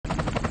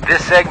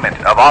This segment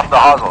of Off the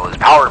Hosel is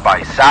powered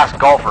by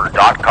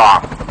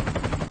SaskGolfer.com.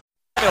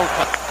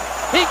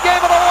 He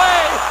gave it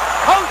away.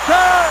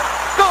 Kocur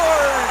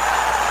scores.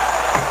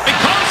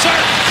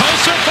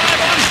 Kocur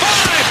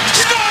 5-on-5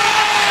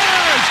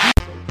 scores.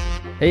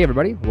 Hey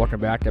everybody, welcome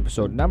back to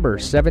episode number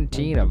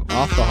 17 of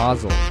Off the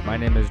Hosel. My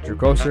name is Drew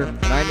Kocur,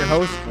 and I'm your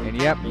host, and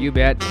yep, you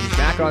bet, he's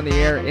back on the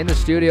air in the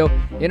studio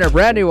in our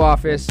brand new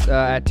office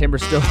at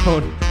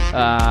Timberstone.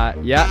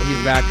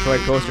 He's back, Troy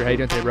Kocur. How you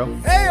doing today, bro?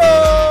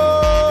 Heyo!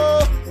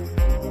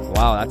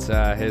 Wow, that's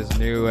his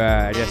new,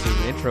 his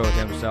intro to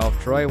himself.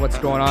 Troy, what's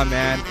going on,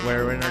 man?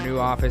 We're in our new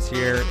office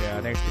here.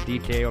 Thanks to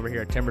DK over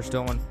here at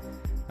Timberstone.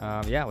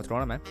 What's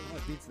going on, man? Well,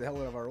 it beats the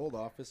hell out of our old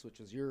office, which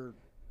was your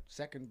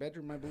second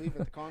bedroom, I believe,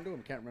 at the condo. I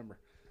can't remember.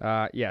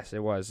 Yes,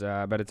 it was,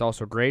 but it's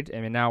also great. I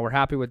mean, now we're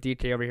happy with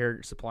DK over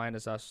here supplying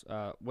us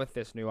with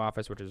this new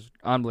office, which is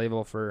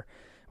unbelievable for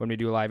when we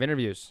do live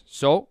interviews.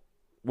 So,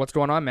 what's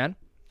going on, man?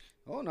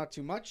 Oh, not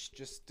too much.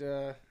 Just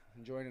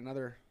enjoying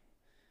another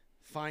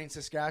fine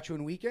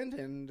Saskatchewan weekend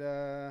and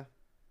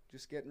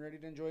just getting ready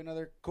to enjoy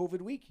another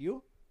COVID week.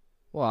 You?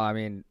 Well, I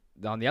mean,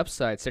 on the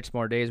upside, 6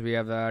 more days we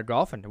have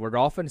golfing. We're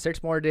golfing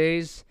 6 more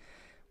days.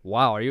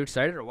 Wow, are you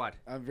excited or what?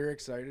 I'm very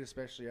excited,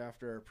 especially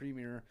after our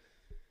premier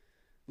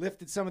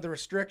lifted some of the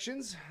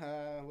restrictions.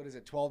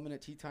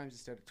 12-minute tee times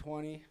instead of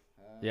 20.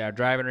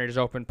 Driving range is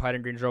open,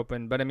 putting greens are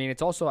open. But, I mean,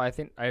 it's also, I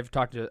think, I've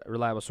talked to a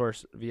reliable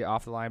source via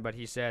off the line, but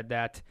he said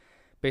that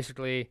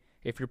basically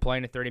if you're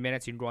playing in 30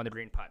 minutes, you can go on the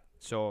green putt.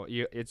 So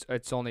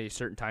it's only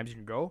certain times you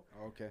can go.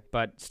 Okay.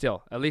 But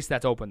still, at least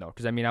that's open, though,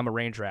 because, I mean, I'm a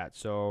range rat,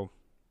 so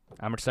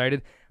I'm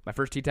excited. My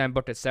first tee time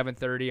booked at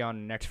 7:30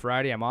 on next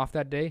Friday. I'm off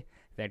that day.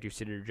 Thank you,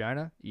 City of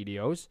Regina,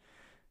 EDOs.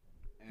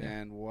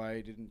 And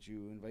why didn't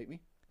you invite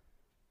me?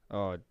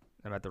 Oh,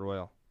 I'm at the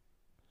Royal.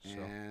 So.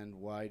 And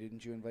why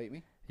didn't you invite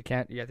me?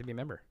 You have to be a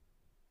member.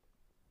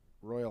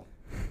 Royal.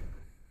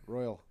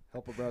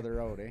 Help a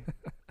brother out, eh?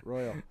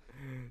 Royal.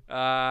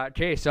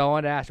 Okay, so I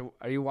wanted to ask, what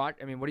are you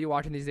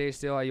watching these days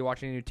still? Are you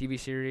watching a new TV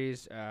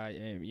series?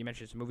 You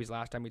mentioned some movies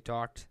last time we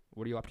talked.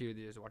 What are you up to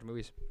these days? Watching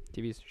movies,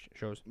 TV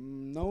shows?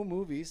 No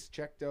movies.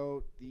 Checked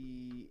out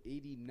the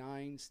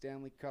 89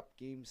 Stanley Cup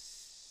Game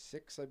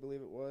 6, I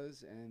believe it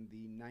was, and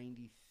the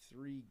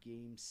 93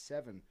 Game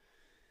 7.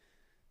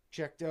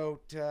 Checked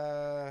out,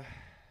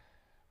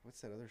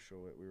 what's that other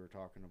show that we were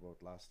talking about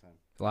last time?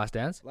 The Last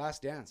Dance?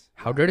 Last Dance.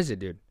 How good is it,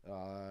 dude?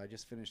 I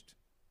just finished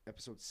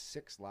episode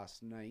 6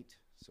 last night,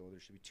 so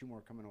there should be 2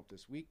 more coming out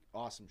this week.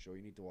 Awesome show.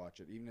 You need to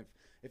watch it. Even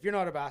if you're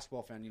not a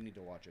basketball fan, you need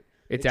to watch it.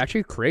 It's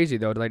actually crazy,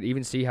 though, to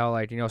even see how,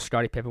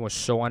 Scottie Pippen was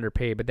so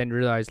underpaid, but then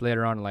realize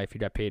later on in life he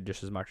got paid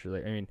just as much.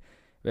 And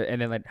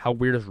then, how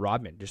weird is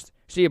Rodman? Just,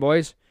 see you,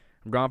 boys.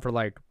 I'm gone for,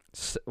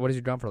 what is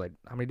he gone for?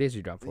 How many days is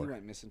he gone for? He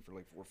went missing for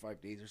 4 or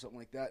 5 days or something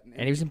like that.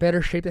 And he was in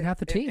better shape than half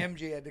the team.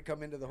 MJ had to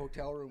come into the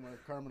hotel room where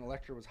Carmen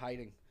Electra was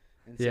hiding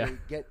and say,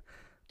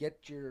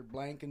 get your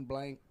blank and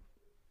blank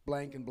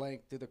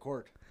to the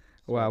court.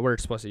 Well, we're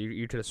explicit.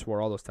 You could have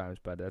swore all those times,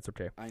 but that's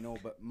okay. I know,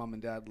 but mom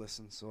and dad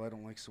listen, so I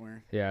don't like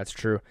swearing. Yeah, it's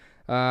true.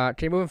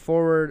 Okay, moving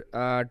forward,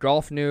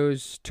 golf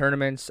news,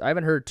 tournaments. I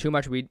haven't heard too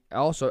much.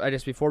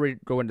 Before we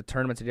go into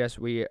tournaments,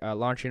 we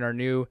launching our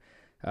new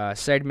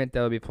segment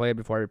that will be played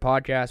before every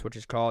podcast, which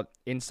is called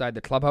Inside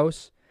the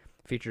Clubhouse.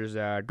 Features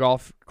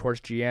golf course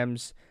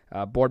GMs,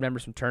 board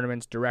members from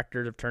tournaments,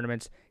 directors of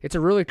tournaments. It's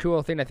a really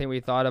cool thing I think we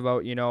thought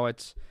about.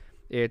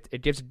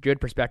 It gives a good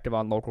perspective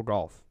on local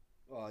golf.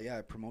 Well, yeah,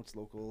 it promotes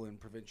local and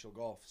provincial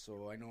golf.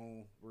 So I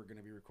know we're going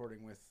to be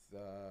recording with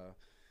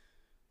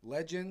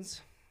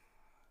Legends,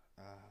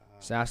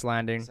 Sask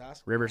Landing,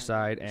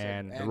 Riverside,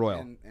 and the Royal.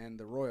 And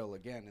the Royal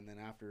again. And then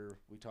after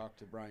we talk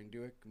to Brian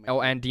Duick.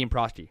 And Dean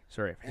Prosty.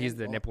 Sorry, he's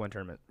the Nipawin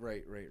tournament.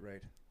 Right.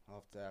 I'll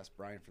have to ask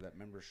Brian for that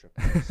membership.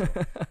 So.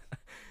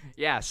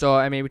 Yeah, so,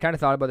 I mean, we kind of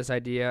thought about this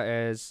idea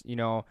as,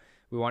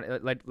 we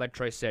want, like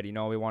Troy said, we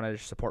want to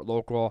support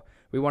local.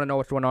 We want to know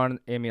what's going on.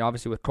 I mean,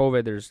 obviously with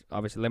COVID, there's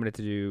obviously limited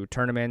to do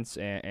tournaments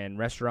and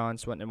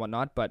restaurants and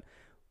whatnot, but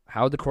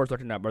how the course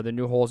looking up? Are there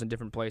new holes in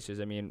different places?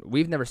 I mean,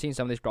 we've never seen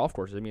some of these golf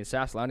courses. I mean,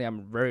 Sask Landing,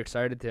 I'm very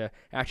excited to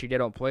actually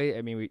get out and play.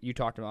 I mean, you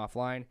talked to him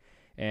offline,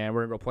 and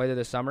we're going to go play there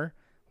this summer.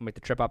 We'll make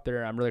the trip up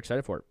there. I'm really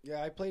excited for it.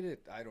 Yeah, I played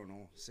it,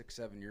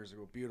 6-7 years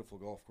ago. Beautiful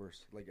golf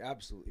course.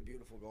 Absolutely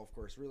beautiful golf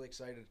course. Really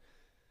excited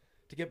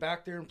to get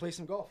back there and play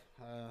some golf.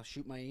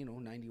 Shoot my,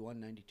 91,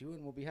 92,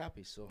 and we'll be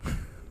happy. So.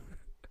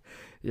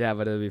 Yeah,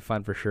 but it'll be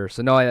fun for sure.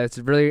 So, no, it's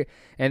really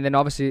 – and then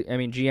obviously, I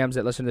mean, GMs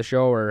that listen to the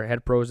show or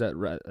head pros that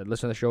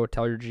listen to the show,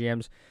 tell your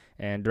GMs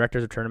and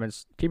directors of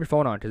tournaments, keep your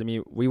phone on because, I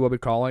mean, we will be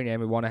calling and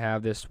we want to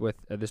have this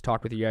this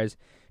talk with you guys.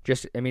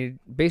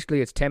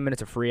 Basically, it's 10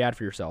 minutes of free ad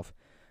for yourself.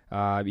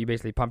 You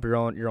basically pump your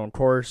own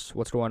course,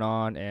 what's going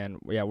on, and,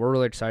 yeah, we're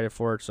really excited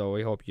for it, so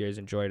we hope you guys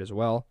enjoy it as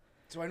well.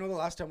 So I know the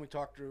last time we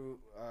talked through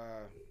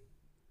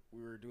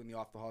we were doing the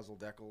Off the Hosel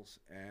decals,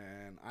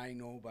 and I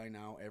know by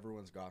now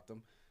everyone's got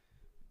them.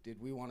 Did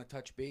we want to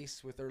touch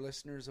base with our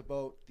listeners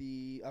about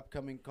the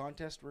upcoming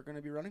contest we're going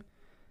to be running?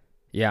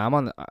 Yeah, I'm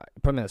on the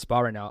put me on the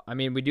spot right now. I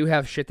mean, we do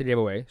have shit to give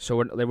away, so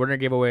we're going to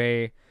give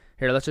away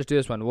Here, let's just do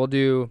this one. We'll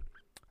do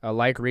a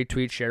like,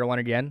 retweet, share one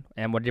again,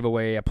 and we'll give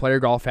away a Player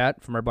Golf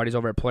hat from our buddies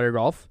over at Player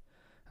Golf.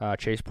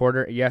 Chase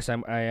Porter. Yes,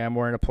 I am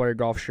wearing a Player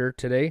Golf shirt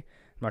today. I'm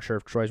not sure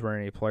if Troy's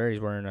wearing any Player.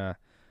 He's wearing a...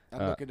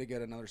 I'm looking to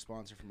get another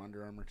sponsor from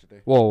Under Armour today.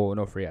 Whoa,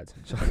 no free ads.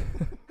 So,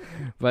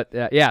 but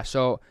yeah,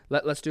 so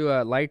let's do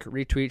a like,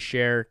 retweet,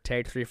 share,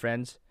 tag 3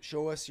 friends.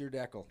 Show us your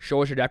decal.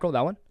 Show us your decal,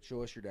 that one?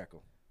 Show us your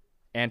decal.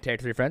 And tag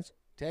 3 friends?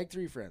 Tag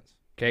 3 friends.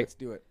 Okay. Let's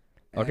do it.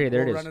 Okay, and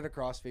there we'll it is. run it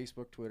across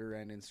Facebook, Twitter,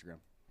 and Instagram.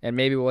 And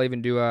maybe we'll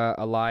even do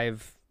a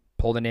live,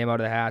 pull the name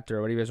out of the hat,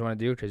 or what do you guys want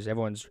to do? Because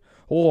everyone's,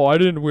 I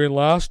didn't win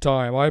last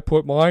time. I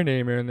put my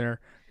name in there.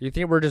 You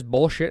think we're just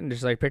bullshitting,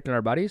 just like picking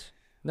our buddies?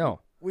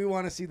 No. We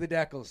want to see the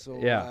decals, so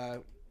Yeah.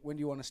 When do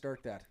you want to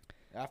start that?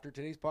 After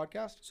today's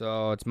podcast?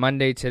 So it's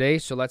Monday today,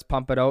 so let's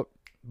pump it out.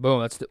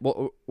 Boom.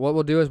 What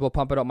we'll do is we'll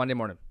pump it out Monday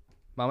morning.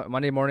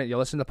 Monday morning, you'll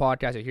listen to the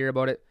podcast, you'll hear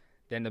about it,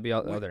 then they'll be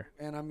out there.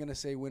 And I'm going to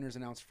say winners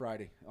announced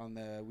Friday on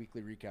the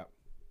weekly recap.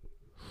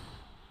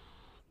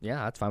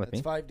 Yeah, that's fine with me.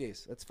 That's 5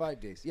 days. That's 5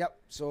 days. Yep.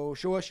 So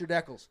show us your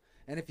decals.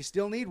 And if you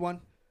still need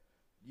one,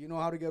 you know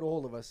how to get a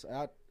hold of us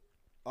at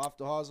Off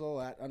the Hosel,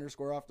 at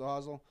 _Off the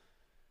Hosel,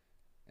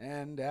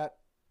 and at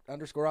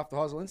 _Off the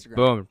Hosel Instagram.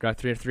 Boom. Got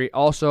 3 and 3.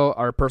 Also,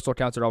 our personal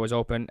accounts are always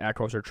open, at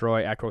Crowser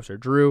Troy, at Crowser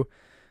Drew.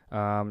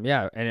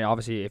 Yeah, and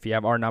obviously if you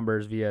have our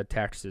numbers via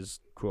text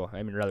is cool.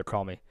 I mean, rather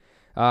call me.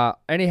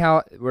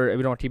 Anyhow,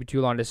 we don't keep it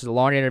too long. This is a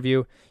long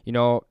interview,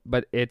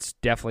 but it's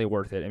definitely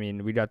worth it. I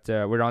mean,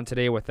 we're on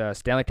today with a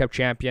Stanley Cup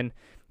champion.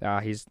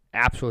 He's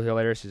absolutely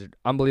hilarious. He's an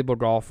unbelievable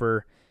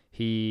golfer.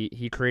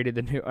 He created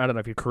the new, I don't know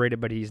if he created,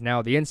 but he's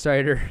now the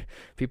insider.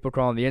 People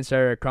call him the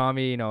insider at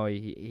Cromie.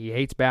 He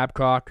hates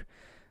Babcock.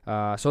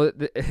 So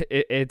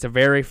it's a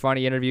very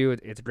funny interview.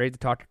 It's great to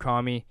talk to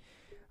Cromie.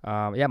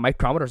 Yeah, Mike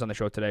Commodore's on the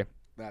show today.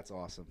 That's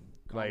awesome.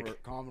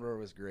 Commodore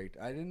was great.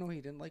 I didn't know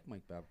he didn't like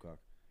Mike Babcock.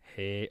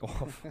 Hey,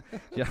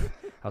 yeah.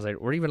 I was like,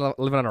 we're even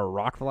living on a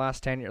rock for the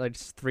last 10 years, like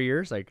 3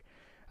 years. Like,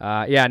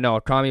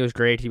 Cromie was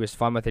great. He was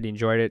fun with it. He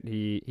enjoyed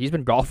it. He's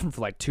been golfing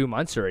for like 2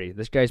 months already.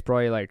 This guy's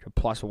probably like a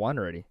 +1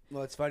 already.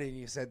 Well, it's funny.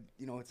 You said,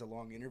 it's a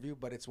long interview,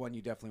 but it's one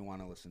you definitely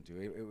want to listen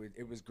to.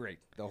 It was great,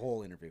 the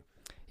whole interview.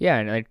 Yeah,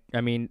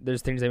 and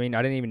there's things. I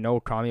didn't even know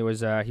Cromie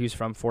was. He was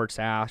from Fort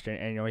Sask,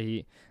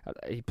 and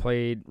he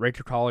played right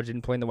through college.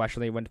 Didn't play in the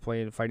Western League. Went to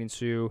play in Fighting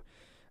Sioux.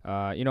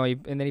 And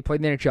then he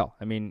played in the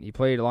NHL. He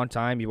played a long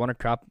time. He won a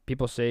cup.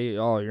 People say,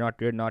 "Oh, you're not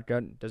good, not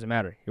good." Doesn't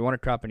matter. He won a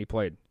cup and he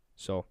played.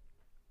 So.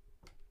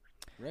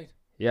 Right.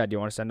 Yeah. Do you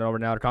want to send it over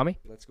now to Cromie?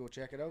 Let's go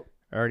check it out.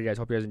 Alrighty, guys.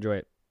 Hope you guys enjoy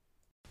it.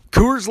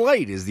 Coors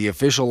Light is the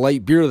official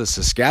light beer of the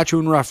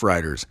Saskatchewan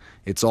Roughriders.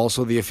 It's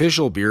also the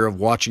official beer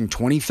of watching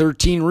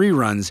 2013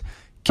 reruns,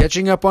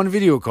 catching up on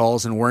video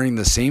calls, and wearing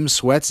the same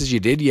sweats as you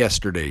did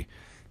yesterday.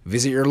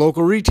 Visit your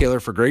local retailer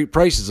for great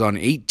prices on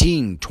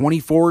 18,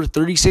 24,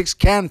 36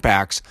 can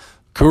packs.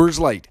 Coors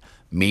Light,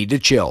 made to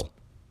chill.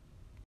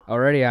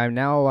 Alrighty, I'm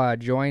now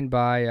joined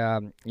by,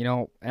 an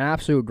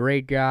absolute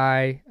great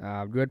guy,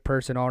 good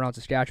person all around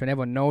Saskatchewan.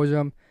 Everyone knows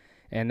him,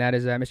 and that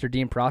is Mr.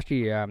 Dean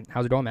Prosky.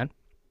 How's it going, man?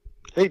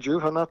 Hey,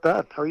 Drew. I'm not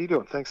bad. How are you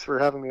doing? Thanks for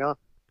having me on.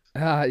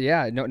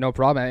 Yeah, no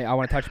problem. I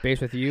want to touch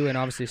base with you and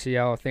obviously see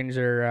how things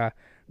are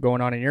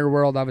going on in your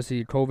world.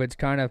 Obviously, COVID's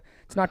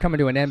it's not coming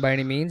to an end by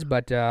any means,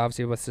 but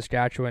obviously with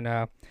Saskatchewan,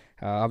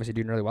 obviously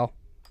doing really well.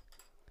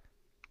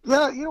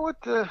 Yeah, you know what?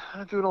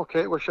 I'm doing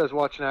okay. Wish I was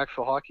watching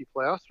actual hockey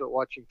playoffs, but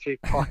watching tape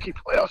hockey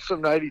playoffs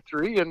from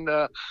 '93 and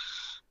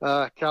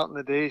counting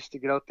the days to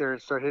get out there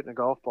and start hitting a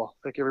golf ball.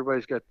 I think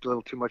everybody's got a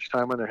little too much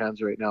time on their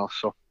hands right now.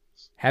 So,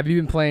 have you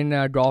been playing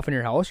golf in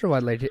your house or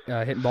what? Like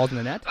hitting balls in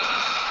the net?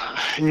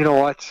 You know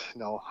what?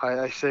 No,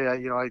 I say I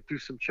do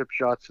some chip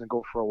shots and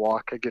go for a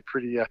walk. I get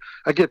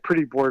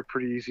pretty bored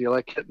pretty easy. I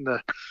like hitting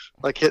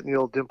the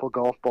old dimple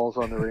golf balls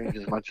on the range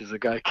as much as a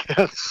guy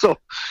can. So,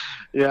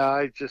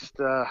 yeah,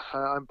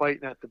 I'm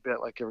biting at the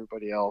bit like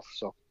everybody else.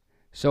 So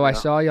yeah. I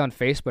saw you on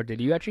Facebook. Did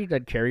you actually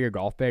carry your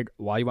golf bag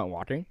while you went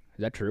walking?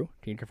 Is that true?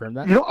 Can you confirm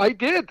that? I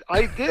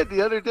did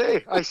the other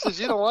day. I said,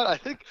 you know what? I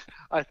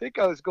think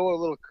I was going a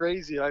little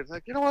crazy. I was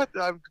like, you know what?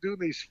 I'm doing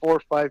these 4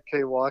 or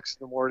 5K walks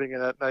in the morning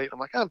and at night. I'm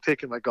like, I'm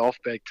taking my golf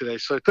bag today.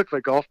 So I took my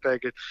golf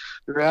bag, and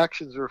the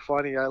reactions were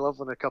funny. I love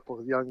when a couple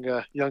of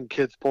young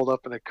kids pulled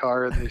up in a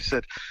car and they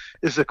said,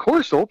 "Is the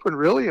course open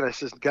really?" And I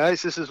said,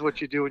 "Guys, this is what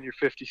you do when you're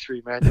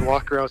 53, man. You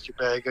walk around with your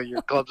bag and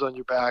your gloves on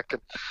your back,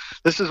 and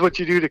this is what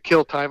you do to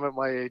kill time at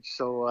my age."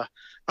 So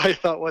I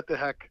thought, what the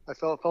heck? I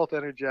felt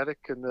energetic,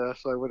 and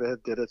so I went ahead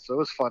and did it. So it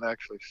was fun,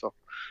 actually. So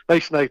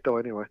nice night, though,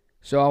 anyway.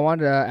 So I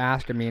wanted to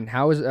ask,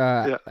 how is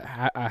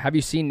have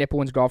you seen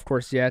Nipawin's golf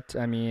course yet?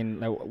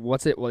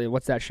 What's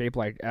that shape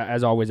like?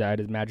 As always,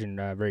 I'd imagine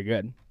very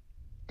good.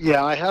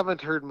 Yeah, I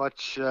haven't heard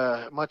much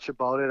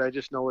about it. I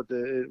just know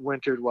it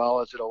wintered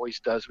well, as it always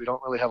does. We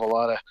don't really have a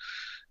lot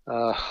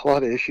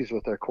of issues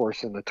with our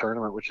course in the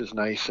tournament, which is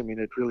nice.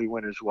 It really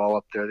winters well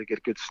up there. They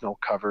get good snow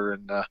cover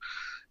and a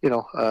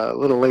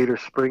little later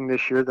spring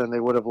this year than they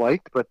would have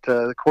liked, but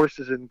the course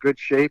is in good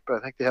shape. I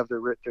think they have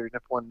their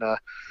Nipawin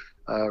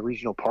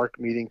regional park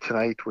meeting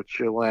tonight, which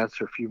will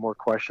answer a few more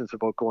questions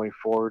about going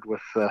forward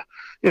with,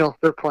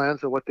 their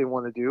plans of what they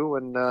want to do,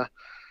 and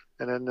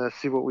then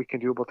see what we can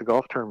do about the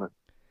golf tournament.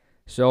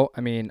 So,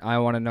 I mean, I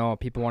want to know,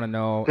 people want to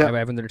know, Yeah.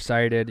 everyone's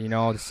excited,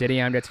 the City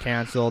Am gets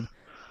canceled.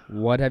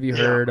 What have you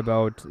heard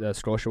about the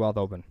Scotia Wealth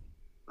Open?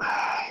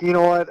 You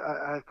know what?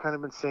 I've kind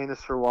of been saying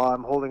this for a while.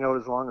 I'm holding out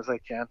as long as I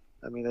can.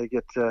 I mean, I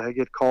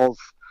get calls.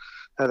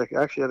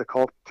 Actually had a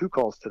call, 2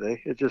 calls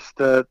today. It just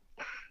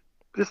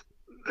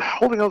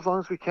holding out as long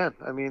as we can.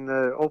 I mean,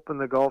 reopen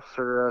the golfs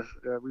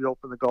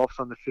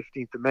on the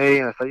 15th of May,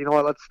 and I thought, you know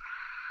what?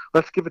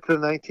 Let's give it to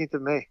the 19th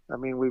of May. I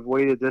mean, we've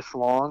waited this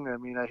long. I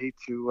mean, I hate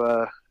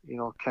to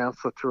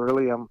cancel it too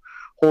early. I'm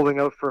holding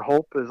out for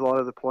hope, as a lot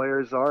of the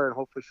players are, and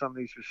hopefully some of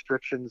these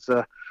restrictions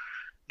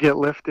get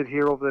lifted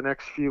here over the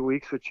next few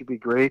weeks, which would be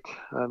great.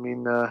 I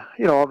mean,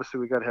 obviously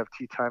we got to have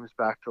tee times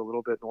back to a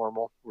little bit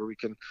normal, where we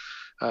can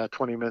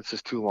 20 minutes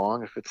is too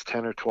long. If it's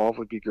 10 or 12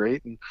 would be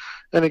great.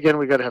 And again,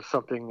 we got to have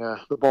something,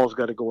 the ball's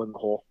got to go in the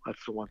hole.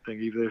 That's the one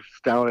thing, either if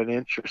it's down an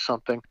inch or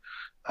something.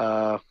 We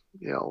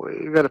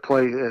got to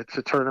play. It's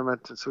a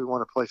tournament, and so we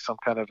want to play some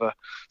kind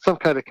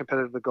of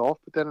competitive golf.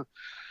 But then,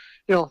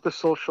 the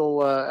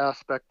social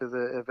aspect of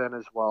the event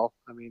as well.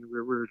 I mean,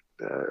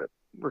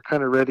 we're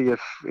kind of ready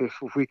if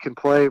we can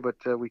play, but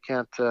we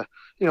can't.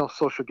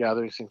 Social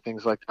gatherings and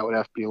things like that would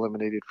have to be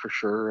eliminated for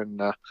sure. And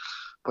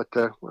but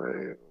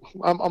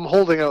I'm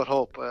holding out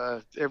hope.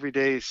 Every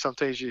day,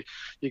 sometimes you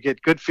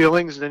get good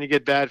feelings and then you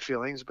get bad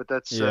feelings, but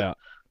that's the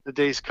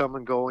days come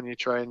and go, and you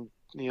try and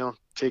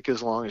take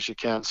as long as you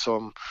can.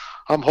 So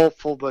I'm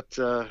hopeful, but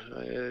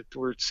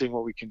we're seeing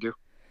what we can do.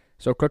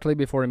 So quickly,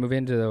 before we move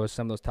into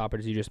some of those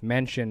topics you just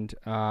mentioned,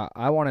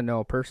 I want to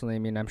know personally. I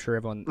mean, I'm sure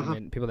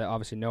everyone, people that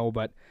obviously know,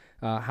 but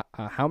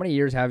how many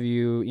years have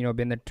you,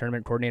 been the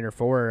tournament coordinator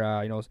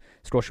for,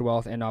 Scotia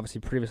Wealth, and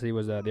obviously previously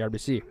was the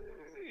RBC?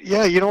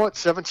 Yeah, you know what?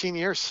 17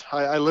 years.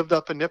 I lived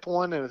up in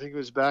Nipawin, and I think it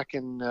was back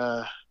in.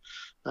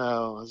 I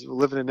was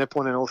living in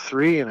Nipawin in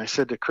 2003, and I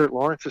said to Kurt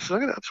Lawrence, I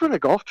said, let's run a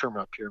golf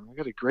tournament up here. We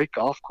got a great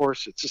golf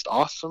course. It's just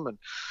awesome. And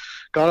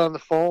got on the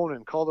phone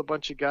and called a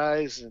bunch of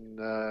guys, and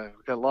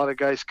we got a lot of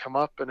guys come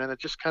up, and then it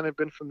just kind of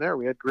been from there.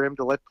 We had Graham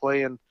Dillette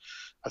play in,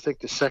 I think,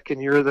 the second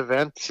year of the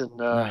event, and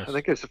nice. I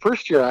think it was the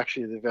first year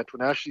actually of the event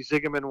when Ashley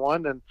Zigeman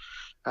won, and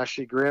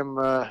Ashley Graham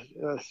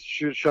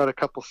shot a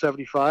couple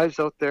 75s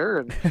out there,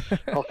 and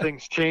how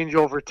things change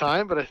over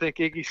time. But I think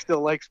Iggy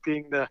still likes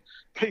being the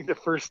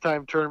first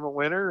time tournament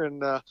winner,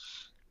 and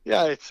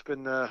yeah, it's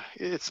been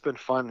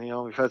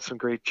fun. We've had some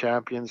great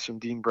champions. From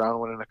Dean Brown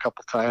winning a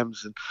couple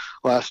times, and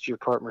last year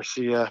Pat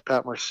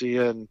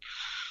Marcia, and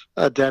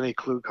Danny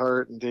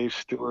Klughart and Dave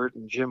Stewart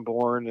and Jim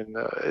Bourne, and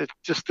it's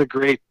just a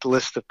great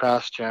list of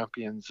past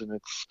champions, and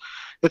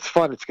it's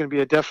fun. It's going to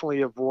be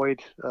definitely a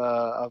void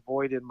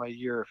in my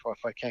year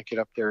if I can't get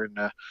up there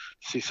and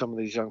see some of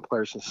these young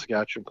players in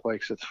Saskatchewan play,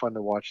 because it's fun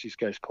to watch these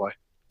guys play.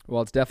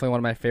 Well, it's definitely one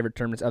of my favorite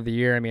tournaments of the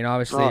year. I mean,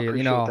 obviously,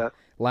 that.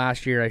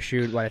 Last year I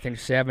shoot I think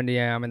 70.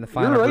 I'm in the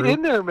final. You're right group,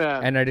 in there,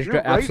 man. And I just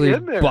got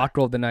absolutely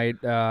buckled the night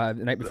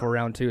before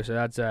round 2. So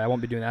that's I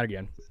won't be doing that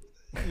again.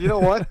 You know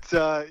what?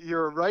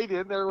 You're right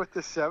in there with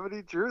the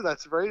 70, Drew.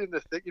 That's right in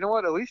the thing. You know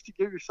what? At least you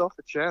give yourself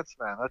a chance,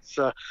 man.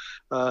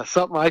 That's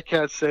something I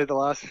can't say the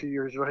last few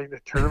years running the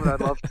tournament.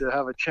 I'd love to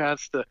have a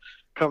chance to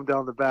come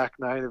down the back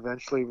 9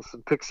 eventually with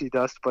some pixie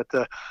dust. But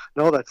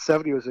no, that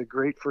 70 was a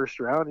great first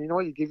round. You know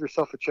what? You give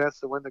yourself a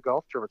chance to win the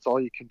golf tournament. It's all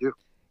you can do.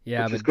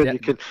 Yeah, which is good. You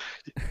can.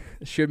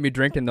 Shouldn't be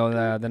drinking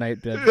though the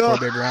night before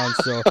big rounds.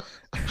 So.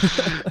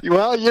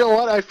 Well, you know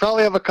what? I'd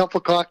probably have a couple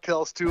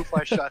cocktails too if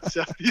I shot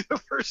 70 the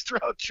first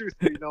round. Truth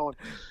be known,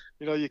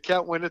 you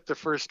can't win it the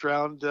first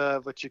round,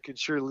 but you can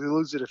surely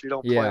lose it if you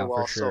don't play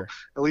well. For sure.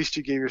 So at least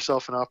you gave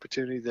yourself an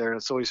opportunity there, and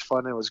it's always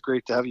fun. It was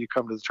great to have you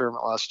come to the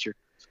tournament last year.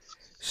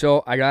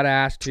 So I gotta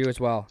ask too as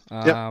well.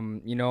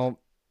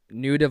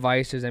 New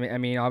devices. I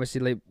mean,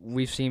 obviously,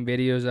 we've seen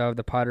videos of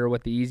the putter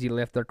with the Easy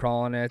Lift, they're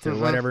calling it, or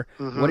whatever.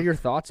 What are your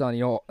thoughts on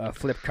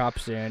flip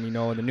cups and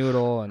the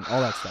noodle and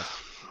all that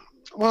stuff?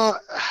 Well,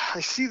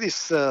 I see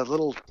this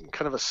little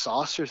kind of a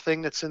saucer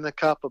thing that's in the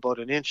cup about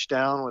an inch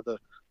down where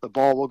the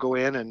ball will go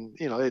in, and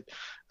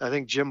I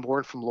think Jim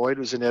Bourne from Lloyd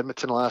was in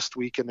Edmonton last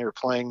week, and they were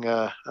playing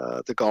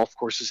the golf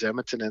courses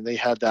Edmonton, and they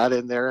had that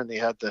in there, and they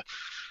had the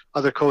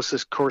other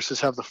courses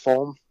have the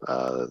foam,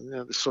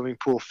 the swimming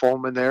pool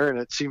foam in there, and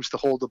it seems to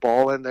hold the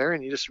ball in there,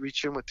 and you just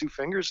reach in with 2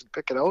 fingers and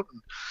pick it out.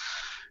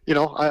 And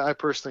I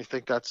personally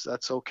think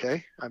that's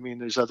okay. I mean,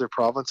 there's other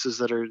provinces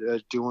that are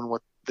doing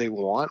what they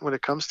want when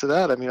it comes to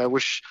that. I mean,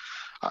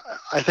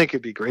 I think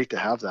it'd be great to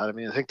have that. I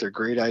mean, I think they're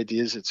great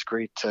ideas. It's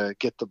great to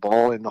get the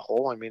ball in the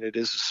hole. I mean, it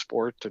is a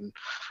sport, and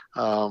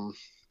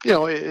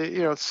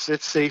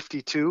it's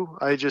safety too.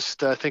 I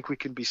think we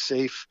can be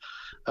safe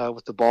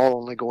with the ball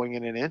only going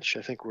in an inch.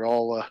 I think we're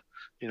all,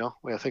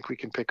 I think we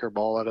can pick our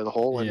ball out of the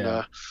hole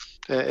and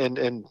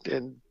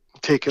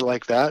take it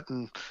like that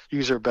and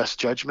use our best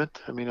judgment.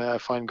 I mean, I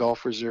find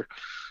golfers are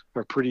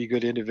pretty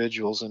good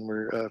individuals, and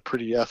we're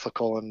pretty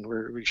ethical, and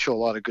we show a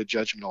lot of good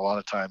judgment a lot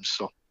of times.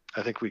 So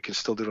I think we can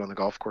still do it on the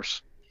golf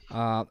course.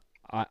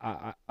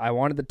 I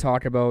wanted to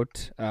talk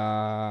about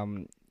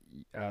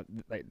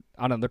like,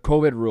 I don't know, the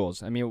COVID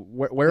rules. I mean,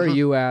 where are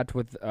you at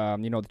with the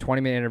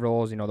 20-minute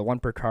intervals? The one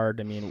per card.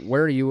 I mean,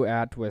 where are you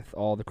at with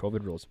all the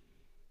COVID rules?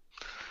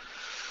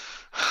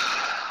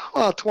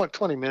 Well,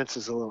 20 minutes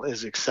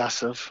is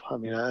excessive. I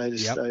mean,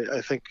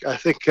 I think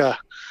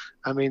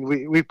I mean,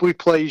 we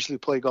usually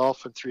play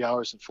golf in 3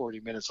 hours and 40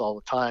 minutes all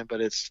the time,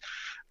 but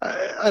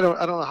I don't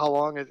know how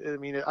long. I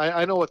mean,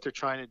 I know what they're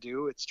trying to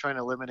do. It's trying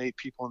to eliminate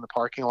people in the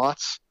parking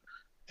lots,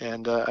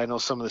 and I know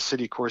some of the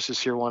city courses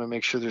here want to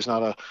make sure there's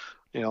not a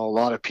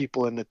lot of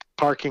people in the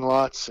parking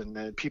lots,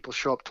 and people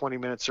show up 20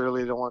 minutes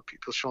early. They don't want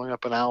people showing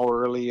up an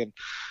hour early, and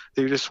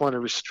they just want to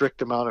restrict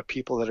the amount of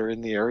people that are in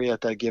the area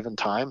at that given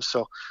time.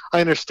 So I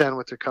understand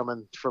what they're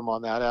coming from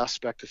on that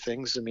aspect of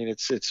things. I mean,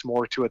 it's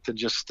more to it than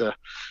just the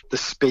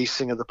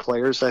spacing of the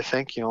players. I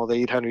think, the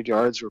 800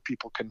 yards where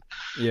people can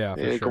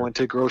go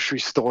into grocery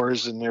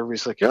stores and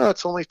everybody's like, yeah,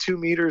 it's only 2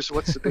 meters.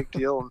 What's the big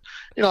deal?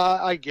 And,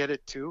 I get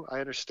it too.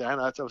 I understand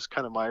that. That was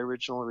kind of my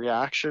original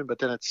reaction, but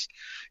then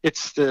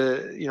it's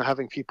the,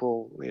 having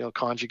people,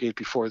 conjugate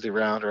before the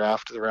round or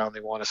after the round,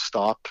 they want to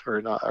stop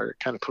or not, or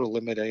kind of put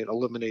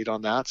eliminate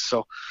on that.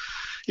 So,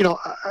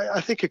 I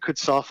think it could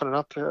soften it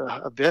up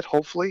a bit,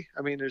 hopefully.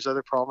 I mean, there's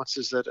other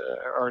provinces that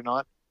are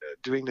not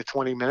doing the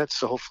 20 minutes.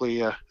 So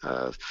hopefully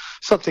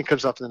something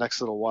comes up in the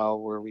next little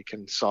while where we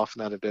can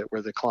soften that a bit,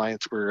 where the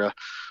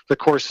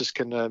courses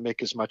can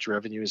make as much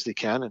revenue as they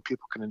can and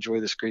people can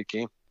enjoy this great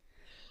game.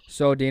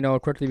 So, Dino,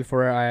 quickly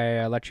before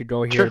I let you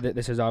go here, Sure.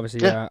 This is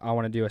obviously, I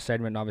want to do a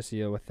segment,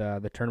 obviously, with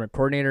the tournament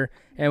coordinator,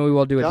 and we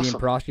will do a Awesome.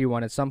 Dean Prosky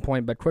one at some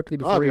point. But quickly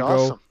before That'd be you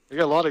awesome. go. You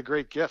got a lot of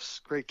great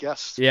guests.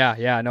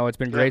 Yeah, no, it's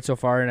been great so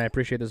far, and I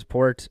appreciate the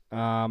support.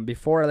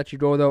 Before I let you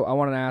go, though, I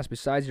want to ask,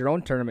 besides your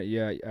own tournament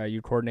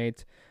you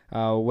coordinate,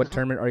 what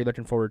tournament are you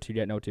looking forward to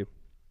getting out to?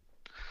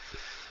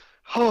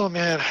 Oh,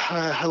 man,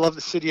 I love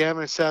the City Am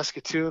in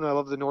Saskatoon. I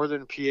love the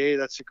Northern PA.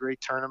 That's a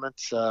great tournament.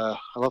 I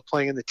love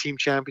playing in the team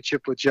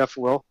championship with Jeff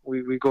Will.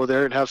 We go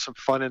there and have some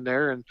fun in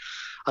there. And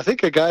I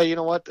think a guy,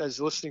 I was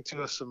listening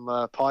to some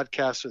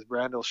podcasts with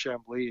Brandel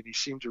Chambly, and he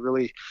seemed to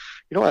really,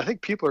 I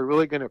think people are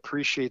really going to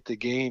appreciate the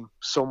game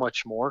so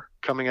much more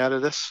coming out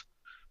of this.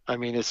 I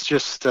mean, it's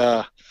just,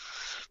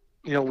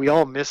 we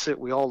all miss it.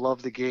 We all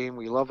love the game.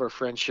 We love our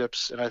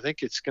friendships. And I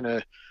think it's going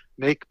to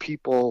make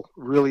people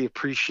really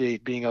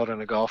appreciate being out on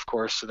a golf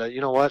course, so that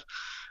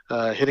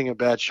hitting a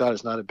bad shot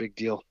is not a big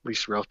deal. At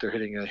least we're out there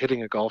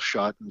hitting a golf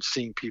shot and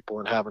seeing people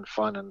and having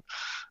fun, and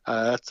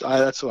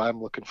that's what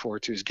I'm looking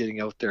forward to, is getting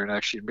out there and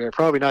actually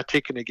probably not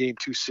taking the game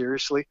too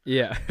seriously.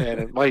 Yeah, and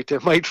it might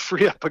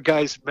free up a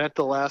guy's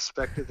mental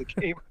aspect of the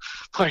game,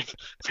 like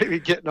maybe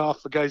getting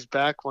off a guy's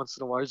back once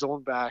in a while, his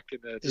own back,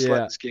 and just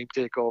letting this game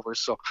take over.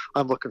 So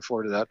I'm looking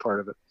forward to that part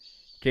of it.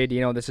 Okay,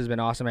 Dino, this has been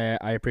awesome.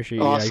 I appreciate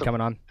you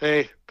coming on.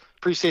 Hey,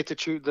 appreciate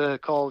the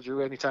call,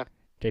 Drew. Anytime.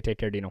 Okay, take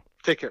care, Dino.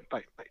 Take care.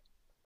 Bye.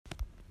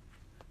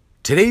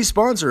 Today's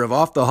sponsor of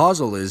Off the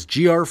Hosel is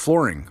GR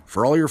Flooring.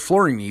 For all your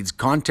flooring needs,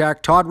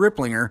 contact Todd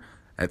Ripplinger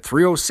at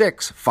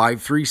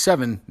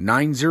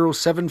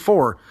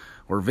 306-537-9074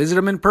 or visit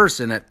him in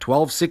person at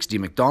 1260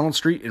 McDonald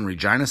Street in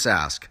Regina,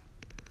 Sask.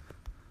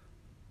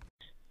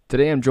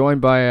 Today I'm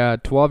joined by a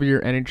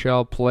 12-year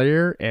NHL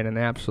player and an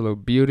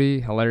absolute beauty,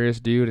 hilarious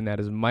dude, and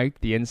that is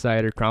Mike, the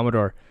Insider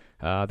Commodore.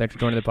 Thanks for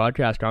joining the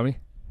podcast, Crommy.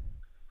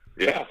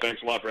 Yeah,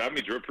 thanks a lot for having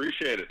me, Drew.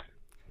 Appreciate it.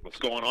 What's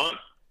going on?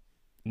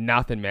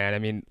 Nothing, man. I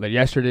mean,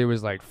 yesterday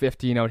was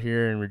 15 out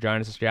here in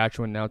Regina,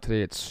 Saskatchewan. Now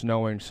today it's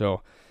snowing,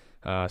 so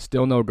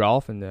still no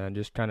golf, and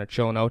just kind of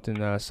chilling out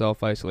in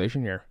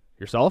self-isolation here.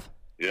 Yourself?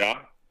 Yeah.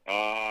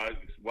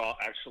 Well,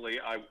 actually,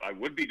 I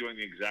would be doing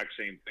the exact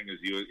same thing as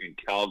you in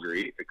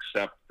Calgary,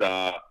 except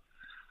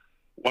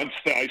once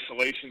the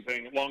isolation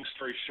thing, long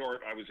story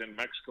short, I was in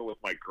Mexico with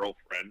my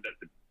girlfriend at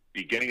the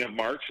beginning of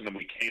March, and then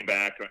we came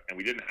back, and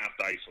we didn't have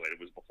to isolate. It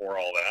was before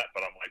all that,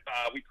 but I'm like,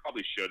 we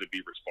probably should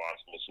be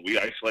responsible. So we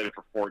isolated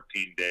for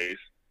 14 days,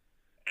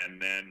 and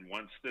then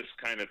once this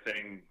kind of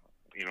thing,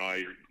 it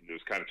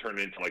was kind of turned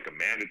into like a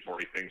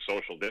mandatory thing,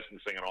 social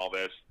distancing and all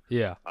this.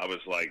 Yeah. I was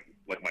like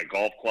my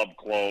golf club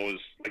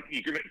closed. Like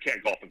you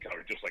can't golf in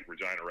Calgary, just like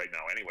Regina right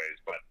now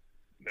anyways, but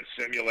the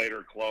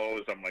simulator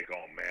closed. I'm like,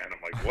 oh man,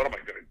 what am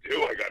I going to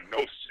do? I got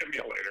no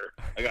simulator.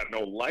 I got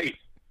no light.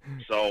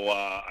 So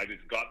I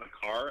just got in the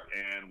car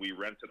and we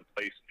rented a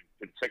place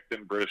in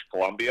Penticton, British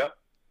Columbia.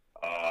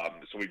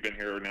 So we've been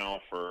here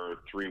now for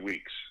 3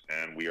 weeks,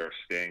 and we are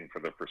staying for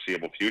the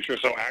foreseeable future.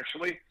 So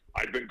actually,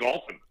 I've been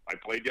golfing. I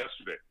played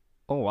yesterday.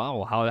 Oh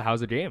wow!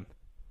 How's the game?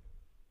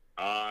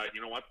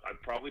 You know what? I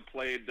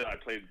played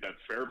at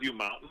Fairview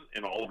Mountain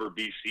in Oliver,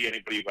 BC.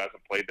 Anybody who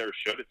hasn't played there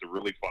should. It's a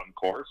really fun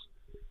course.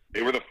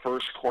 They were the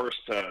first course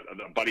a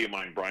buddy of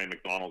mine, Brian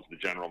McDonald's the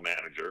general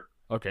manager.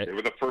 Okay. They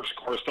were the first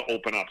course to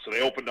open up. So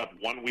they opened up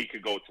 1 week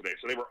ago today.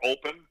 So they were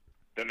open.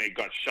 Then they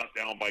got shut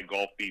down by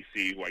Golf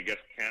BC, who I guess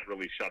can't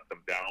really shut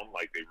them down.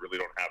 Like, they really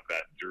don't have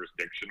that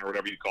jurisdiction or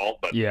whatever you call it.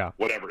 But yeah,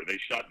 whatever. They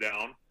shut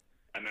down.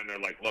 And then they're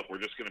like, look, we're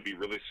just going to be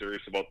really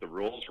serious about the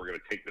rules. We're going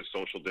to take this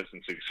social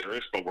distancing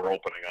serious, but we're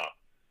opening up.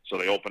 So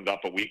they opened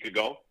up a week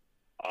ago.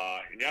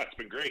 And yeah, it's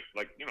been great.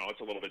 Like, you know,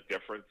 it's a little bit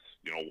different.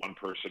 You know, one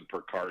person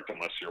per cart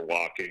unless you're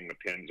walking. The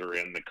pins are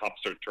in. The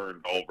cups are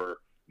turned over.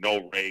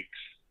 No rakes.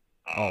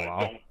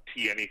 Don't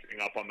tee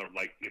anything up on the,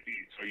 like,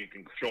 so you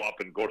can show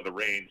up and go to the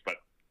range, but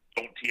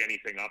don't tee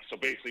anything up. So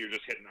basically, you're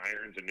just hitting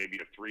irons and maybe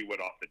a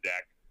 3-wood off the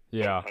deck.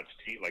 Yeah. Don't touch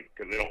tee, like,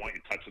 because they don't want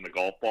you touching the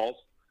golf balls.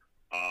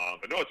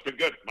 But no, it's been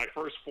good. My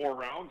first 4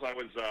 rounds, it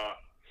was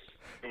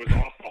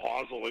off the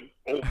hosel in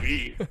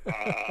OB.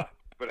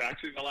 But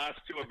actually, the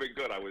last 2 have been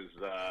good. I was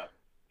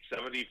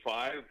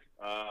 75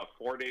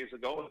 4 days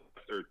ago,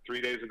 or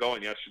 3 days ago,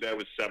 and yesterday I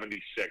was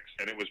 76,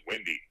 and it was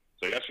windy.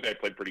 So yesterday I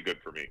played pretty good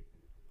for me.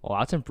 Well,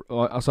 that's so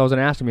I was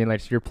gonna ask you, like,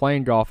 so you're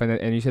playing golf,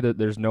 and you said that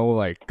there's no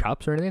like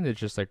cups or anything. It's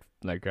just like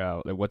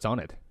what's on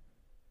it?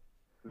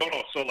 No.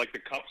 So like the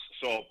cups.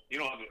 So you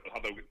know how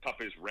the cup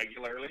is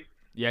regularly.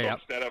 Yeah, so yeah.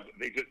 Instead of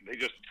they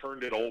just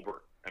turned it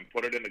over and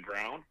put it in the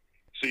ground,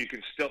 so you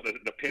can still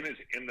the pin is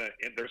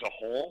there's a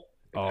hole.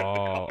 Except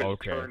the cup is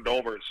okay. Turned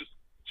over.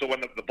 So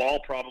when the ball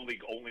probably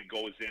only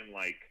goes in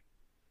like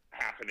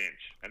half an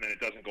inch, and then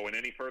it doesn't go in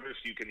any further, so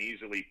you can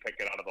easily pick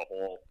it out of the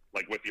hole,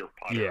 like with your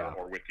putter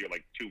or with your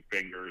like 2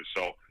 fingers.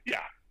 So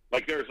yeah,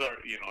 like there's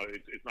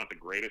it's not the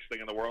greatest thing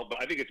in the world,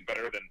 but I think it's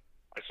better than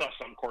I saw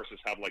some courses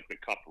have like the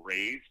cup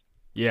raised.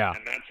 Yeah.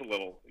 And that's a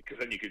little, because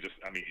then you could just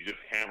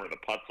hammer the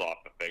putts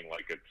off the thing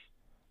like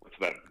what's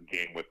that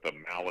game with the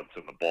mallets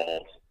and the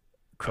balls?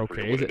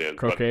 Croquet,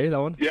 croquet, that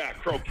one? Yeah,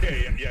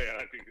 croquet.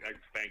 Yeah.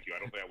 Thank you. I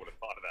don't think I would have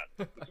thought of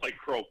that. It's like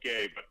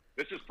croquet, but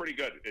this is pretty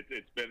good.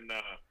 It's been,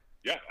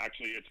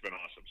 actually, it's been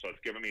awesome. So it's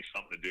given me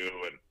something to do,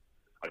 and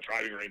a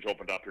driving range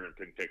opened up here in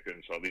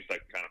Penticton, so at least I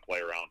can kind of play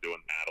around doing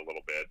that a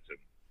little bit. And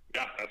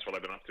yeah, that's what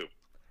I've been up to.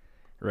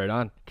 Right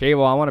on. Okay,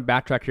 well, I want to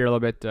backtrack here a little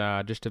bit.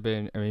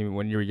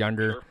 When you were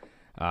younger,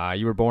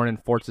 you were born in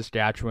Fort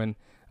Saskatchewan.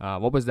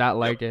 What was that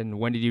like, and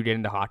when did you get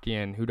into hockey,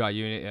 and who got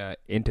you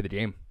into the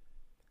game?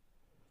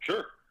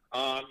 Sure.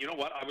 You know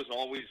what? I was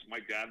always, my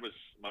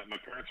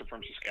parents are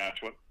from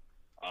Saskatchewan,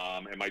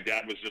 and my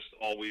dad was just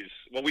always,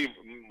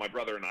 my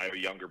brother and I have a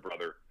younger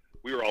brother.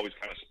 We were always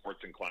kind of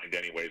sports inclined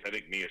anyways. I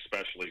think me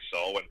especially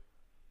so. And,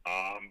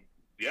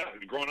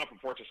 growing up in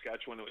Fort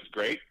Saskatchewan, it was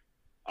great.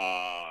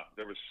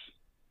 There was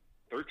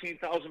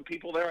 13,000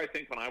 people there, I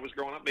think, when I was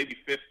growing up, maybe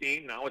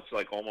 15. Now it's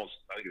like almost,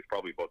 I think it's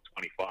probably about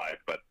 25,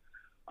 but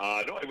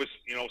no, it was,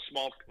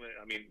 small,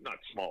 not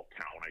small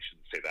town, I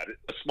shouldn't say that.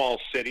 A small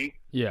city.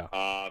 Yeah.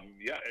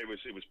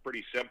 It was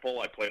pretty simple.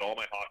 I played all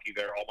my hockey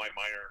there, all my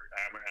minor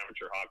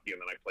amateur hockey,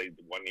 and then I played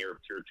 1 year of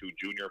Tier 2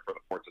 junior for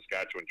the Fort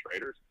Saskatchewan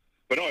Traders.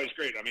 But no, it was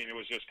great. I mean, it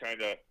was just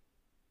kind of,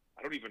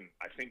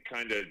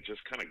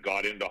 just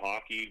got into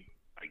hockey,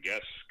 I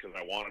guess, because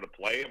I wanted to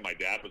play, and my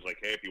dad was like,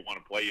 hey, if you want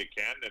to play, you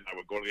can, and I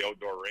would go to the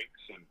outdoor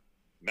rinks and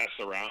mess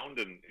around,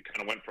 and it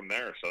kind of went from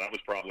there. So that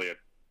was probably 5,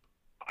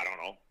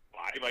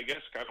 I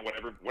guess, kind of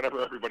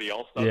whatever everybody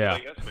else does, I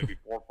guess, maybe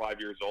 4 or 5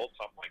 years old,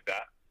 something like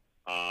that.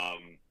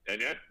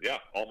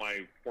 All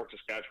my Fort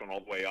Saskatchewan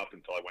all the way up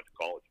until I went to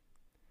college.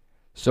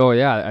 So,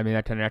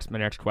 that kind of my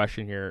next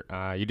question here.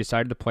 You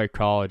decided to play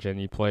college, and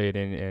you played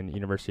in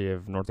University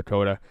of North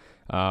Dakota.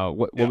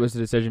 What was the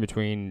decision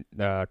between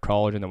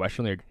college and the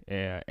Western League?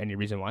 Any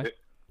reason why?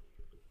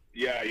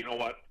 You know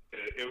what?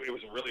 It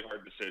was a really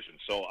hard decision.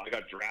 So I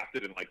got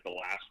drafted in like the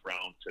last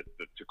round to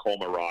the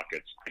Tacoma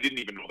Rockets. I didn't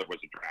even know there was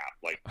a draft.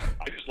 Like,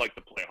 I just like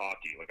to play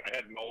hockey. Like, I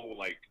had no,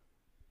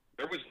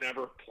 there was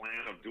never a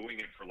plan of doing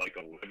it for like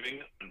a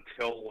living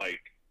until I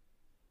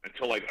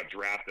got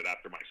drafted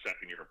after my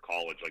second year of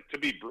college. Like, to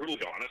be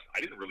brutally honest, I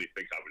didn't really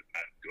think I was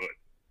that good.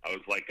 I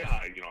was like,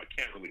 I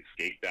can't really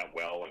skate that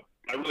well, and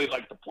I really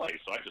like to play,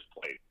 so I just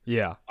played.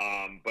 Yeah.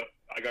 But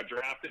I got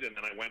drafted, and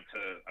then I went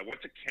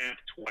to camp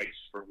twice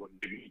for when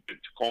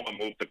Tacoma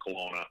moved to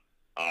Kelowna.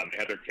 They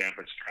had their camp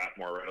in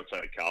Strathmore, right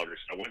outside of Calgary.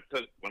 So I went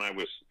to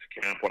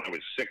camp when I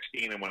was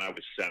 16 and when I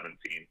was 17.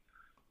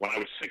 When I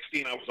was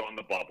 16, I was on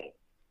the bubble.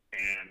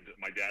 And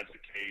my dad's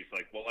like, hey, he's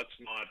like, well, let's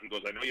not. He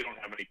goes, I know you don't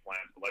have any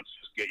plans, but let's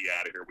just get you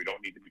out of here. We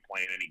don't need to be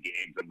playing any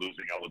games and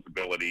losing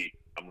eligibility.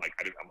 I'm like,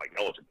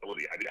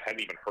 eligibility? I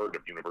hadn't even heard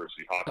of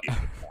university hockey at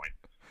this point.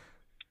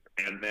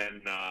 And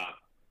then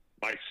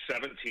my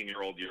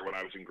 17-year-old year, when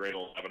I was in grade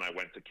 11, I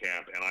went to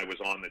camp, and I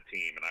was on the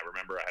team. And I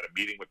remember I had a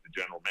meeting with the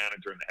general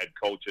manager and the head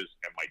coaches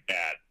and my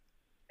dad.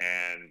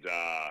 And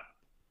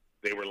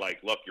they were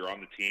like, look, you're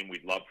on the team.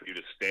 We'd love for you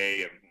to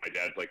stay. And my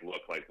dad's like,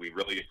 look, like, we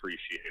really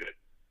appreciate it.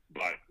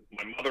 But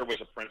my mother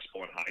was a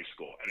principal in high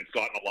school, and it's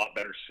gotten a lot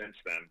better since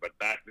then. But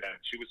back then,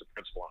 she was a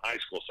principal in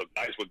high school, so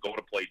guys would go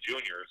to play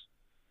juniors.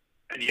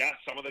 And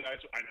some of the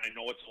guys, I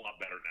know it's a lot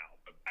better now.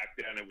 But back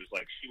then, it was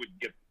like she would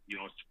get,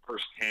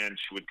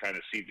 firsthand, she would kind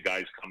of see the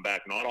guys come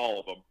back. Not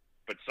all of them,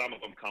 but some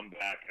of them come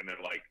back, and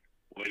they're like,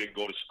 well, they didn't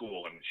go to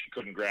school, and she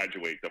couldn't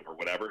graduate them or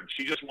whatever. And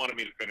she just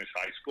wanted me to finish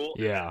high school.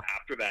 Yeah. And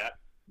after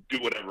that, do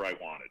whatever I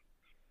wanted.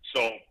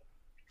 So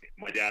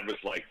my dad was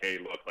like, hey,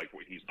 look, like,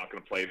 he's not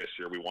going to play this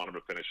year. We want him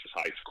to finish his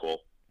high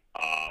school.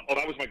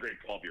 That was my grade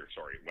 12 year,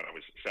 when I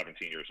was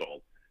 17 years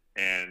old.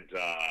 And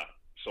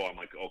so I'm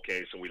like,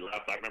 okay, so we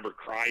left. I remember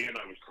crying.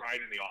 I was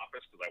crying in the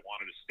office because I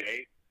wanted to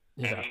stay.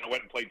 And then I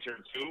went and played Tier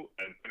 2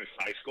 and finished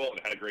high school and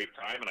had a great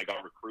time, and I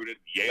got recruited.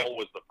 Yale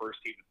was the first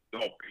team.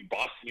 No,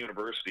 Boston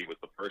University was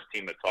the first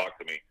team that talked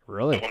to me.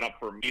 Really? I went up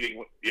for a meeting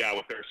with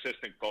their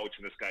assistant coach,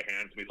 and this guy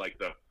hands me like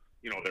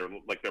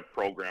their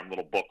program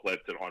little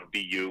booklets on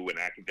BU and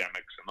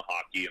academics and the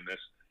hockey and this.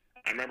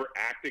 I remember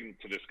acting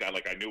to this guy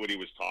like I knew what he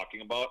was talking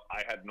about.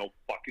 I had no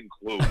fucking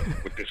clue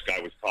what this guy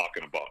was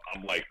talking about.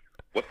 I'm like,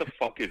 what the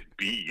fuck is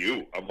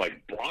BU? I'm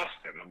like,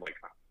 Boston. I'm like,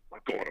 I'm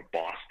not going to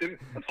Boston.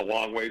 That's a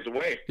long ways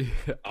away.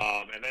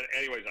 And then,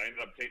 anyways, I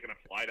ended up taking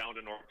a fly down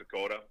to North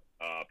Dakota,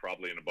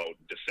 probably in about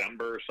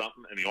December or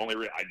something. And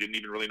I didn't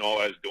even really know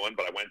what I was doing,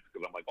 but I went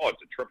because I'm like, oh,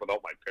 it's a trip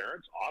without my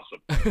parents.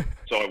 Awesome.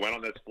 So I went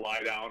on this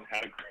fly down,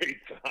 had a great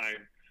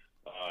time.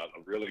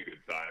 A really good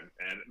time,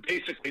 and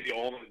basically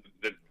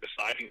the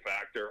deciding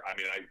factor. I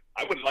mean,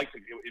 I would like to.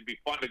 It'd be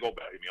fun to go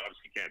back. I mean,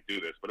 obviously you can't do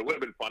this, but it would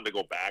have been fun to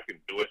go back and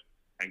do it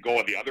and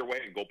go the other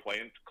way and go play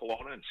in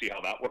Kelowna and see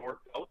how that would work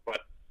out.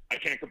 But I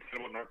can't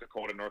complain about North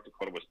Dakota. North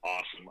Dakota was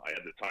awesome. I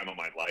had the time of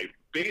my life.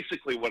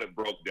 Basically, what it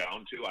broke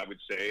down to, I would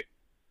say,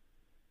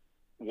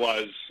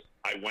 was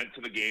I went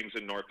to the games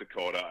in North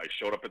Dakota. I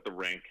showed up at the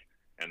rink,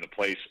 and the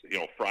place,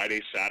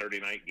 Friday, Saturday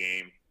night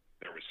game.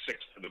 There was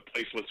the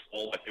place was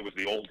full. It was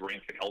the old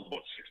rink. It held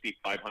about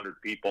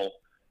 6,500 people.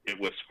 It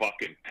was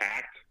fucking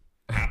packed.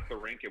 Half the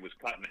rink, it was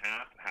cut in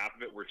half. Half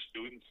of it were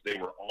students. They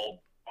were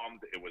all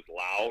bummed. It was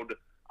loud.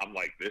 I'm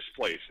like, this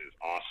place is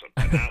awesome.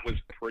 And that was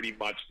pretty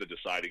much the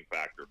deciding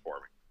factor for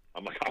me.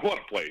 I'm like, I want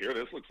to play here.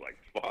 This looks like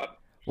fun.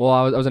 Well,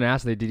 I was going to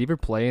ask, did you ever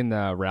play in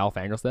the Ralph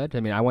Engelstad?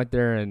 I mean, I went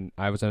there and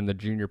I was on the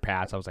junior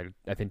pass. I was like,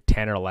 I think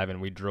 10 or 11.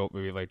 We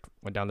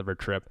went down the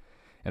trip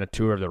and a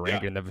tour of the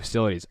rink, and the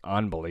facility is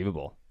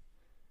unbelievable.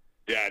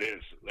 Yeah, it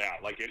is. Yeah,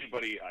 like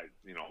anybody,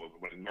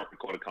 when North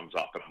Dakota comes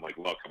up, and I'm like,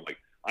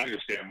 I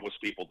understand most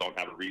people don't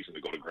have a reason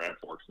to go to Grand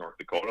Forks, North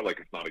Dakota. Like,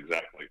 it's not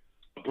exactly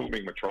a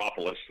booming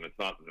metropolis, and it's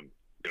not,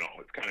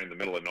 it's kind of in the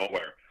middle of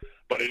nowhere.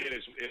 But it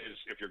is.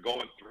 If you're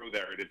going through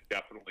there, it is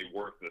definitely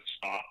worth the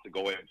stop to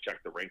go in and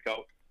check the rink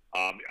out.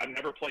 I've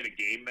never played a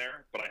game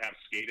there, but I have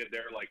skated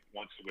there. Like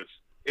once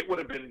it would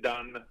have been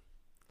done.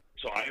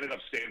 So I ended up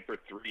staying for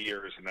 3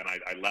 years, and then I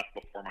left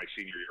before my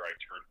senior year. I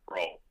turned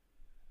pro.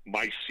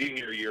 My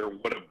senior year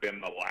would have been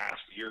the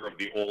last year of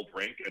the old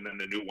rink, and then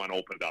the new one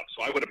opened up.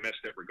 So I would have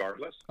missed it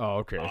regardless. Oh,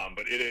 okay.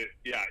 But it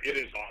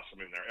is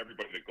awesome in there.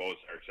 Everybody that goes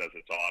there says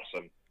it's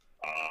awesome.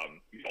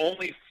 The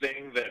only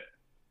thing that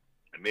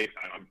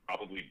I'm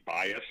probably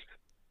biased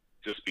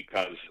just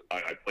because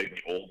I played in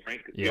the old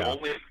rink. Yeah. The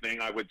only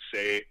thing I would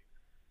say,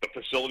 the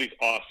facility's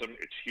awesome.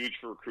 It's huge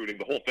for recruiting.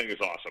 The whole thing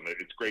is awesome.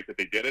 It's great that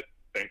they did it.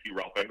 Thank you,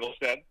 Ralph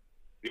Engelstad.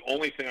 The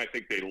only thing I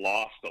think they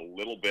lost a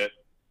little bit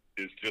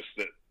is just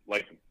that,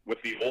 like with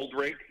the old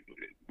rink,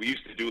 we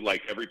used to do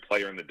like every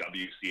player in the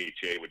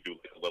WCHA would do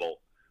like a little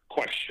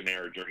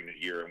questionnaire during the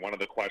year. And one of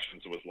the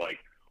questions was like,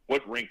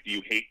 what rink do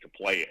you hate to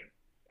play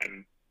in?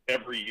 And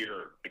every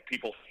year, like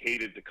people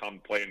hated to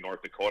come play in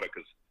North Dakota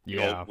because,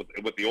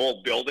 with the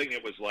old building,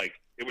 it was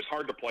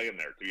hard to play in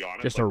there, to be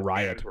honest. Just like, a the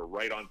riot. fans were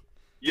right on.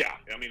 Yeah.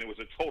 I mean, it was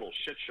a total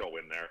shit show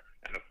in there.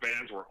 And the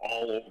fans were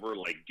all over,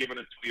 like giving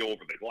it to you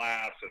over the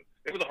glass. And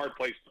it was a hard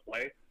place to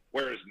play.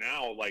 Whereas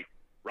now, like,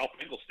 Ralph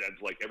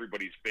Engelstad's like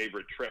everybody's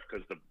favorite trip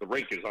because the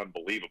rink is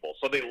unbelievable.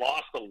 So they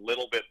lost a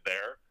little bit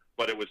there,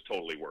 but it was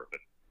totally worth it.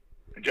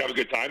 Did you have a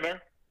good time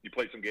there? You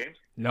played some games?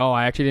 No,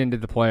 I actually didn't do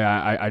the play.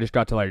 I just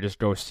got to just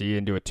go see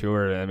and do a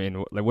tour. I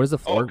mean, like, what is the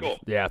floor? Oh, cool.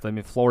 Yeah, I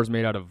mean, floor is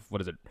made out of,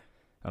 what is it?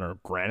 I don't know,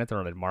 granite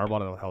or like marble. I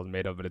don't know what the hell it's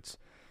made of, but it's,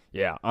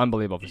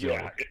 unbelievable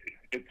facility.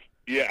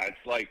 Yeah,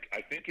 it's like,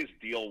 I think his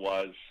deal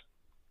was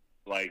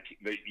like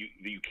that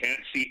you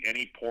can't see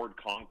any poured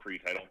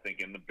concrete, I don't think,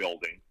 in the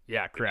building.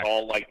 Yeah, correct. It's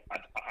all like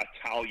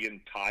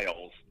Italian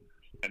tiles.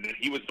 And then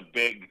he was a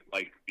big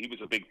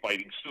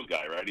Fighting Sioux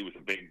guy, right? He was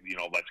a big,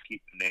 let's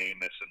keep the name,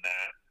 this and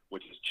that,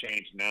 which has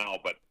changed now.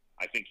 But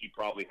I think he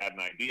probably had an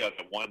idea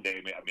that one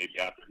day, maybe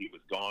after he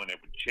was gone, it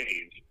would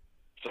change.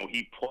 So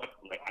he put,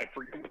 like, I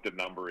forget what the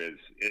number is.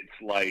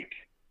 It's like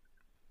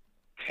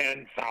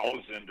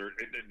 10,000, or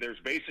there's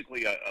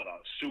basically a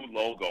Sioux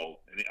logo,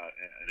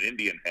 an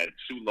Indian head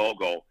Sioux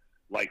logo,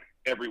 like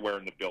everywhere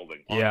in the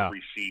building, on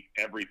every seat,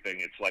 everything.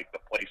 It's like the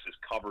place is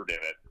covered in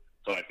it.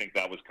 So I think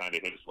that was kind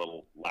of his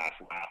little last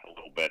laugh a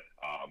little bit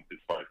as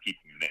far as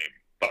keeping the name.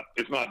 But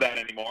it's not that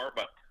anymore.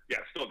 But yeah,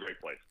 still a great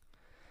place.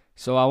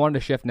 So I wanted to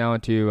shift now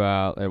into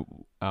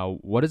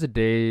what is a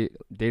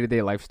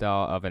day-to-day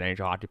lifestyle of an NHL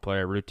hockey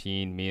player?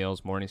 Routine,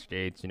 meals, morning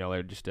skates.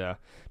 Just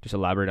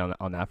elaborate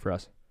on that for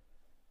us.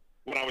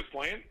 When I was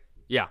playing?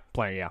 Yeah,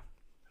 playing. Yeah.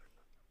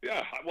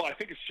 Yeah, well, I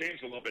think it's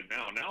changed a little bit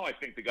now. Now I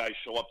think the guys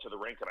show up to the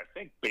rink, and I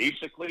think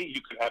basically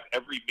you could have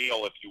every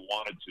meal if you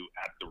wanted to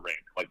at the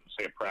rink. Like,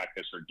 say, a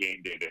practice or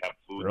game day, they have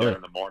food there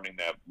in the morning.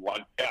 They have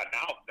lunch. Yeah,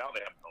 now they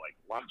have like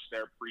lunch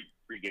there,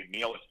 pre-game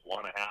meal if you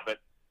want to have it,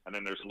 and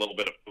then there's a little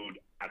bit of food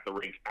at the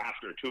rink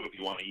after too if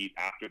you want to eat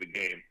after the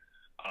game.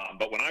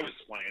 But when I was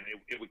playing,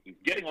 it was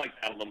getting like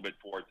that a little bit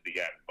towards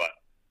the end. But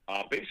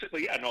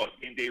basically, a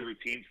game day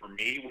routine for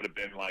me would have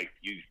been like,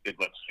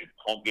 let's say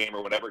home game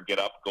or whatever, get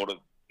up, go to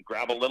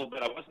grab a little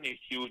bit. I wasn't a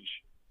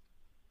huge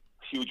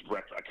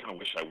breakfast. I kind of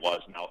wish I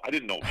was. Now, I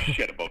didn't know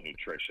shit about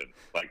nutrition.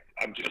 Like,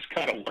 I'm just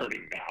kind of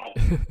learning now.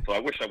 So I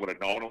wish I would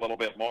have known a little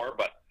bit more.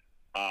 But,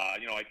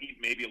 I'd eat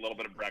maybe a little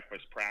bit of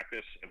breakfast,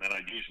 practice, and then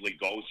I'd usually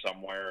go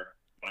somewhere.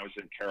 When I was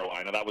in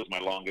Carolina, that was my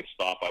longest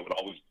stop. I would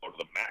always go to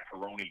the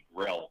Macaroni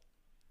Grill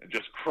and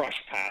just crush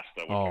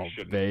pasta, which I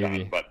shouldn't have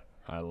done. But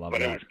I love it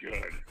that. was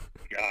good.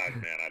 God,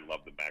 man, I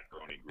love the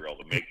Macaroni Grill.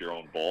 To make your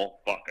own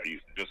bowl, fuck, I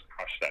used to just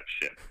crush that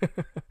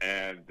shit.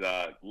 And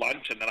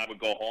lunch, and then I would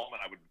go home,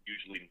 and I would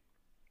usually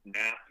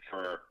nap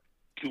for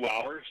 2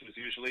 hours. Is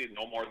usually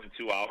no more than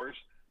 2 hours.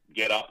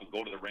 Get up and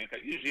go to the rink. I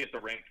usually at the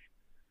rink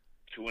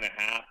 2.5.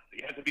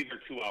 You had to be there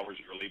 2 hours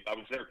early. I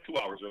was there 2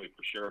 hours early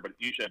for sure, but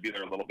usually I'd be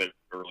there a little bit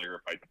earlier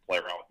if I had to play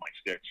around with my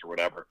sticks or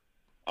whatever.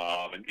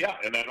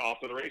 And then off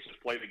to the races,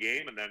 play the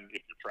game, and then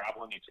if you're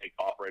traveling, you take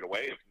off right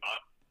away. If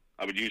not,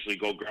 I would usually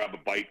go grab a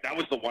bite. That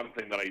was the one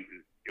thing that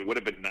it would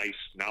have been nice.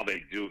 Now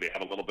they do. They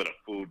have a little bit of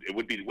food. It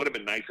would have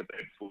been nice if they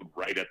had food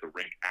right at the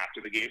rink after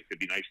the game. It'd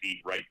be nice to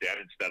eat right then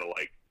instead of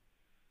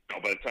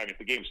by the time, if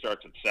the game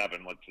starts at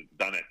 7, it's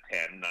done at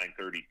 10,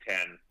 9:30,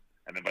 10.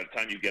 And then by the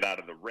time you get out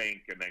of the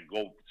rink and then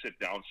go sit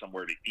down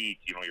somewhere to eat,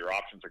 your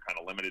options are kind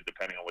of limited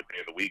depending on what day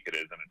of the week it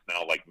is. And it's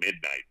now like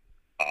midnight,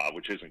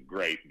 which isn't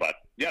great. But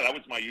yeah, that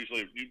was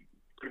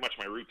pretty much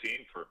my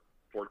routine for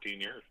 14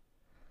 years.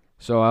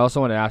 So I also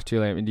want to ask too,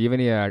 do you have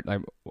any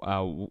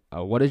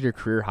what is your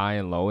career high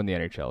and low in the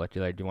NHL? Do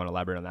you want to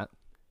elaborate on that?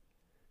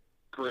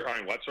 Career high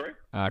and what? Sorry.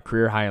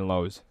 Career high and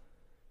lows.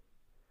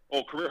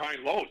 Oh, career high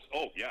and lows.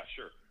 Oh, yeah,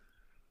 sure.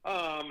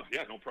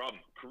 Yeah, no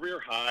problem. Career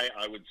high,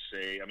 I would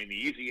say. I mean, the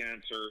easy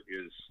answer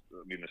is,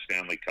 the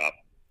Stanley Cup.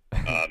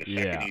 The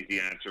second easy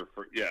answer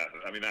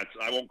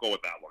I won't go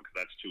with that one because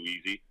that's too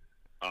easy.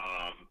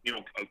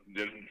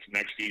 The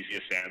next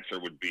easiest answer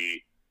would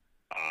be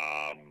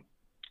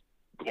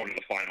going to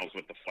the finals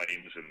with the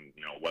Flames, and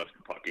was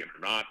the puck in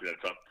or not?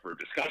 That's up for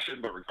discussion.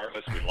 But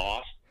regardless, we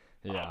lost.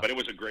 Yeah. But it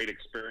was a great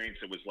experience.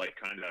 It was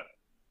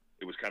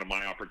kind of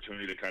my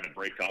opportunity to kind of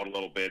break out a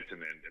little bit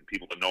and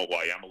people to know who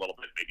I am a little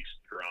bit, maybe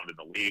stick around in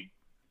the league.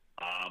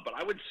 But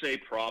I would say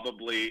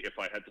probably if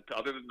I had to,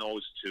 other than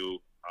those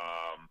two,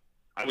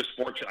 I was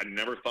fortunate. I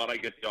never thought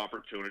I'd get the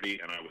opportunity,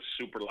 and I was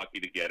super lucky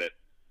to get it.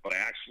 But I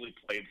actually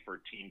played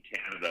for Team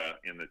Canada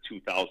in the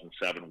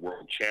 2007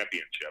 World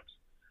Championships.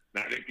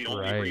 Now, I think the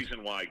only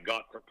reason why I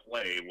got to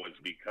play was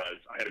because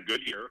I had a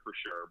good year for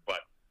sure,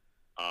 but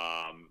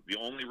the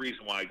only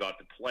reason why I got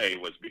to play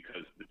was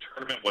because the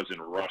tournament was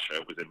in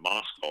Russia. It was in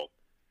Moscow.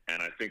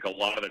 And I think a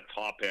lot of the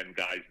top-end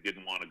guys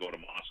didn't want to go to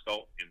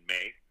Moscow in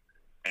May.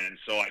 And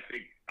so I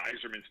think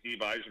Steve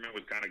Yzerman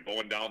was kind of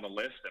going down the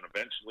list. And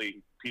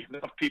eventually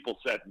enough people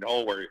said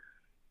no, where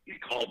he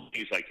called me.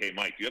 He's like, hey,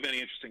 Mike, do you have any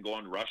interest in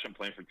going to Russia and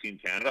playing for Team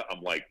Canada?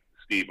 I'm like,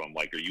 Steve,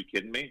 are you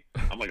kidding me?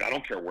 I'm like, I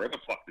don't care where the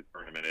fuck the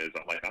tournament is.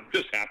 I'm like, I'm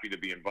just happy to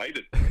be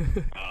invited.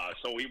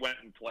 So we went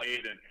and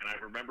played, and I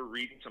remember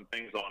reading some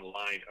things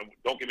online.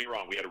 Don't get me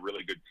wrong, we had a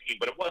really good team,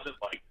 but it wasn't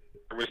like,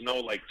 there was no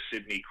like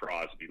Sidney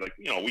Crosby. Like,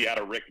 we had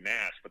a Rick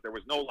Nash, but there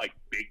was no like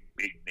big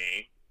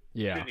name.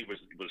 Yeah. Sidney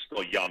was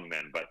still young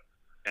then,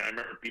 and I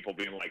remember people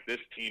being like, this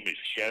team is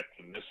shit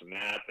and this and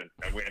that. And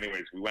we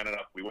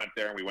went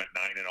there and we went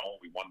 9-0.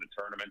 We won the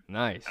tournament.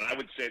 Nice. And I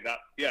would say that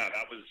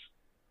was,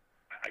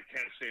 I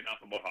can't say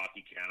enough about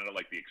Hockey Canada.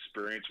 Like, the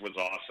experience was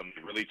awesome.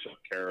 They really took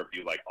care of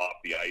you, like, off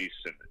the ice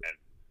and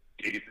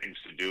gave you things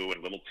to do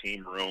and little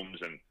team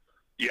rooms. And,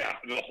 yeah,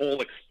 the whole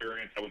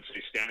experience, I would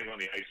say, standing on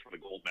the ice for the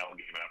gold medal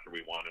game after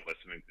we won and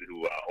listening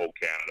to O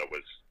Canada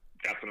was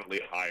definitely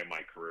a high in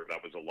my career.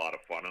 That was a lot of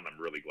fun, and I'm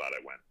really glad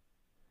I went.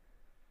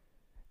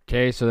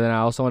 Okay, so then I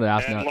also want to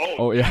ask now. Lows.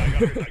 Oh, yeah.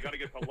 I got to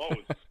get the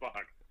lows.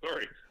 Fuck.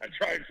 Sorry. I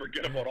try and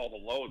forget about all the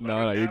lows.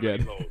 No, you're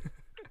good.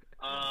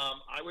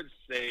 I would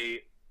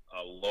say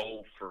a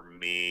low for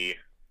me,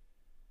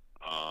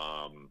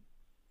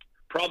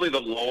 probably the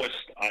lowest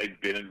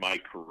I've been in my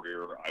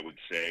career, I would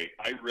say.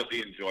 I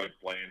really enjoyed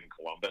playing in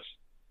Columbus.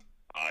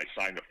 I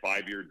signed a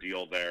 5-year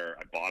deal there.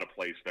 I bought a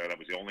place there. That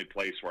was the only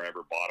place where I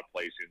ever bought a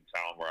place in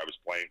town where I was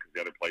playing, because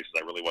the other places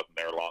I really wasn't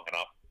there long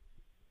enough,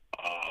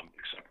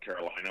 except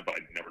Carolina, but I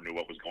never knew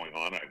what was going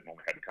on. I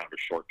only had kind of a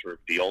short-term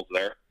deals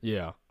there.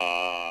 Yeah.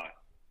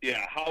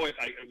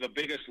 The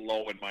biggest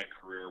low in my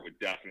career would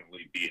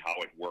definitely be how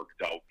it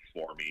worked out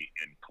for me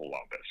in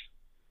Columbus.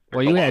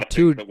 Well, you had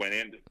two. That went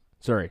in.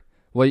 Sorry.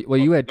 Well,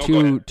 you had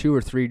two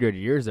or three good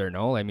years there.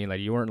 No, I mean, like,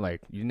 you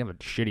didn't have a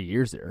shitty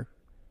years there.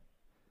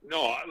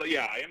 No, I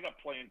ended up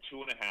playing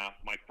 2.5.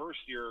 My first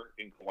year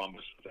in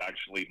Columbus was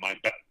actually my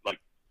best. Like,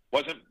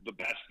 wasn't the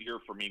best year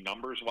for me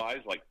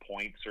numbers-wise, like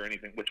points or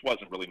anything, which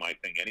wasn't really my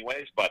thing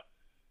anyways. But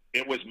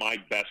it was my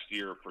best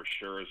year for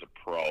sure as a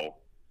pro.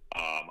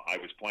 I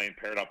was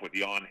paired up with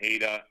Jan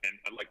Heda,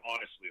 and like,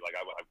 honestly, like,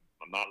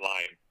 I'm not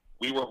lying.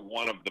 We were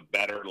one of the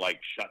better, like,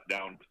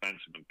 shutdown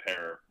defenseman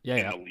pair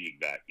in the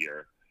league that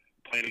year.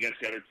 Playing against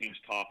the other team's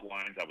top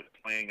lines, I was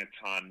playing a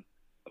ton.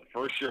 The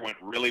first year went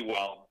really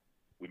well.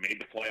 We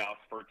made the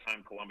playoffs, first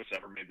time Columbus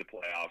ever made the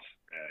playoffs.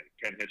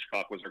 Ken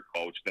Hitchcock was our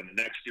coach. Then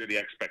the next year, the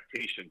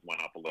expectations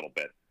went up a little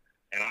bit.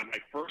 And my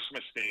first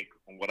mistake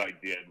on what I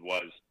did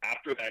was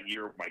after that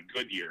year, my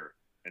good year,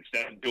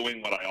 instead of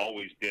doing what I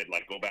always did,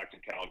 like go back to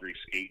Calgary,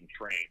 skate and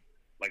train,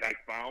 like I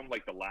found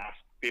like the last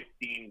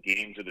 15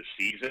 games of the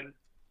season,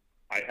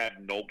 I had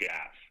no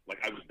gas. Like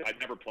I'd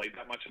never played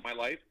that much in my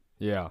life.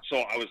 Yeah. So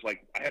I was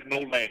like, I had no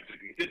legs.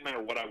 It didn't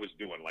matter what I was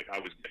doing. Like I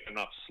was getting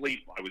enough sleep.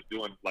 I was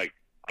doing like,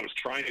 I was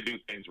trying to do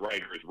things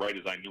right, or as right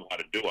as I knew how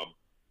to do them.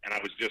 And I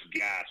was just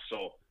gassed.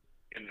 So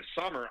in the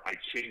summer, I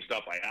changed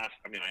up. I asked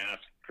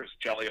Chris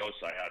Chelios,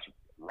 I asked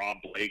Rob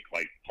Blake,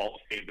 like Hall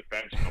of Fame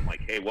defense. I'm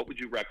like, hey, what would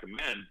you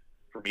recommend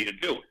for me to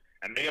do?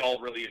 And they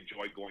all really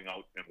enjoyed going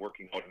out and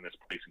working out in this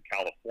place in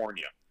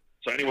California.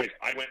 So anyways,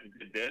 I went and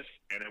did this,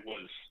 and it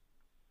was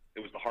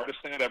the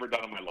hardest thing I'd ever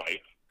done in my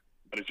life,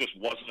 but it just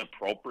wasn't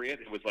appropriate.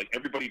 It was like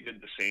everybody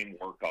did the same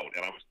workout,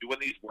 and I was doing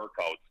these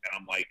workouts, and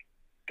I'm like,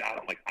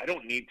 God, I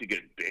don't need to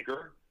get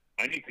bigger.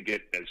 I need to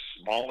get as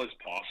small as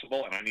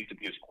possible, and I need to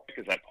be as quick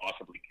as I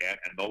possibly can,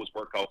 and those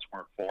workouts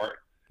weren't for it.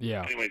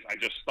 Yeah. Anyways, I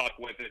just stuck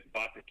with it,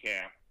 got to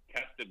camp,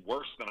 tested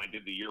worse than I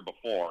did the year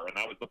before, and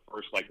that was the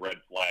first, like, red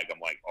flag. I'm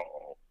like,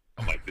 uh-oh.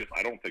 I'm like,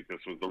 I don't think this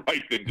was the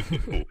right thing to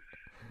do.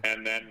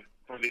 And then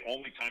for the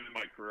only time in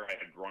my career, I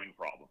had groin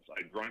problems.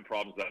 I had groin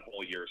problems that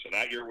whole year, so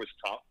that year was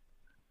tough.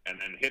 And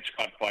then Hitch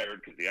got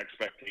fired because the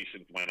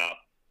expectations went up.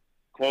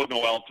 Claude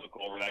Noel took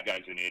over. That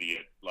guy's an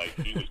idiot. Like,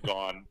 he was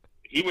gone.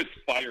 He was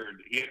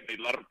fired. They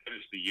let him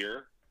finish the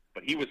year,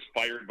 but he was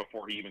fired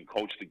before he even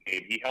coached the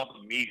game. He held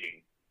a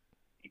meeting.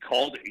 He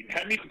called it. He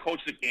hadn't even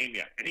coached the game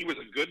yet, and he was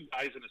a good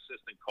guy as an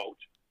assistant coach.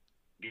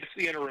 Gets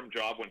the interim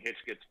job when Hitch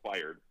gets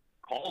fired,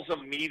 calls a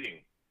meeting,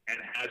 and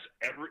has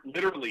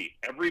literally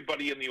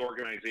everybody in the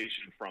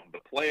organization, from the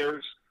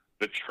players,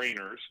 the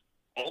trainers,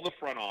 all the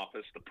front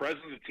office, the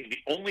president of the team.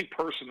 The only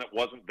person that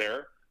wasn't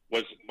there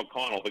was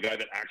McConnell, the guy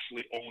that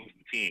actually owns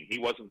the team. He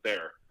wasn't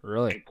there.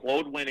 Really? And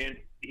Claude went in.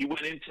 He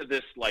went into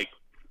this like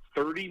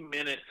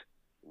 30-minute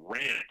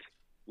rant,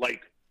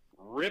 like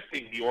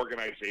ripping the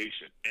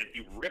organization. And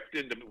he ripped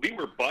into me. We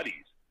were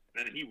buddies.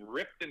 And then he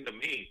ripped into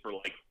me for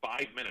like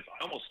 5 minutes.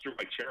 I almost threw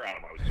my chair at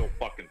him. I was so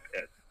fucking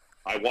pissed.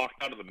 I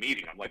walked out of the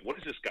meeting. I'm like, what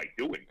is this guy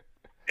doing?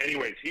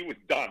 Anyways, he was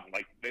done.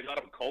 Like, they let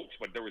him coach,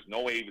 but there was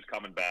no way he was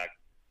coming back.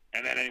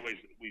 And then anyways,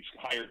 we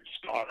hired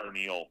Scott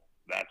Arniel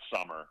that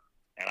summer.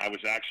 And I was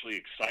actually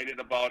excited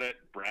about it.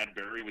 Brad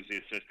Berry was the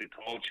assistant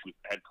coach, who was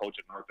the head coach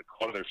at North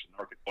Dakota. There's some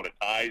North Dakota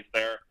ties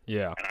there.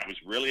 Yeah. And I was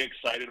really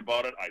excited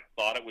about it. I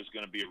thought it was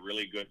going to be a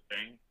really good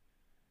thing.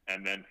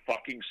 And then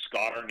fucking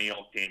Scott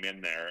Arniel came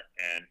in there.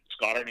 And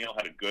Scott Arniel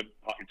had it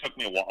took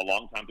me a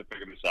long time to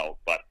figure this out.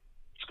 But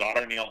Scott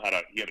Arniel had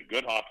a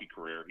good hockey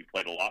career. He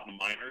played a lot in the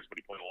minors, but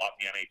he played a lot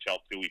in the NHL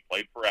too. He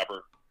played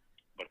forever.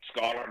 But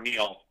Scott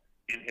Arniel,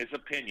 in his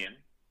opinion,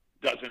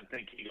 doesn't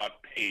think he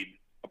got paid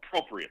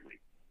appropriately.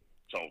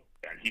 So,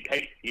 and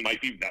he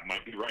might be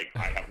right.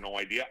 I have no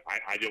idea.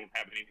 I don't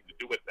have anything to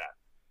do with that.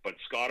 But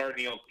Scott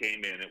Arniel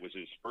came in. It was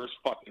his first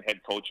fucking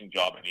head coaching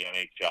job in the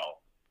NHL.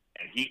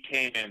 And he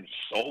came in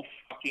so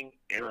fucking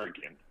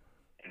arrogant.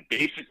 And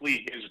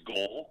basically his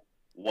goal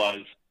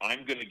was,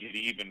 I'm going to get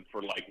even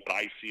for like what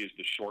I see as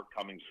the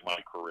shortcomings of my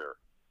career.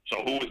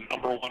 So who was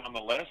number one on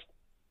the list?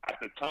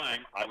 At the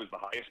time, I was the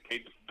highest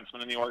paid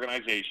defenseman in the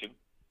organization.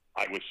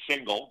 I was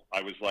single.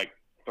 I was like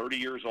 30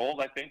 years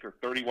old, I think, or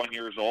 31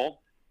 years old.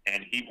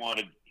 And he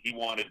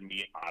wanted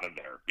me out of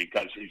there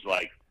because he's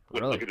like,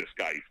 look at this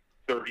guy. He's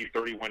 30,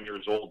 31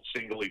 years old,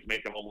 single. He's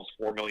making almost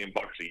 $4 million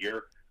a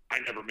year. I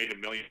never made $1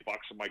 million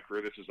in my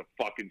career. This is a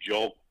fucking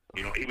joke.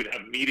 You know, he would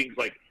have meetings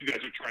like, you guys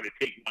are trying to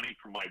take money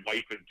from my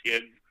wife and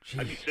kids. Jeez.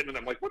 I'd be sitting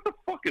there, I'm like, what the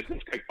fuck is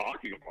this guy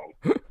talking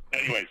about?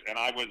 Anyways, and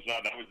I was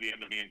that was the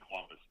end of me in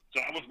Columbus.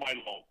 So that was my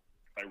low.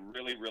 I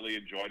really, really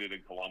enjoyed it in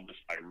Columbus.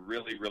 I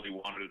really, really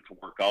wanted it to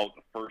work out.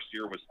 The first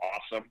year was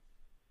awesome.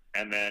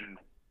 And then,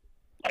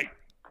 like,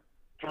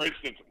 for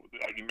instance,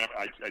 I remember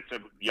I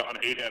said Jan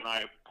Hayda and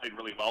I played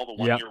really well the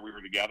one year we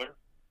were together.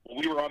 Well,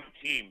 we were on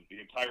the team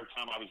the entire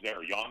time I was there.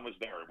 Jan was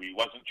there. We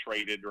wasn't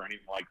traded or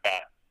anything like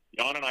that.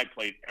 Jan and I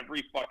played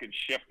every fucking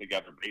shift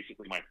together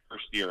basically my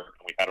first year,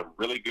 and we had a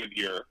really good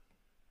year.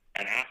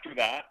 And after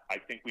that, I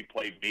think we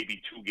played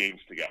maybe 2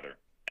 games together.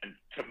 And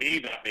to me,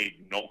 that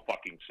made no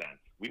fucking sense.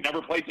 We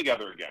never played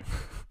together again.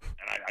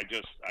 And I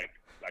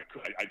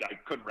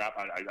couldn't wrap.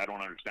 I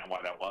don't understand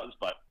why that was,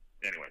 but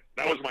anyway,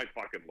 that was my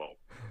fucking low.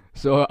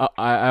 So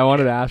I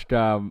wanted to ask,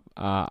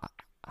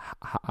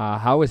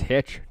 how was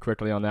Hitch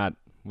quickly on that?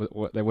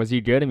 Was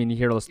he good? I mean, you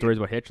hear all the stories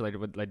about Hitch. Like,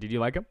 did you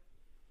like him?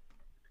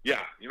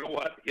 Yeah, you know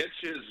what? Hitch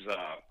is,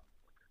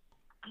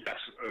 yes,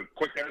 a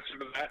quick answer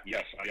to that,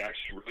 yes, I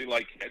actually really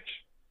like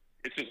Hitch.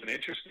 Hitch is an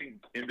interesting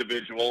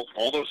individual.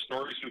 All those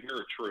stories you hear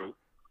are true.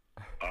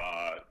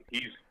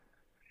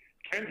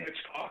 Ken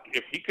Hitchcock,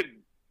 if he could,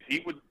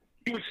 he would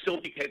still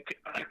be,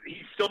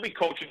 he'd still be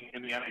coaching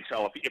in the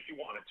NHL if he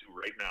wanted to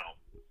right now.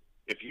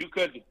 If you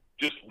could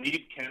just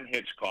leave Ken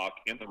Hitchcock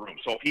in the room.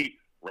 So if he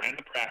ran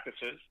the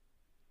practices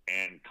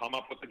and come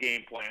up with the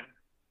game plan,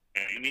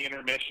 and in the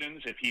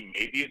intermissions, if he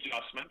made the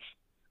adjustments,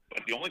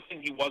 but the only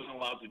thing he wasn't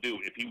allowed to do,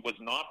 if he was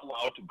not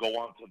allowed to go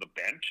onto the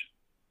bench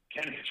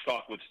Ken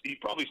Hitchcock would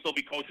probably still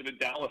be coaching in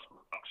Dallas, for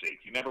fuck's sake.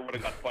 He never would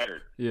have got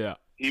fired. Yeah.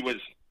 He was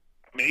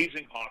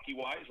amazing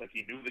hockey-wise. Like,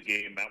 he knew the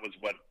game. That was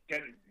what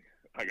Ken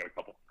 – I got a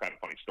couple kind of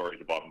funny stories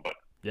about him, but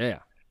Yeah.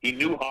 he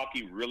knew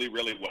hockey really,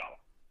 really well.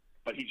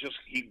 But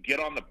he'd get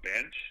on the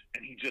bench,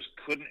 and he just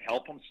couldn't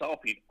help himself.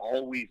 He'd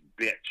always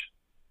bitch.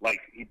 Like,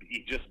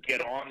 he'd just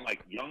get on,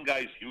 like young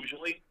guys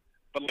usually.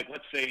 But, like,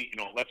 let's say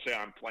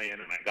I'm playing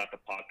and I got the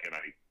puck and I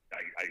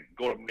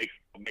go to make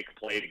a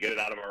play to get it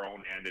out of our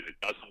own end and it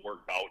doesn't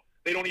work out.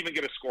 They don't even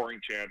get a scoring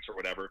chance or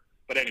whatever.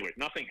 But anyway,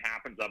 nothing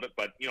happens of it.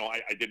 But,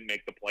 I didn't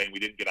make the play and we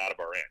didn't get out of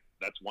our end.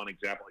 That's one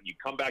example. You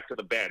come back to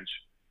the bench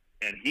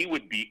and he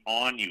would be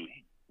on you.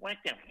 What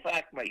the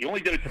fuck, Mike? He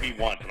only did it to me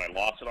once and I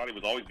lost it on. He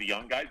was always the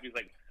young guys. He was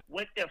like,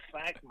 what the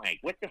fuck, Mike?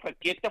 What the fuck?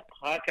 Get the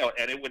puck out.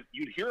 And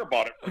you'd hear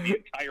about it for the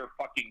entire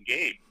fucking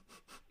game.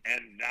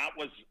 And that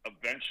was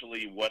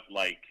eventually what,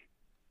 like,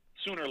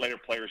 sooner or later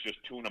players just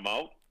tune him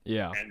out.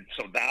 Yeah. And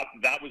so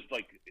that was,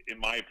 like, in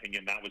my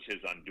opinion, that was his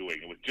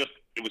undoing.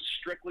 It was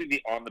strictly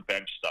the on the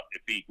bench stuff.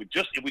 If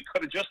we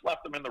could have just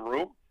left him in the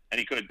room and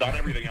he could have done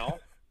everything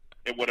else,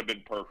 it would have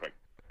been perfect.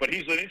 But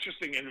he's an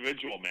interesting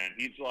individual, man.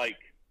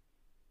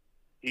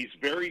 He's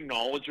very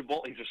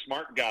knowledgeable. He's a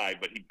smart guy,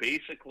 but he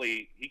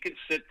could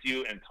sit to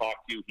you and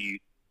talk to you.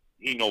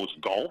 He knows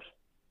golf.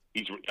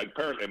 He's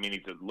apparently,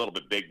 he's a little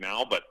bit big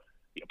now, but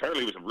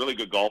apparently he was a really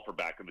good golfer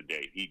back in the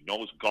day. He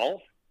knows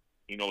golf.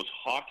 He knows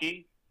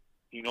hockey.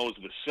 He knows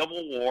the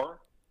Civil War,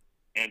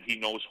 and he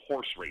knows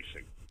horse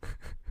racing.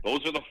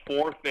 Those are the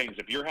four things.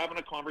 If you're having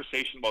a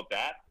conversation about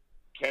that,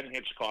 Ken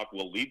Hitchcock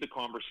will lead the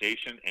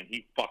conversation, and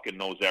he fucking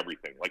knows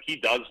everything. Like, he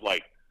does,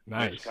 like,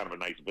 Nice. it's kind of a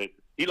nice bit.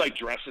 He, like,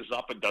 dresses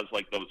up and does,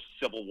 like, those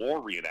Civil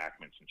War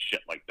reenactments and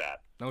shit like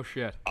that. No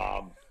shit.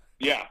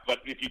 Yeah, but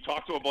if you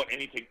talk to him about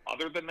anything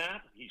other than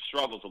that, he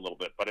struggles a little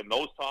bit. But in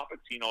those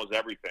topics, he knows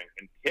everything.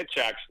 And Hitch,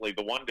 actually,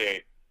 the one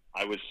day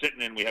I was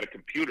sitting in, we had a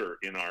computer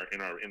in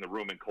the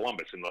room in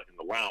Columbus in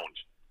the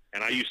lounge,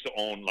 and I used to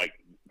own, like,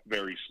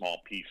 very small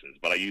pieces.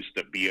 But I used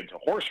to be into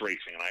horse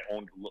racing, and I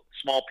owned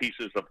small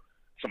pieces of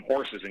some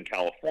horses in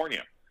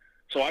California.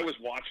 So I was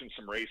watching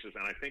some races,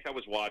 and I think I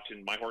was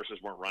watching, my horses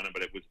weren't running,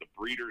 but it was the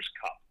Breeders'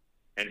 Cup.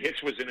 And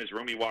Hitch was in his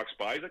room. He walks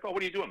by. He's like, oh,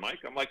 what are you doing, Mike?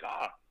 I'm like,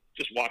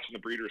 just watching the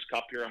Breeders'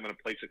 Cup here. I'm going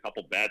to place a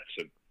couple bets.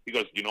 And he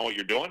goes, do you know what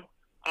you're doing?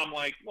 I'm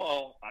like,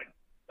 well,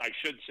 I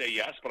should say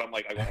yes, but I'm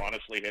like,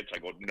 honestly, Hitch, I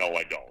go, no,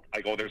 I don't.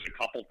 I go, there's a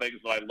couple things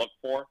that I look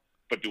for,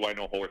 but do I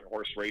know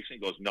horse racing? He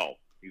goes, no.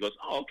 He goes,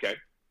 oh, okay.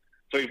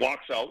 So he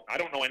walks out. I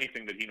don't know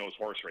anything that he knows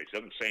horse race. He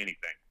doesn't say anything.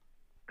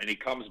 And he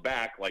comes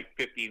back like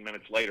 15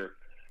 minutes later.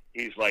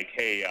 He's like,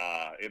 hey,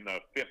 in the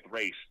fifth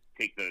race,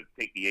 take the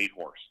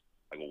 8-horse.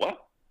 I go,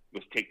 what? He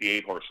goes, take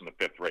the 8-horse in the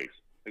fifth race.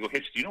 I go,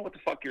 Hitch, do you know what the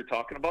fuck you're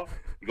talking about?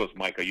 He goes,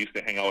 Mike, I used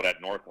to hang out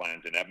at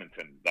Northlands in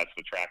Edmonton. That's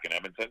the track in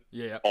Edmonton.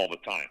 Yeah. All the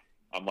time.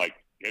 I'm like,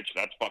 Hitch,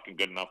 that's fucking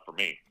good enough for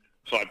me.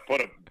 So I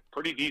put a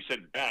pretty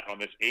decent bet on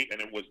this 8, and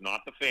it was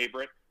not the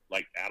favorite,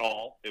 like, at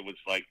all. It was,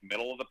 like,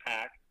 middle of the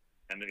pack,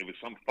 and it was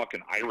some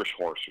fucking Irish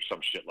horse or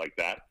some shit like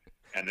that.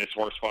 And this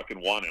horse fucking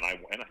won, and I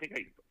think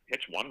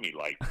Hitch won me,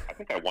 like, I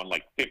think I won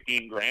like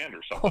 $15,000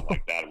 or something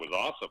like that. It was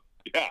awesome.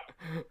 Yeah.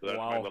 So that's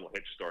my little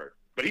Hitch story.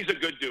 But he's a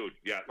good dude.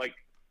 Yeah, like,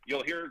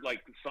 you'll hear,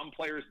 like, some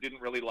players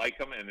didn't really like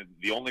him, and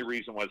the only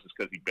reason was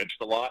because he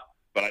bitched a lot.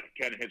 But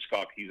Ken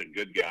Hitchcock, he's a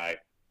good guy,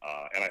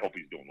 and I hope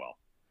he's doing well.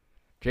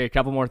 Okay, a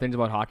couple more things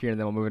about hockey, and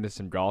then we'll move into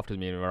some golf.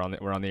 We're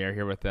on the air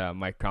here with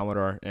Mike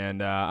Commodore,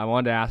 and I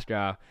wanted to ask,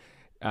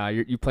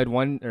 you played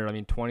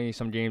 20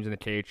 some games in the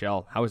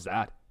KHL. How was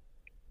that?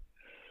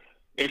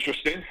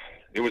 Interesting.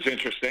 It was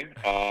interesting.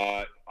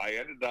 I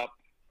ended up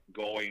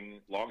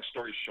going. Long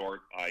story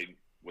short, I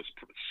was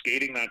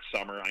skating that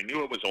summer. I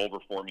knew it was over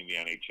for me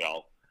in the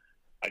NHL.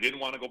 I didn't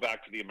want to go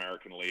back to the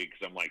American League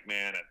because I'm like,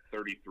 man, at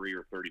 33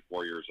 or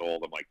 34 years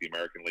old, I'm like, the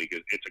American League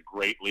it's a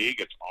great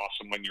league. It's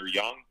awesome when you're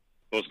young.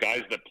 Those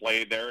guys that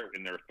play there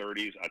in their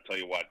 30s, I tell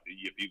you what,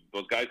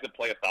 those guys that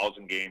play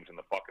 1,000 games in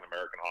the fucking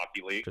American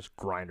Hockey League, just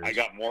grinders. I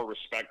got more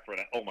respect for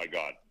that. Oh my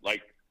God,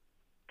 like.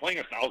 Playing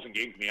 1,000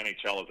 games in the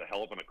NHL is a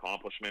hell of an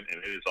accomplishment,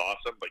 and it is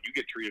awesome, but you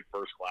get treated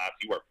first class.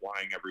 You are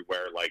flying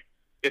everywhere. Like,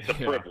 it's a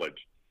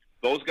privilege.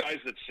 Those guys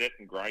that sit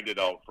and grind it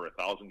out for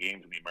 1,000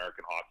 games in the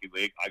American Hockey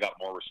League, I got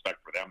more respect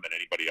for them than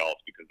anybody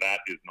else because that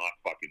is not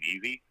fucking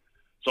easy.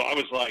 So I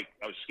was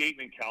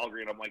skating in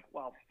Calgary, and I'm like,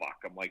 well, fuck.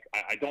 I'm like,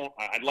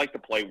 I'd like to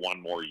play one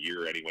more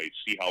year anyway,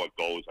 see how it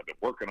goes. I've been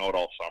working out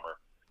all summer.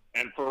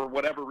 And for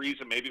whatever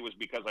reason, maybe it was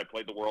because I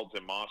played the Worlds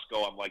in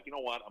Moscow, I'm like, you know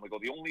what? I'm going to go,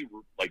 the only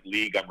like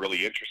league I'm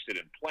really interested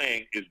in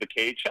playing is the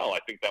KHL. I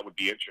think that would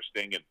be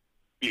interesting and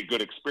be a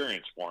good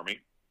experience for me.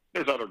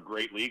 There's other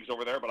great leagues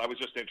over there, but I was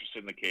just interested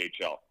in the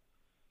KHL.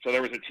 So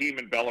there was a team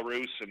in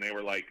Belarus, and they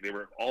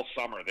were all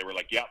summer. They were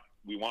like, yep,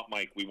 we want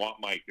Mike.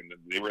 And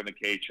they were in the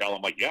KHL.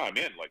 I'm like, yeah, I'm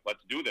in. Like,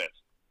 let's do this.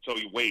 So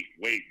you wait.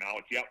 Now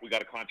it's, yep, we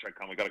got a contract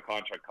coming.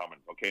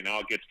 Okay, now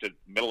it gets to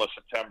middle of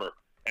September.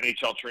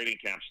 NHL training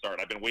camps start.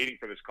 I've been waiting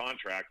for this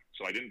contract,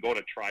 so I didn't go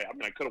to try. I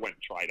mean, I could have went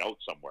and tried out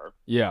somewhere.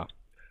 Yeah.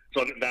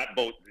 So that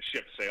boat, the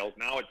ship sailed.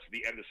 Now it's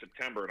the end of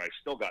September, and I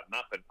still got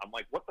nothing. I'm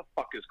like, what the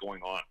fuck is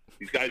going on?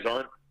 These guys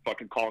aren't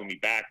fucking calling me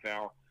back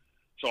now.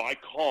 So I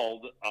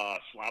called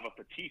Slava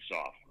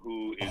Fetisov,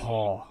 who is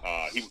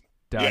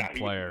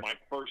player. Was my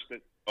first.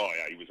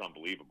 He was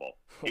unbelievable.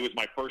 He was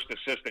my first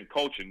assistant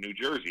coach in New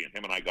Jersey, and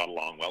him and I got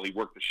along well. He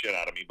worked the shit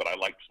out of me, but I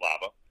liked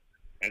Slava.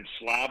 And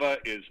Slava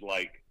is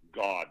like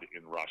God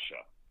in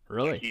Russia.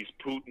 Really? Like he's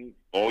Putin.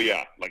 Oh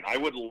yeah. Like I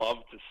would love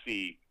to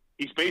see.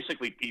 He's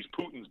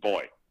Putin's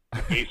boy.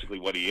 Basically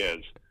what he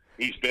is.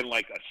 He's been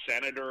like a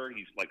senator.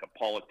 He's like a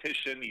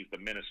politician. He's the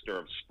minister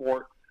of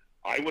sport.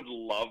 I would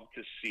love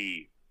to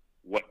see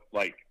what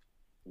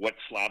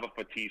Slava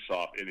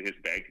Fetisov in his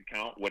bank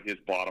account, what his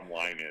bottom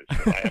line is.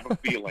 'Cause I have a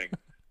feeling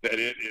that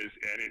it is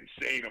an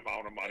insane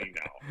amount of money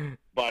now.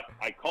 But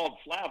I called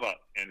Slava,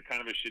 and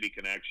kind of a shitty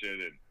connection.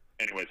 And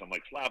anyways, I'm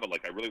like, Slava,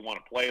 like I really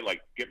want to play.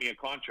 Like, get me a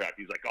contract.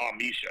 He's like, oh,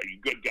 Misha, you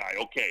good guy.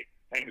 Okay.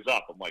 Hangs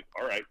up. I'm like,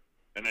 all right.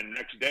 And then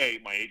next day,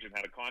 my agent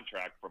had a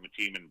contract from a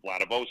team in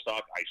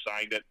Vladivostok. I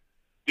signed it.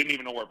 Didn't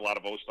even know where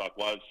Vladivostok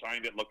was.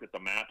 Signed it, looked at the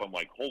map. I'm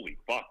like, holy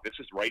fuck, this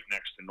is right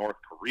next to North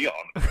Korea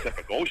on the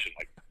Pacific Ocean.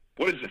 Like,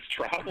 what is this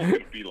travel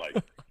going to be like?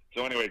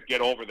 So anyways,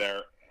 get over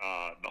there.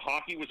 The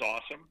hockey was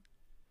awesome.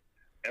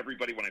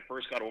 Everybody, when I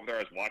first got over there, I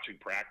was watching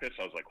practice.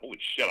 I was like, holy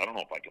shit, I don't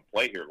know if I can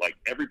play here. Like,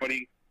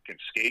 everybody can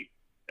skate.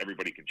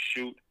 Everybody can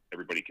shoot.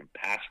 Everybody can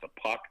pass the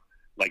puck.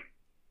 Like,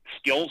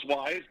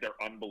 skills-wise,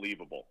 they're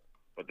unbelievable.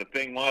 But the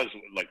thing was,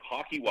 like,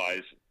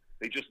 hockey-wise,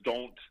 they just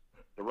don't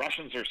 – the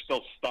Russians are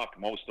still stuck,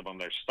 most of them.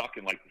 They're stuck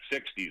in, like, the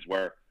 60s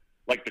where,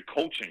 like, the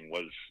coaching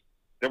was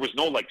 – there was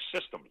no, like,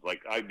 systems.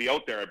 Like, I'd be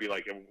out there. I'd be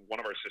like – one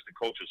of our assistant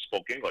coaches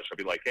spoke English. I'd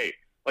be like, hey,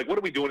 like, what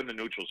are we doing in the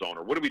neutral zone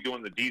or what are we doing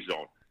in the D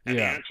zone? And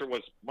the answer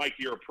was, Mike,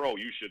 you're a pro.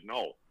 You should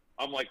know.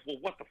 I'm like, well,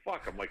 what the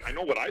fuck? I'm like, I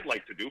know what I'd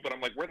like to do, but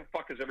I'm like, where the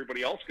fuck is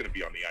everybody else going to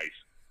be on the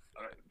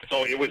ice?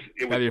 So it was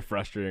That'd be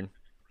frustrating.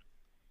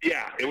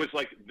 Yeah, it was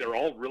like they're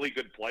all really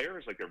good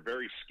players, like they're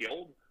very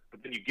skilled,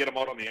 but then you get them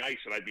out on the ice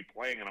and I'd be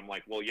playing and I'm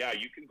like, well, yeah,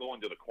 you can go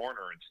into the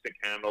corner and stick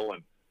handle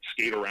and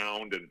skate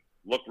around and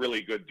look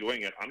really good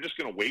doing it. I'm just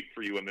going to wait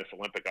for you in this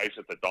Olympic ice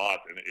at the dot,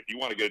 and if you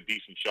want to get a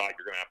decent shot,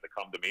 you're going to have to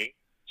come to me.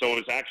 So it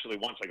was actually,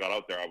 once I got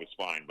out there, I was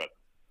fine. But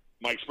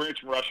my experience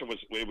in Russia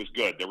was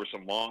good. There were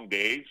some long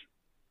days,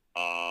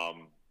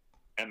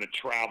 and the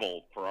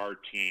travel for our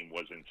team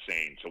was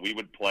insane. So we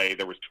would play.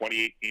 There was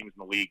 28 teams in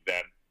the league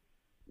then.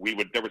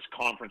 There was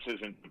conferences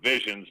and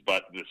divisions,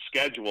 but the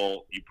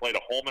schedule, you played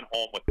a home and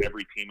home with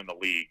every team in the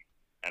league,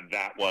 and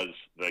that was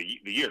the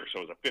year.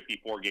 So it was a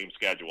 54-game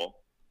schedule.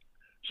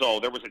 So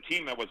there was a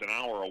team that was an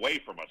hour away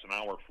from us, an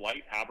hour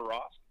flight,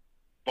 Haverost,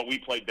 but we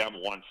played them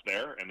once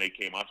there, and they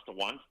came us to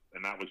once,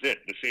 and that was it.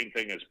 The same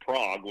thing as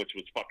Prague, which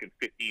was fucking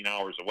 15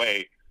 hours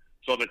away.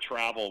 So the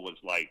travel was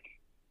like,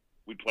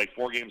 we'd play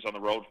 4 games on the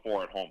road,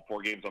 4 at home,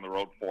 4 games on the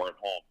road, 4 at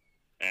home.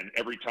 And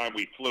every time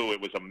we flew, it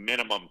was a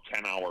minimum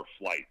 10-hour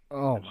flight.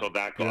 Oh, and so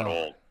that got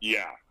old.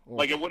 Yeah. Oh.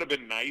 Like, it would have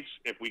been nice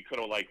if we could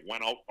have, like,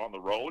 went out on the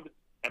road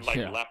and, like,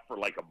 left for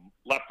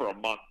a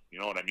month. You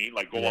know what I mean?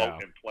 Like, go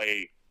out and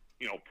play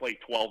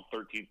 12,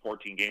 13,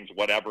 14 games,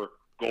 whatever.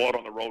 Go out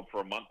on the road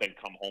for a month, then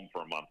come home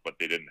for a month. But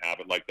they didn't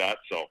have it like that.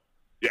 So,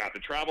 yeah,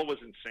 the travel was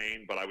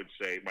insane. But I would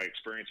say my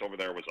experience over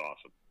there was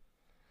awesome.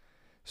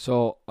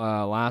 So,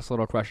 last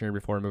little question here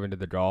before we move into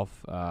the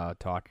golf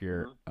talk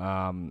here.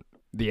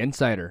 The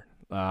Insider.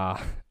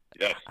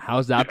 Yes.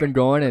 How's that been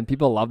going? And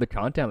people love the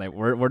content. Like,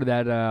 where did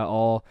that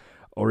all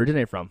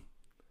originate from?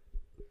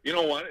 You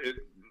know what?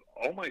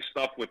 All my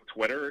stuff with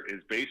Twitter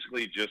is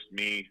basically just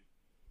me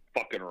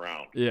fucking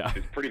around. Yeah.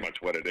 It's pretty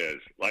much what it is.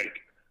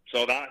 Like,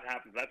 so that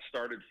happened. That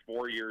started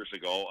 4 years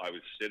ago. I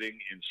was sitting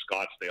in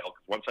Scottsdale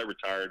because once I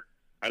retired,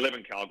 I live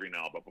in Calgary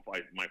now, but before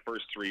my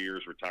first 3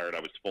 years retired, I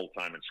was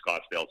full-time in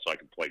Scottsdale so I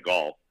could play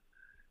golf.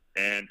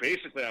 And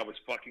basically I was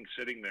fucking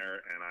sitting there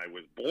and I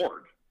was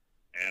bored.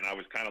 And I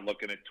was kind of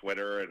looking at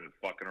Twitter and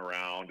fucking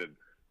around. And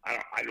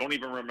I don't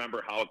even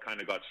remember how it kind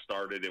of got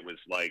started. It was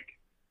like,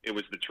 it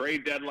was the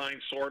trade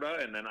deadline sort of.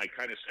 And then I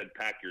kind of said,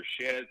 pack your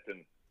shit.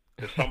 And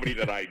to somebody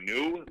that I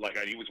knew, like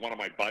he was one of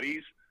my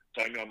buddies.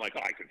 So I'm like, oh,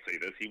 I can say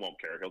this. He won't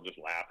care. He'll just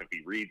laugh if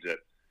he reads it.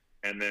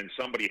 And then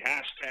somebody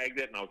hashtagged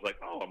it. And I was like,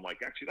 oh, I'm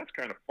like, actually, that's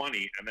kind of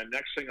funny. And then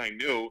next thing I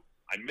knew,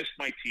 I missed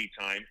my tee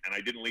time. And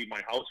I didn't leave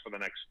my house for the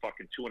next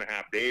fucking 2.5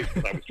 days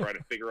because I was trying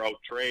to figure out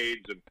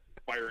trades and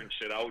firing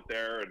shit out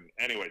there. And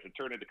anyways, it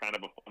turned into kind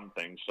of a fun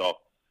thing. So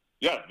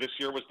yeah, this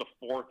year was the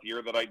 4th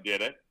year that I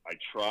did it. I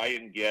try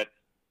and get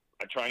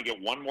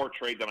one more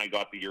trade than I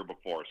got the year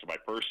before. So my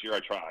first year I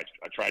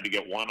tried to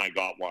get 1, I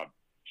got 1.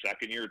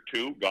 Second year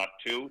 2, got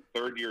 2.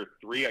 Third year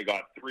 3, I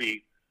got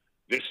 3.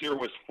 This year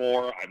was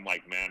 4. I'm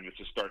like, man, this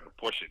is starting to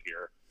push it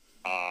here.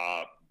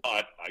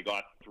 But I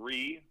got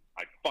 3.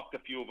 I fucked a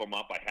few of them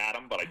up. I had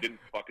them, but I didn't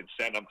fucking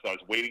send them because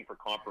I was waiting for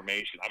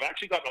confirmation. I've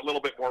actually gotten a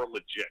little bit more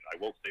legit. I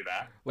will say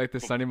that. Like the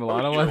Sonny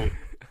Milano one?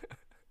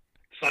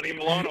 Sonny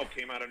Milano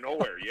came out of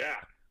nowhere, yeah.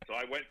 So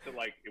I went to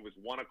it was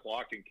 1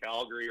 o'clock in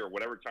Calgary or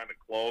whatever time it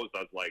closed. I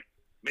was like,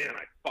 man,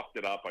 I fucked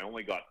it up. I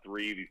only got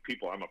 3. These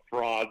people, I'm a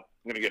fraud.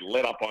 I'm going to get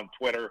lit up on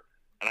Twitter.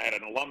 And I had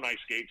an alumni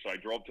skate, so I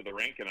drove to the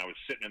rink, and I was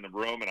sitting in the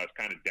room, and I was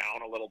kind of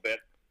down a little bit.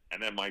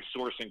 And then my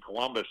source in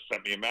Columbus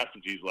sent me a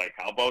message. He's like,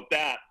 how about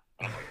that?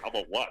 And I'm like, how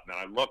about what? And then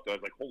I looked. I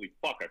was like, holy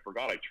fuck, I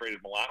forgot I traded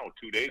Milano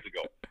 2 days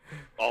ago.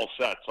 All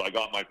set, so I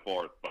got my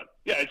fourth. But,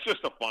 yeah, it's just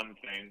a fun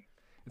thing.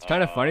 It's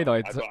kind of funny, though.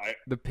 It's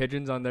the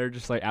pigeons on there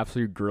just, like,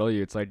 absolutely grill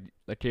you. It's like,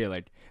 hey,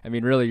 like, I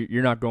mean, really,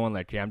 you're not going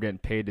like, hey, I'm getting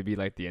paid to be,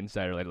 like, the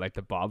insider, like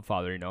the Bob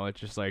father, you know? It's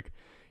just, like,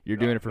 you're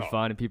doing it for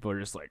fun, and people are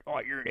just like, oh,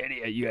 you're an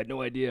idiot. You had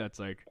no idea. It's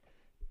like,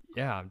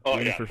 yeah, I'm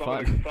doing it for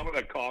fun. Some of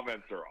the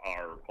comments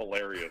are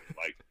hilarious.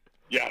 Like,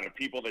 yeah, the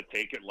people that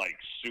take it, like,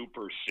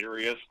 super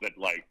serious that,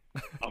 like,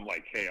 I'm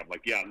like, hey,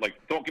 yeah, like,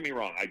 don't get me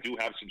wrong. I do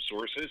have some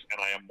sources,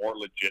 and I am more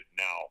legit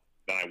now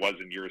than I was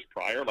in years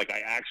prior. Like,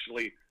 I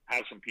actually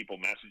have some people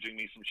messaging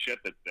me some shit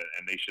that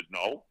and they should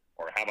know,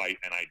 or have an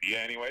idea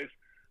anyways.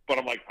 But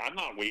I'm like, I'm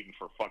not waiting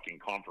for fucking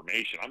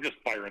confirmation. I'm just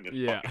firing this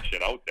fucking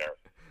shit out there.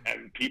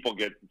 And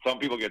some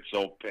people get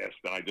so pissed,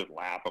 and I just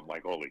laugh. I'm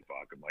like, holy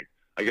fuck. I'm like,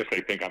 I guess they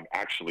think I'm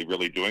actually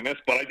really doing this.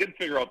 But I did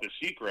figure out the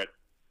secret.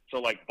 So,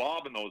 like,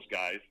 Bob and those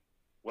guys,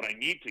 what I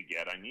need to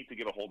get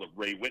a hold of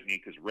Ray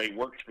Whitney, because Ray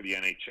works for the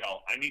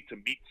NHL. I need to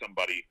meet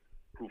somebody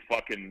who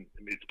fucking,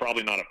 it's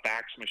probably not a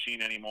fax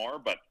machine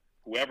anymore, but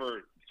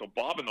whoever, so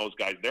Bob and those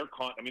guys, they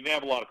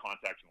have a lot of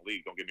contacts in the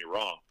league, don't get me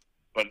wrong.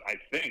 But I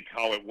think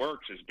how it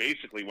works is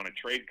basically when a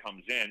trade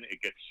comes in,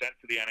 it gets sent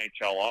to the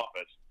NHL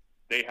office.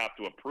 They have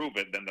to approve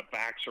it. Then the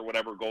fax or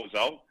whatever goes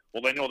out.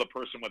 Well, they know the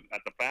person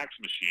at the fax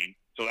machine.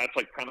 So that's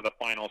like kind of the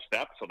final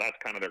step. So that's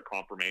kind of their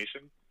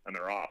confirmation, and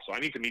they're off. So I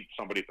need to meet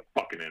somebody at the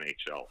fucking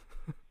NHL.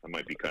 That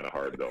might be kind of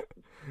hard, though.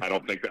 I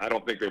don't think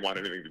they want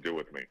anything to do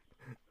with me.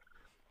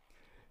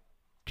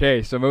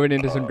 Okay, so moving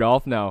into some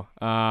golf now.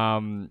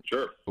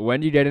 Sure.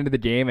 When did you get into the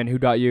game, and who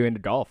got you into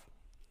golf?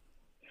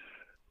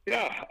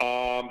 Yeah,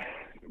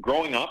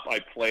 growing up, I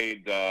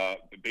played,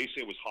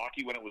 basically it was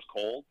hockey when it was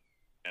cold,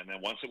 and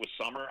then once it was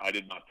summer, I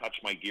did not touch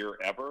my gear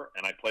ever,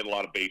 and I played a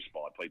lot of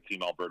baseball. I played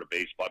Team Alberta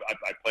baseball.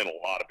 I played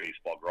a lot of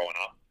baseball growing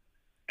up,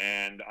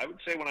 and I would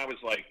say when I was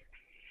like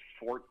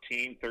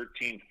 13,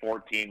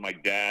 14, my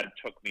dad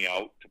took me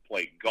out to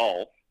play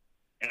golf,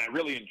 and I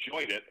really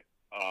enjoyed it.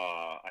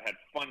 I had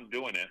fun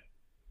doing it,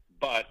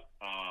 but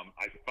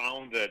I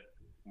found that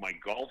my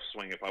golf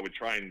swing, if I would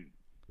try and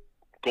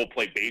go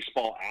play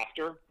baseball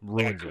after,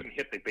 like I couldn't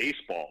hit the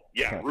baseball.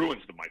 Yeah, it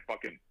ruins my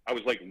fucking. I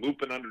was like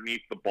looping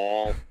underneath the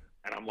ball,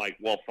 and I'm like,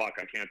 well, fuck,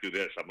 I can't do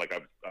this. I'm like,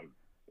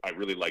 I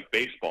really like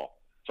baseball,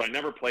 so I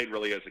never played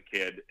really as a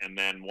kid. And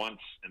then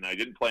and I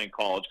didn't play in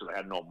college because I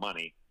had no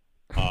money.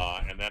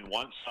 And then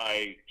once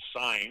I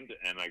signed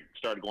and I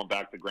started going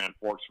back to Grand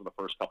Forks for the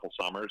first couple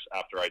summers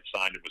after I'd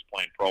signed and was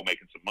playing pro,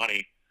 making some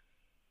money.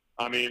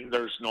 I mean,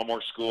 there's no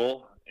more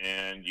school,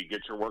 and you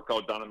get your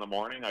workout done in the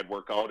morning. I'd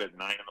work out at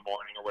 9 in the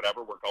morning or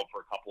whatever, work out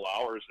for a couple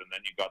hours, and then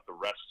you got the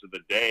rest of the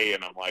day.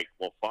 And I'm like,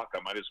 well, fuck,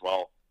 I might as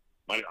well.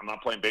 I'm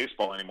not playing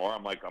baseball anymore.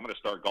 I'm like, I'm going to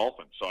start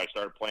golfing. So I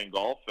started playing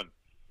golf, and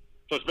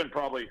so it's been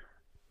probably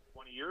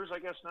 20 years, I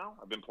guess now.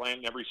 I've been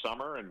playing every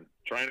summer and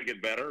trying to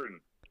get better, and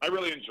I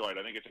really enjoy it.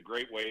 I think it's a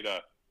great way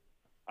to.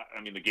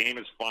 I mean, the game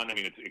is fun. I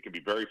mean, it can be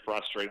very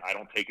frustrating. I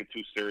don't take it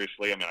too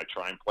seriously. I mean, I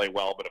try and play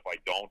well, but if I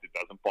don't, it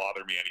doesn't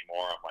bother me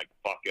anymore. I'm like,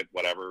 fuck it,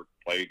 whatever,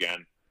 play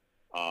again.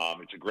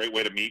 It's a great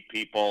way to meet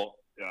people.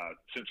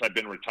 Since I've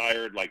been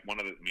retired, like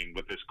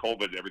with this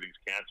COVID, everything's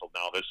canceled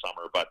now this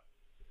summer, but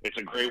it's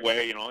a great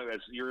way, you know, as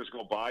years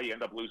go by, you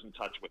end up losing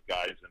touch with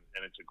guys,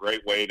 and it's a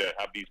great way to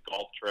have these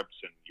golf trips,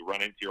 and you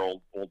run into your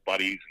old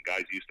buddies and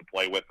guys you used to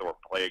play with or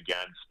play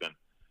against, and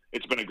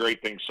it's been a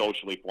great thing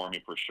socially for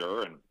me for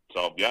sure. And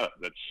so, yeah,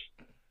 that's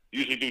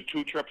usually do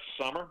 2 trips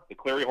a summer. The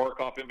Clary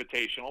Horkoff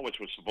Invitational,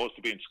 which was supposed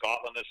to be in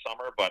Scotland this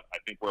summer, but I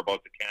think we're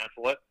about to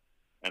cancel it.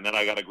 And then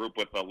I got a group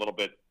with a little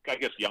bit, I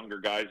guess, younger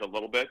guys a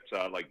little bit,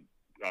 like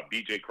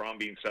BJ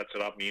Crombeen sets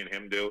it up, me and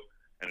him do.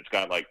 And it's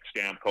got like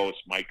Stamkos,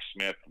 Mike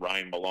Smith,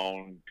 Ryan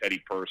Malone,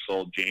 Teddy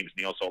Purcell, James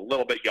Neal, so a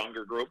little bit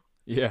younger group.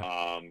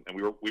 Yeah. And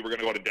we were going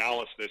to go to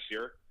Dallas this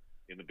year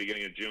in the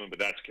beginning of June, but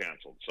that's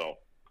canceled. So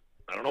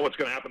I don't know what's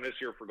going to happen this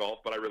year for golf,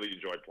 but I really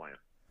enjoyed playing.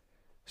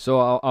 So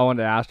I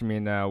wanted to ask, I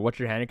mean, what's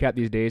your handicap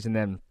these days? And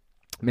then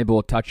maybe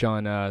we'll touch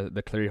on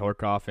the Clary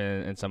Horkoff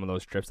and some of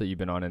those trips that you've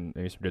been on, and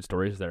maybe some good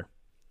stories there.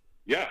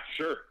 Yeah,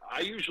 sure.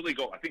 I usually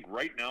go, I think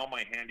right now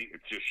my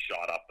it's just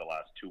shot up the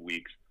last 2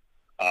 weeks.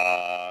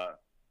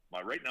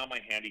 Right now my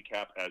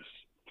handicap has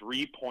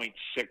 3.6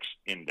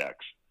 index.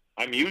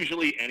 I'm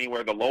usually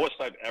anywhere, the lowest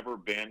I've ever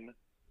been,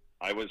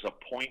 I was a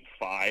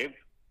 0.5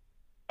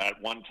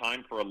 at one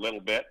time for a little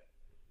bit.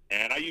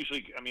 And I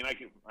usually,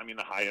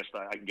 the highest,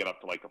 I can get up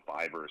to like a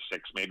 5 or a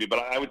 6 maybe, but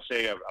I would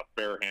say a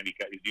fair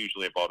handicap is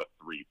usually about a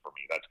 3 for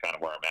me. That's kind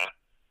of where I'm at.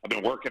 I've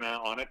been working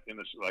on it in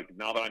this, like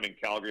now that I'm in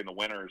Calgary in the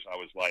winters, I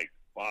was like,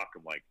 fuck,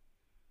 I'm like,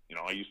 you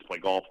know, I used to play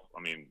golf,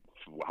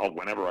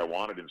 whenever I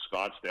wanted in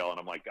Scottsdale, and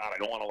I'm like, God, I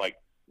don't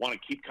want to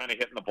keep kind of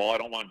hitting the ball. I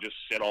don't want to just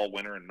sit all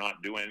winter and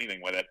not do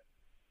anything with it.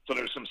 So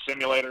there's some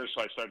simulators,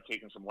 so I started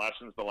taking some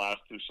lessons the last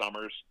 2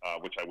 summers,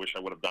 which I wish I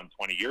would have done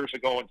 20 years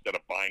ago instead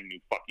of buying new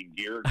fucking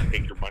gear.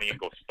 Take your money and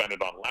go spend it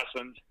on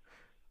lessons.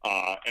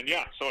 And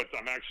yeah, so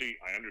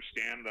I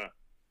understand the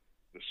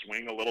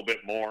swing a little bit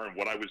more and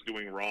what I was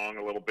doing wrong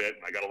a little bit,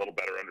 and I got a little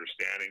better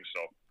understanding.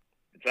 So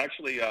it's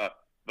actually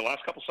the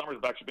last couple summers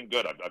have actually been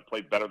good. I've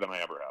played better than I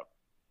ever have.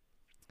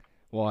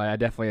 Well, I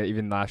definitely,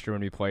 even last year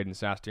when we played in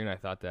Saskatoon, I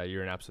thought that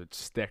you're an absolute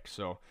stick.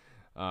 So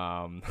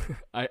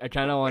I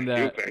kind of wanted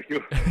to. Thank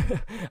you.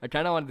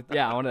 I wanted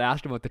to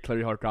ask about the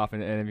Clary Horkoff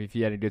and if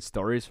you had any good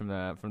stories from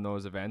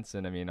those events.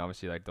 And I mean,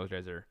 obviously, like those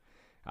guys are,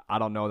 I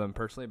don't know them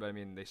personally, but I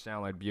mean, they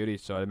sound like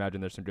beauties. So I imagine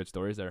there's some good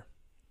stories there.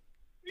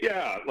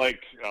 Yeah,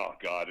 like, oh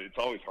God, it's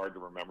always hard to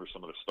remember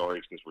some of the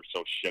stories because we're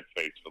so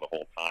shit-faced for the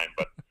whole time.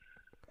 But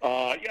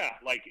yeah,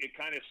 like it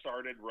kind of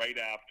started right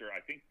after. I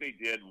think they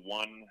did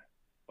one.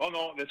 Oh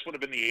no, this would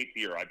have been the 8th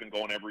year. I've been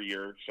going every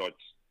year, so it's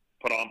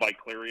put on by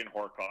Cleary and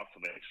Horkoff,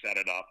 so they set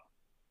it up.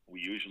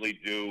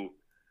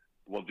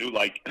 We'll do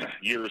like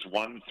years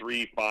 1,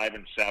 3, 5,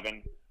 and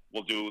 7.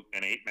 We'll do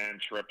an 8-man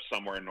trip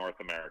somewhere in North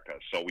America.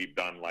 So we've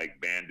done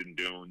like Bandon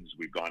Dunes.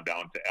 We've gone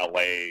down to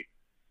LA.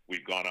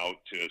 We've gone out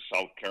to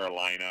South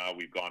Carolina.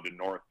 We've gone to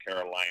North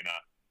Carolina.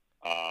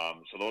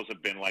 So those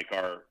have been like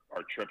our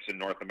trips in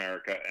North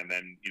America. And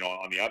then,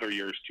 on the other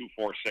years, 2,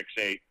 4, 6,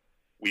 8,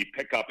 we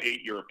pick up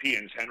 8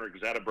 Europeans. Henrik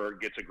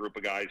Zetterberg gets a group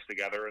of guys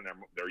together, and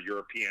they're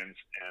Europeans,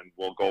 and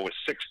we'll go with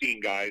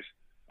 16 guys,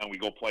 and we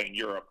go play in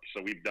Europe.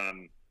 So we've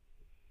done,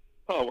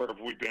 where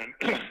have we been?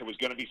 It was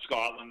going to be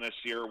Scotland this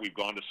year. We've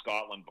gone to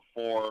Scotland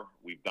before.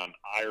 We've done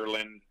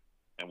Ireland,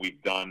 and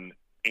we've done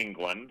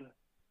England,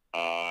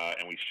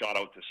 and we shot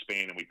out to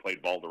Spain, and we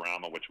played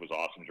Valderrama, which was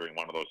awesome during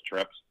one of those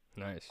trips.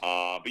 Nice.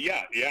 But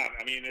yeah.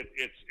 I mean,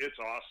 it's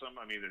awesome.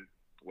 I mean,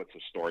 what's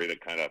a story that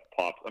kind of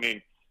popped? I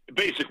mean,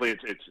 basically,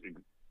 it's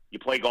you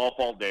play golf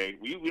all day.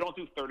 We don't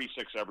do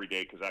 36 every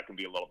day because that can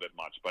be a little bit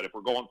much. But if we're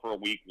going for a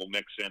week, we'll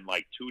mix in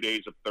like 2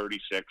 days of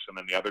 36, and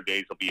then the other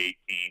days will be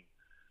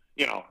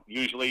 18.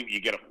 Usually you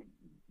get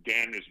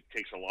Dan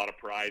takes a lot of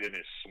pride in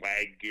his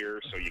swag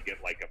gear, so you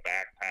get like a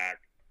backpack.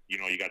 You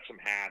got some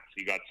hats.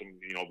 You got some.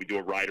 We do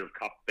a Ryder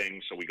Cup thing,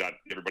 so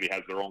everybody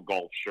has their own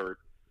golf shirt,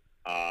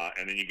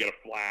 and then you get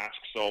a flask.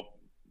 So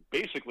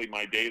basically,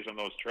 my days on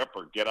those trips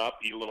are get up,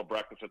 eat a little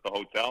breakfast at the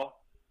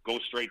hotel, go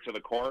straight to the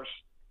course,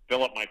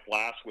 fill up my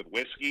flask with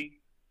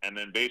whiskey, and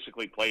then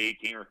basically play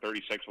 18 or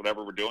 36,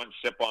 whatever we're doing,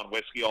 sip on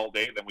whiskey all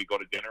day. Then we go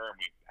to dinner and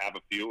we have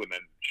a few and then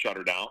shut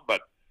her down.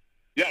 But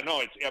yeah,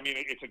 no,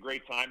 it's a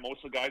great time.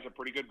 Most of the guys are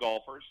pretty good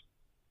golfers.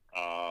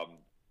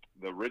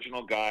 The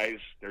original guys,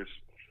 there's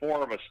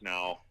 4 of us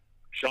now.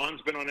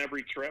 Sean's been on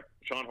every trip.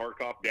 Sean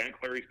Horkoff, Dan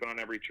Clary's been on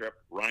every trip.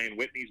 Ryan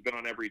Whitney's been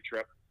on every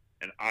trip.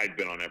 And I've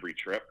been on every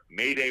trip.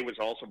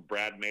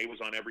 Brad May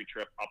was on every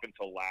trip up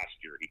until last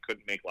year. He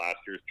couldn't make last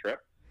year's trip.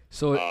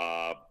 So,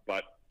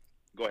 but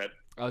go ahead.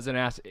 I was gonna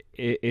ask,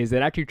 is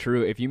it actually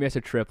true if you miss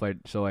a trip,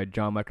 like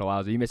John Michael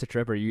Lyles, you miss a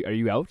trip, are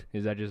you out?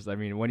 Is that just, when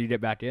do you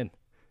get back in?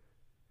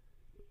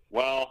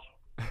 Well,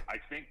 I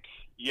think,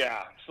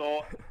 yeah.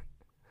 So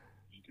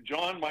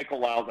John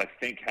Michael Lyles, I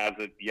think, has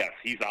it. Yes,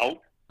 he's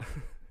out,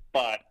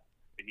 but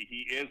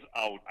he is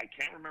out. I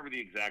can't remember the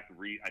exact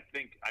I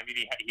think,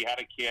 he had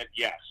a kid.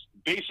 Yes.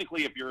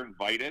 Basically, if you're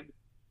invited,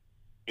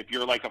 if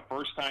you're like a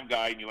first-time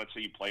guy and let's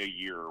say you play a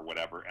year or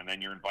whatever, and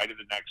then you're invited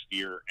the next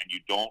year and you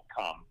don't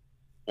come,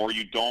 or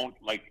you don't,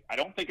 I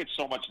don't think it's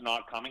so much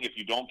not coming if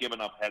you don't give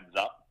enough heads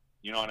up.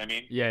 You know what I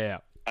mean? Yeah.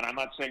 And I'm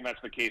not saying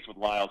that's the case with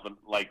Lyles, but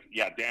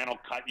Dan will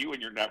cut you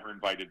and you're never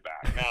invited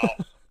back.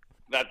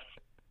 Now,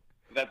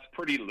 that's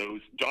pretty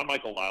loose. John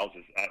Michael Lyles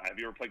have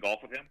you ever played golf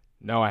with him?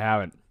 No, I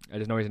haven't. I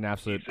just know he's an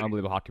absolute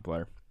unbelievable hockey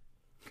player.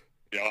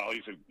 Yeah, well,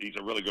 he's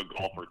a really good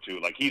golfer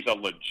too. He's a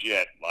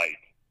legit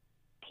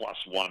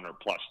 +1 or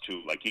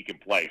 +2. He can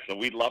play. So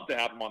we'd love to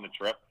have him on the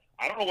trip.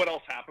 I don't know what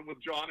else happened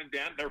with John and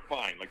Dan. They're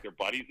fine. They're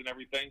buddies and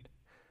everything.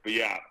 But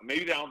yeah,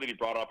 maybe now that he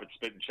brought up at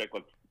Spit and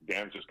Chicklets,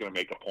 Dan's just going to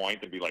make a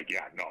point and be like,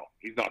 yeah, no,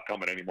 he's not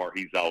coming anymore.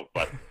 He's out.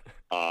 But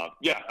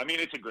yeah,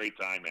 it's a great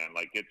time, man.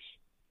 It's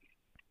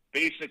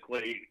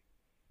basically,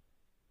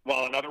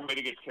 well, another way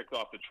to get kicked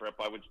off the trip,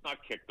 not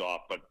kicked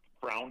off, but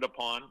frowned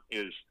upon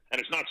is,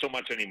 and it's not so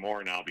much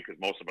anymore now because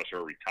most of us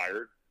are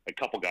retired. A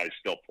couple guys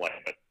still play,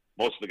 but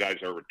most of the guys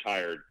are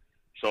retired.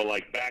 So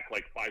back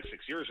 5,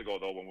 6 years ago,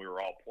 though, when we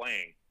were all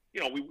playing,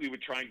 we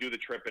would try and do the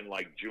trip in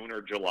June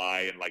or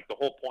July. And the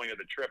whole point of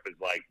the trip is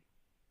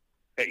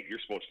hey, you're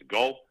supposed to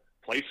go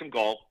play some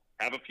golf,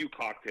 have a few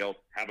cocktails,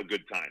 have a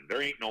good time.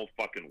 There ain't no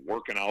fucking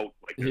working out.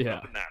 There's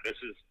nothing that. This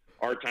is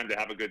our time to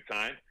have a good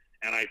time.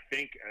 And I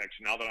think,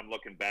 actually, now that I'm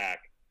looking back,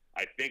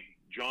 I think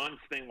John's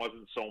thing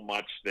wasn't so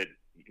much that,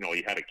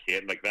 he had a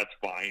kid. That's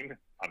fine.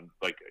 I'm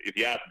if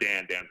you ask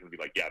Dan, Dan's going to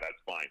be like, yeah, that's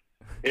fine.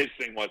 His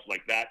thing was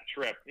that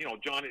trip.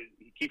 John,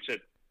 he keeps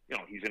it,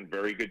 he's in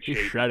very good shape.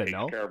 He's shredded, he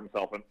takes care of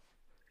himself. And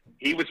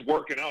he was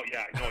working out.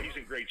 Yeah, no, he's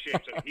in great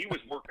shape. So he was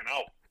working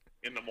out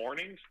in the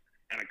mornings,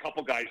 and a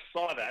couple guys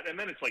saw that. And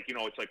then it's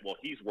well,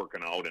 he's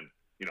working out, and,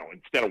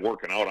 instead of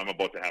working out, I'm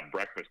about to have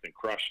breakfast and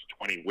crush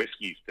 20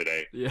 whiskeys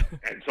today. Yeah.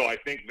 And so I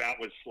think that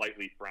was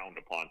slightly frowned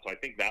upon. So I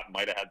think that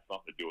might have had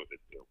something to do with it,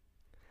 too.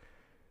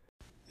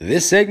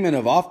 This segment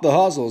of Off the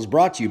Hustle is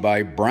brought to you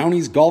by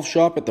Brownie's Golf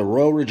Shop at the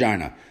Royal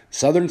Regina,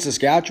 Southern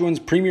Saskatchewan's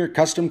premier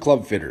custom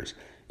club fitters.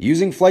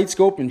 Using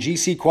FlightScope and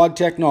GC Quad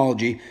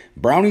technology,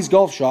 Brownie's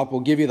Golf Shop will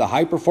give you the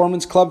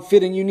high-performance club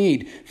fitting you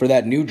need for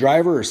that new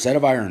driver or set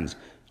of irons.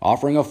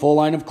 Offering a full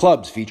line of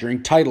clubs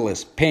featuring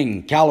Titleist,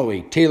 Ping,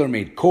 Callaway,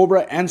 TaylorMade,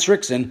 Cobra, and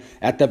Strixon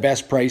at the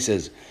best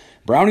prices.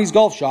 Brownie's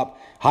Golf Shop,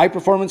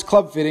 high-performance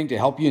club fitting to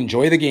help you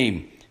enjoy the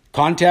game.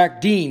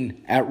 Contact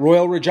Dean at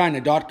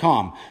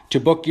royalregina.com to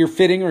book your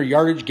fitting or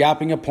yardage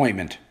gapping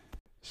appointment.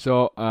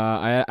 So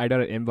I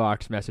got an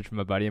inbox message from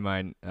a buddy of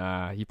mine.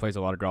 He plays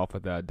a lot of golf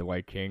with the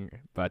White King,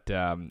 but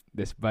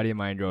this buddy of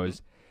mine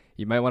goes,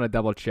 you might want to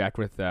double check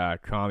with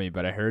Kami,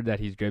 but I heard that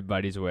he's good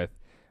buddies with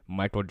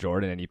Michael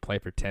Jordan and he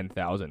played for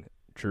 10,000.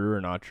 True or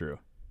not true?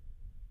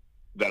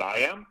 That I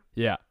am?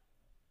 Yeah.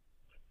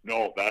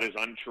 No, that is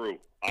untrue.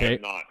 Okay. I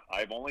am not.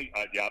 I've only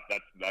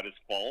that is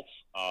false.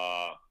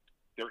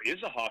 There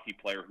is a hockey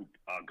player who,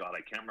 God,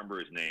 I can't remember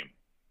his name.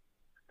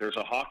 There's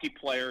a hockey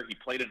player. He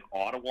played in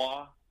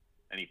Ottawa,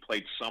 and he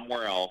played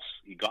somewhere else.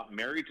 He got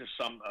married to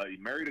he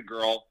married a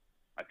girl,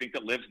 I think,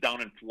 that lives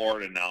down in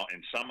Florida now,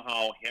 and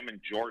somehow him and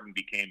Jordan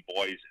became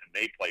boys, and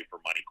they play for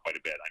money quite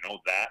a bit. I know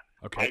that.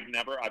 Okay.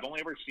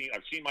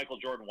 I've seen Michael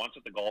Jordan once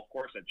at the golf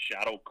course at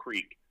Shadow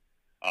Creek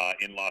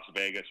in Las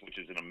Vegas, which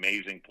is an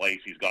amazing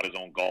place. He's got his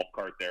own golf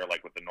cart there,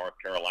 like with the North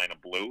Carolina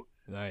blue.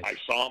 Nice. I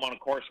saw him on a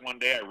course one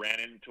day. I ran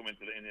into him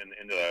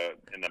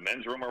in the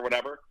men's room or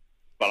whatever,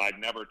 but I've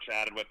never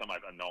chatted with him.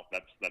 No,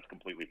 that's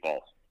completely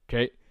false.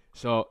 Okay.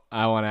 So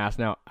I want to ask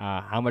now,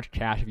 how much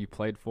cash have you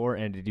played for,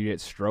 and did you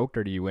get stroked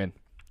or do you win?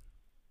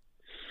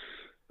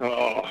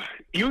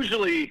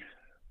 Usually,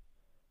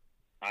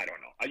 I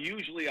don't know.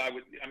 Usually I'm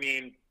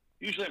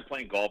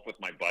playing golf with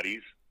my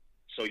buddies.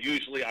 So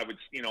usually I would,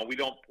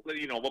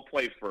 we'll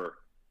play for,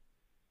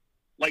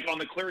 like on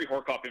the Clary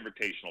Horkoff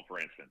Invitational, for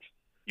instance,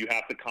 you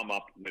have to come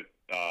up with,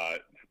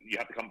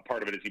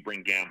 part of it is you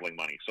bring gambling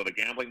money. So the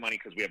gambling money,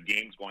 because we have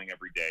games going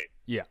every day.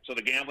 Yeah. So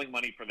the gambling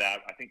money for that,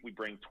 I think we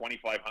bring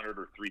 $2,500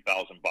 or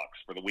 $3,000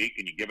 for the week,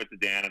 and you give it to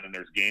Dan, and then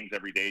there's games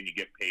every day, and you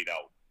get paid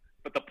out.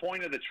 But the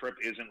point of the trip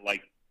isn't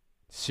like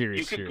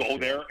serious. You could go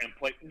there and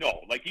play.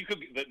 No, like you could.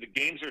 The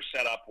games are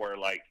set up where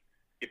like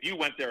if you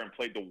went there and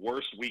played the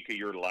worst week of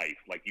your life,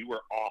 like you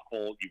were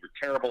awful, you were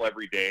terrible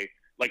every day,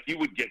 like you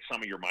would get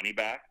some of your money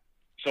back.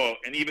 So,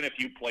 and even if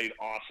you played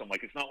awesome,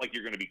 like it's not like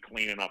you're going to be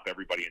cleaning up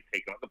everybody and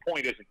taking up. The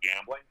point isn't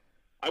gambling.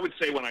 I would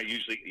say when I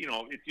usually,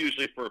 it's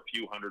usually for a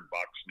few $100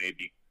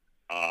 maybe.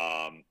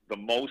 The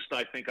most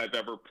I think I've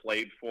ever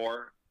played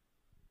for,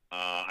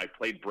 I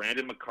played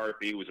Brandon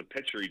McCarthy, who was a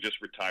pitcher. He just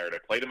retired. I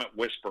played him at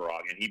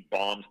Whisperog, and he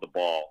bombs the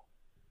ball.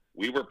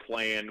 We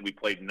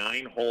played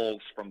 9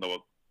 holes from the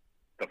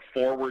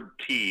forward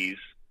tees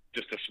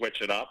just to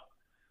switch it up.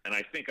 And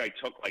I think I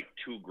took like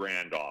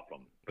 $2,000 off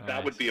him, but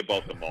that would be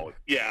about the most.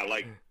 Yeah. I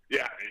mean,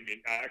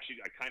 I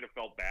kind of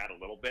felt bad a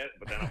little bit,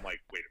 but then I'm like,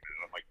 wait a minute.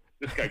 I'm like,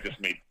 this guy just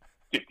made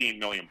 $15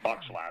 million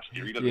last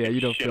year. He doesn't give you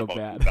a don't shit feel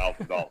about bad.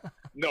 $2,000.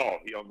 No,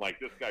 I'm like,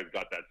 this guy's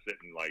got that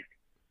sitting like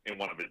in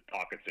one of his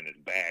pockets in his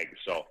bag.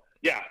 So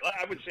yeah,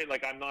 I would say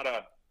like I'm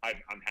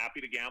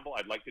happy to gamble.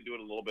 I'd like to do it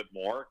a little bit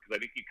more because I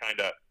think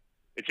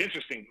it's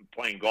interesting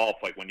playing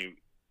golf. Like when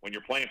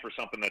you're playing for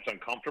something that's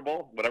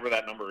uncomfortable, whatever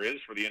that number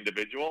is for the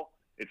individual,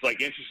 it's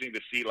like interesting to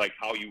see like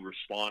how you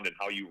respond and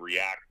how you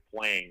react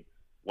playing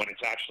when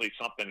it's actually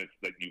something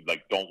that you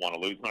like don't want to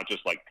lose. Not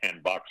just like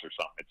 $10 or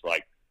something. It's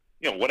like,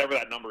 whatever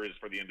that number is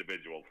for the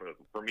individual.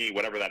 For me,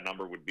 whatever that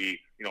number would be,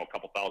 a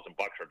couple $1,000,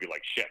 I'd be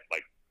like, shit,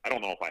 like I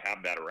don't know if I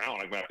have that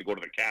around. I'm gonna have to go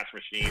to the cash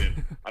machine,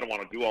 and I don't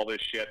want to do all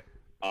this shit.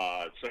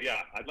 So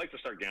yeah, I'd like to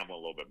start gambling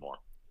a little bit more.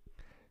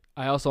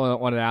 I also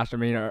wanted to ask,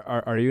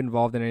 are you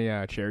involved in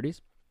any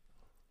charities?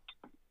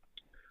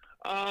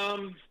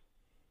 I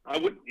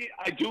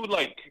do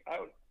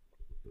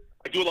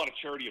a lot of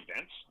charity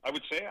events, I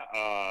would say.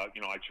 I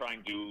try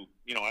and do,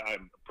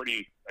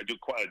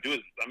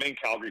 I'm in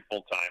Calgary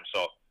full time.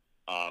 So,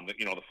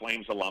 the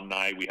Flames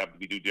alumni,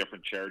 we do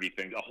different charity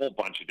things, a whole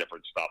bunch of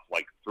different stuff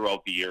like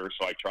throughout the year.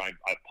 So I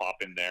pop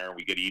in there and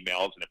we get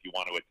emails, and if you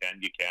want to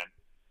attend, you can.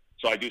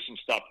 So I do some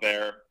stuff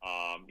there.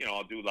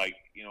 I'll do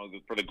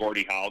for the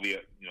Gordie Howe,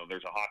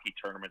 there's a hockey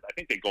tournament. I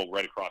think they go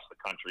right across the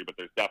country, but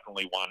there's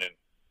definitely one in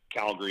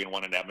Calgary and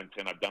one in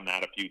Edmonton. I've done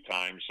that a few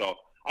times. So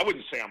I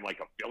wouldn't say I'm like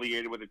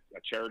affiliated with a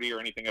charity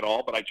or anything at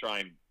all, but I try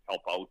and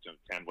help out and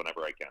attend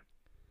whenever I can.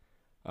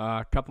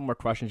 A couple more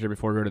questions here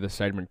before we go to the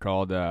segment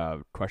called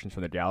Questions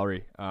from the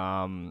Gallery.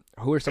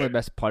 Who are some of the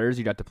best players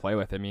you got to play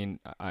with? I mean,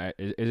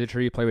 is it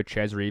true you play with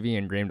Ches Reavie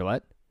and Graham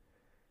Dillette?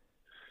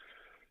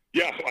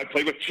 Yeah, I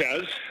played with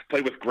Ches,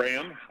 played with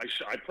Graham.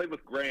 I played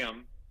with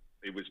Graham.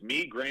 It was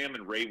me, Graham,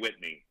 and Ray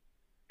Whitney.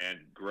 And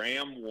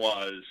Graham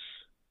was,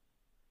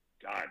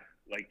 God,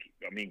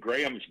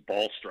 Graham's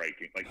ball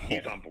striking,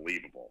 he's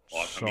unbelievable.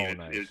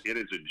 Nice. It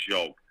is a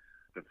joke.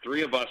 The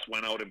three of us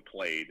went out and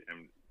played,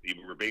 and we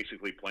were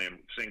basically playing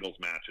singles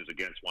matches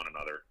against one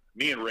another.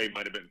 Me and Ray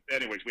might have been.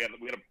 Anyways, we had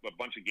a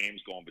bunch of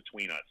games going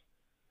between us,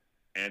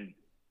 and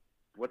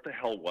what the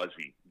hell was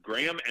he?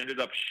 Graham ended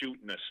up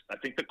shooting us. I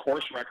think the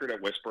course record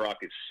at Whisperock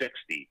is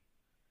 60.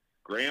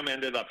 Graham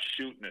ended up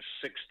shooting a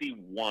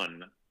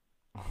 61,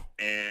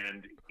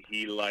 and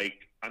he the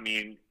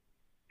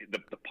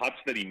putts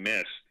that he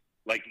missed,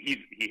 like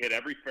he hit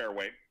every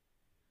fairway.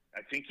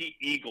 I think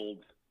he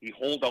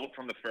holed out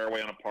from the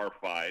fairway on a par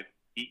 5.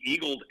 He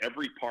eagled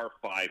every par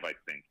 5, I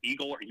think. He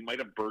might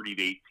have birdied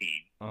 18.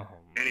 Oh,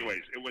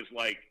 anyways, it was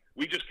like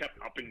we just kept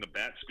upping the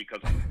bets because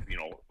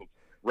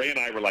Ray and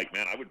I were like,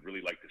 man, I would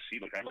really like to see.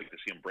 I'd like to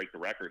see him break the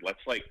record.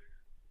 Let's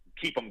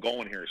keep him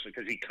going here. So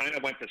because he kind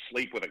of went to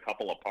sleep with a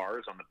couple of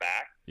pars on the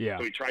back. Yeah.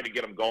 So he tried to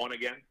get him going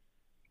again.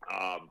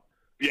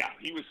 Yeah,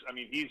 he was. I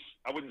mean,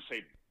 I wouldn't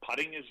say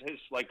putting is his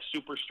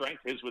super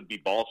strength. His would be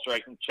ball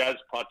striking. Ches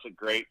putts are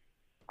great.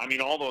 I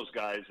mean, all those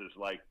guys is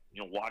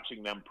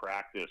watching them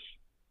practice.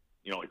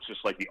 It's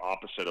just like the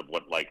opposite of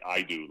what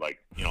I do.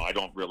 I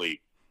don't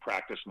really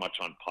practice much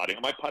on putting.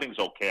 My putting's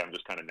okay. I'm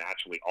just kind of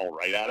naturally all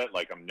right at it.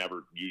 I'm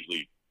never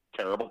usually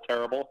terrible.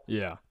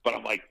 Yeah. But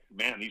I'm like,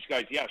 man, these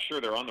guys, yeah, sure,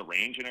 they're on the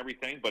range and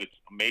everything, but it's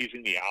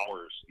amazing the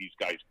hours these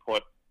guys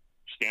put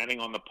standing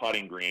on the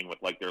putting green with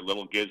their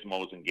little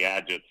gizmos and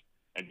gadgets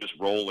and just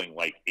rolling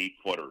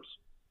 8-footers.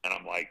 And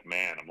I'm like,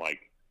 man,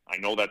 I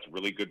know that's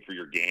really good for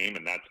your game,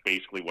 and that's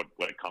basically what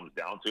it comes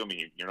down to. I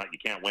mean, you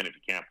can't win if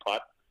you can't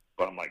putt.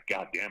 But I'm like,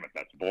 God damn it,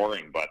 that's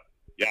boring. But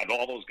yeah,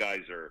 all those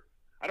guys are.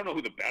 I don't know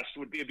who the best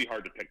would be. It'd be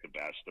hard to pick the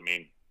best. I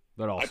mean,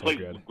 I played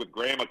good. with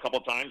Graham a couple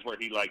times where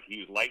he was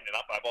lighting it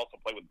up. I've also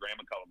played with Graham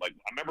a couple. I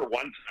remember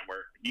one time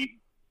where he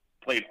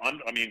played.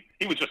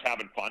 He was just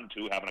having fun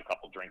too, having a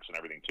couple drinks and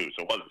everything too.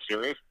 So it wasn't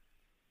serious.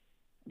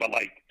 But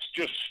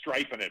just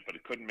striping it, but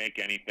it couldn't make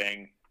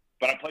anything.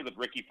 But I played with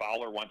Ricky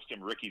Fowler once.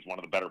 Ricky's one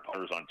of the better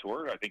putters on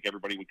tour. I think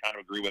everybody would kind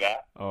of agree with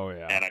that. Oh,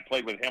 yeah. And I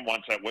played with him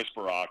once at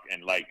Whisperock,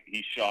 and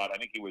he shot, I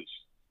think he was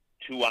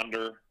 2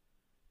 under.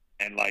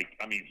 And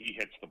he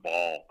hits the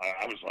ball.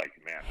 I was like,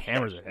 man,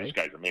 this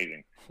guy's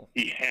amazing.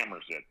 He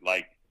hammers it.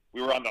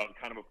 We were on the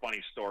kind of a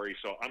funny story.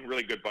 So I'm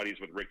really good buddies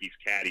with Ricky's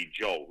caddy,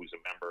 Joe, who's a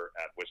member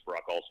at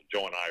Whisperock also.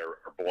 Joe and I are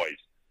boys.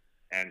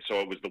 And so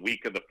it was the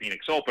week of the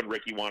Phoenix Open.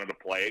 Ricky wanted to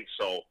play.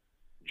 So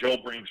Joe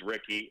brings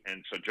Ricky,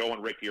 and so Joe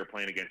and Ricky are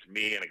playing against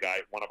me and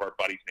one of our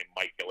buddies named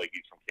Mike Gillig.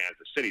 He's from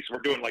Kansas City. So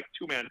we're doing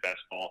 2-man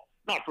best ball,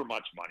 not for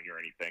much money or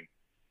anything.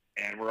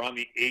 And we're on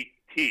the 8th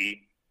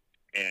tee,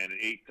 and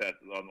 8th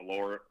on the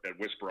lower at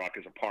Whisperock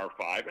is a par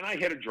 5. And I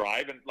hit a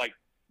drive, and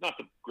not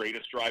the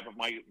greatest drive of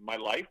my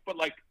life, but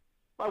I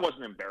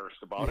wasn't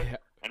embarrassed about it.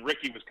 And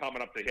Ricky was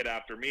coming up to hit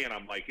after me, and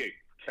I'm like, hey,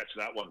 catch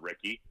that one,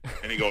 Ricky.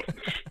 And he goes,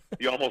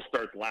 he almost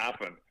starts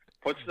laughing.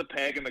 Puts the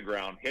peg in the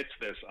ground, hits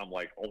this. I'm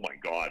like, oh, my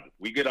God.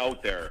 We get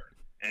out there,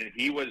 and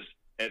he was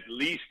at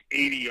least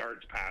 80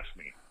 yards past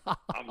me.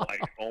 I'm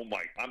like, oh,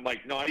 my. I'm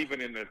like, not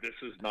even in this. This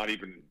is not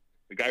even.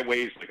 The guy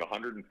weighs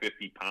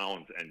 150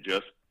 pounds and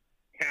just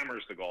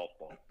hammers the golf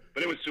ball.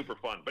 But it was super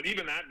fun. But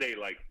even that day,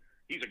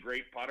 he's a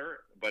great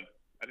putter, but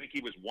I think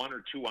he was 1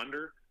 or 2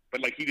 under.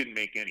 But, he didn't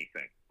make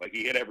anything.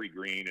 He hit every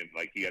green, and,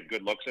 he had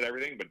good looks at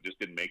everything, but just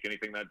didn't make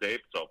anything that day.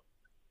 So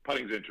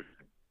putting's interesting.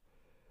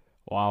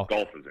 Wow.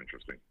 Golf is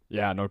interesting.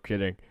 Yeah, no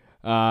kidding.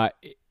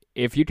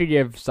 If you could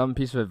give some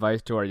piece of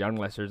advice to our young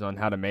listeners on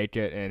how to make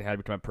it and how to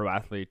become a pro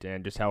athlete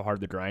and just how hard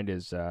the grind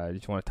is, you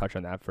just want to touch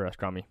on that for us,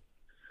 Crummy?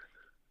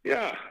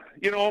 Yeah.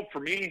 For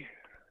me,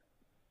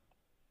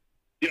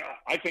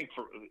 I think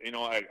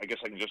I guess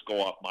I can just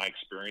go off my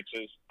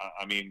experiences.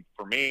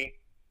 For me,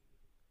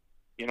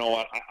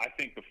 I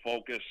think the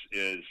focus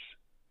is,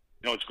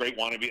 it's great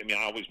wanting to be.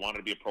 I always wanted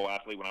to be a pro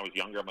athlete when I was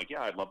younger. I'm like,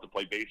 yeah, I'd love to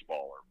play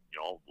baseball or,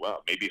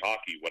 maybe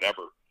hockey,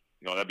 whatever.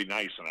 That'd be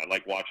nice. And I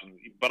like watching.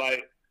 But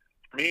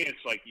for me, it's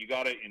you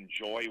got to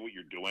enjoy what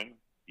you're doing.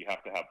 You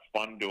have to have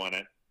fun doing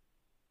it.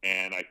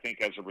 And I think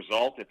as a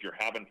result, if you're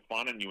having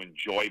fun and you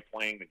enjoy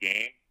playing the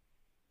game,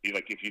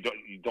 if you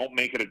don't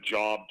make it a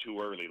job too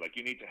early.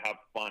 You need to have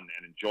fun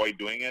and enjoy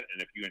doing it.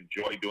 And if you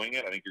enjoy doing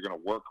it, I think you're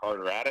going to work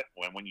harder at it.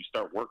 When you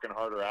start working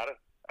harder at it,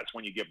 that's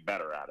when you get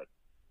better at it.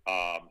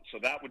 So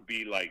that would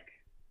be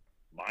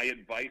my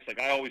advice.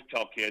 I always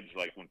tell kids,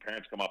 when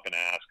parents come up and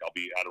ask, I'll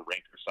be at a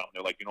rink or something.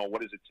 They're like,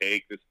 what does it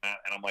take? This, that.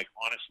 And I'm like,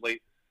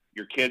 honestly,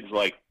 your kid's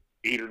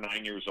 8 or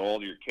 9 years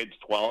old. Your kid's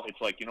 12. It's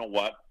you know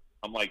what?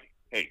 I'm like,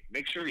 hey,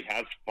 make sure he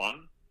has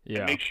fun. Yeah.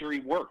 And make sure he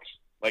works.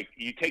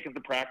 You take him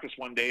to practice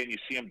one day and you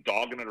see him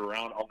dogging it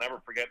around. I'll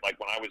never forget.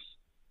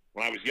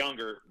 When I was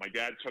younger, my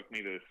dad took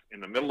me in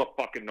the middle of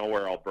fucking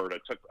nowhere,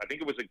 Alberta. I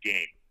think it was a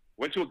game.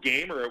 Went to a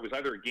game, or it was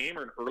either a game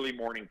or an early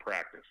morning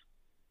practice.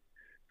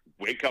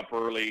 Wake up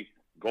early,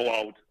 go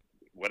out,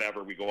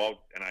 whatever. We go out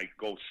and I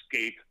go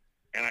skate,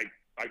 and I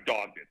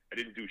dogged it. I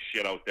didn't do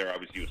shit out there. I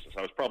was useless.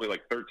 I was probably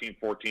 13,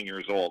 14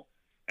 years old.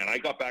 And I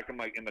got back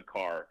in the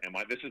car, and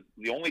this is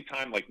the only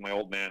time my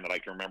old man that I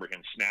can remember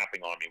him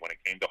snapping on me when it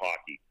came to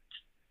hockey.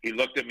 He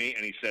looked at me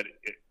and he said,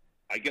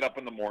 I get up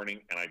in the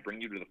morning and I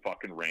bring you to the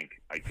fucking rink.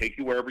 I take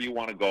you wherever you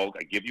want to go.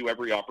 I give you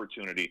every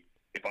opportunity.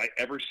 If I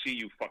ever see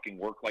you fucking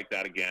work like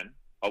that again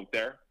out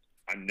there,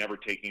 I'm never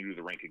taking you to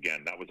the rink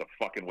again. That was a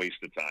fucking waste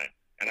of time.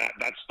 And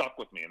that stuck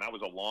with me. And that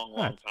was a long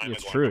time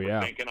it's ago. true,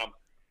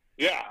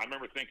 I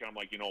remember thinking, I'm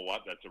like, you know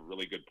what? That's a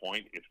really good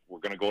point. If we're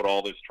going to go to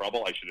all this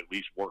trouble, I should at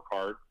least work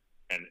hard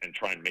and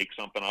try and make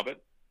something of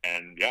it.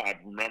 And, yeah, I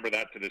remember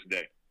that to this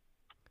day.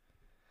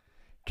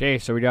 Okay,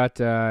 so we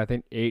got, I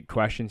think, 8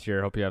 questions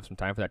here. Hope you have some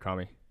time for that,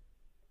 Cromie.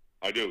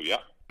 I do, yeah.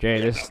 Okay,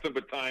 this nothing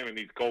but time in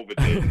these COVID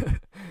days.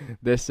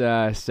 This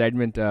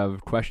segment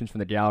of questions from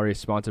the gallery is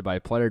sponsored by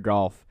Player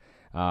Golf.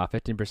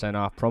 15%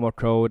 off, promo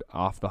code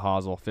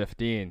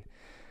OffTheHosel15.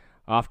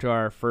 Off to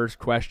our first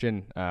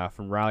question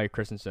from Riley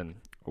Christensen.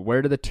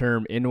 Where did the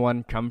term in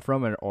one come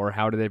from, or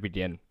how did it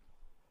begin?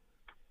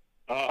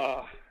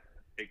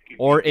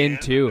 Or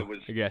into,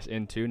 I guess,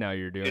 into. Now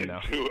you're doing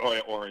now.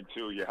 Or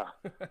into, yeah.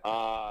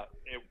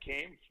 It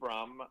came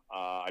from,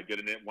 I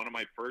did one of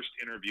my first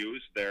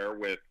interviews there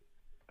with,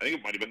 I think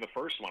it might have been the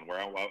first one, where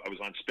I was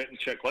on Spittin'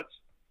 Chicklets.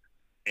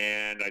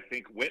 And I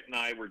think Whit and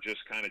I were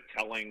just kind of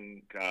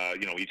telling,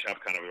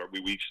 we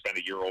each spent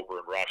a year over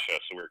in Russia.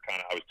 So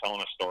I was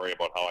telling a story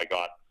about how I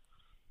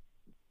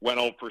went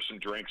out for some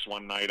drinks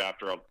one night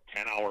after a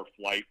 10-hour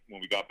flight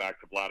when we got back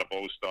to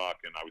Vladivostok,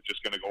 and I was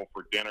just going to go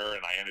for dinner,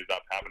 and I ended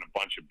up having a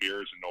bunch of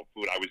beers and no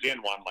food. I was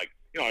in one, I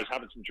was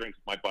having some drinks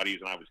with my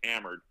buddies, and I was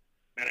hammered,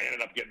 and I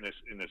ended up getting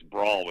in this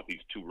brawl with these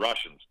 2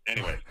 Russians.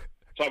 Anyway,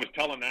 so I was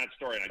telling that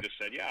story, and I just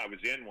said, yeah, I was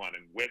in one,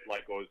 and Whit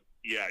goes,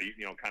 yeah,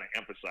 kind of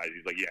emphasized.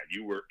 He's like, yeah,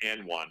 you were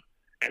in one,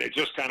 and it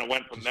just kind of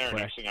went from there.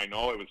 Next thing I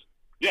know,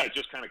 it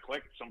just kind of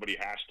clicked. Somebody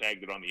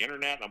hashtagged it on the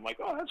internet, and I'm like,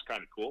 oh, that's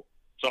kind of cool.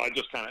 So and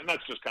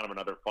that's just kind of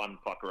another fun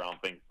fuck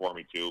around thing for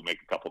me too. Make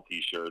a couple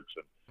T-shirts,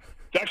 and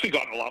it's actually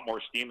gotten a lot more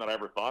steam than I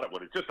ever thought it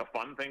would. It's just a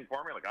fun thing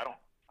for me. I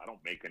don't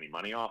make any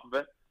money off of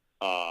it,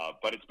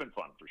 but it's been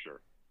fun for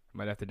sure.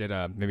 Might have to do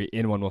maybe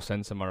in one. We'll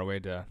send some our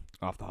way to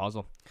Off the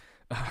Hosel.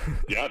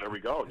 Yeah, there we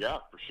go. Yeah,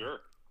 for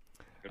sure.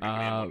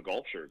 Gonna be a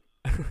golf shirt.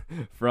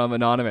 From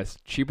Anonymous,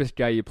 cheapest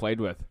guy you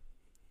played with?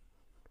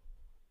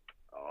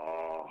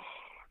 Oh,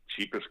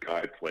 cheapest guy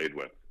I played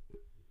with.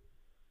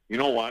 You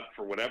know what?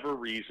 For whatever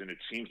reason, it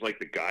seems like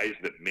the guys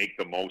that make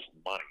the most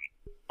money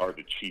are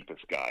the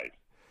cheapest guys.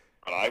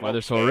 But why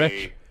they're so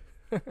rich?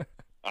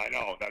 I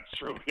know, that's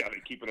true. Yeah,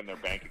 they keep it in their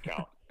bank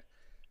account.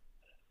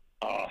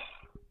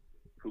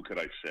 Who could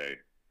I say?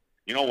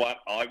 You know what?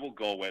 I will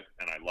go with,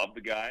 and I love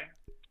the guy,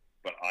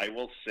 but I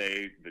will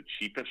say the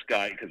cheapest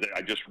guy, because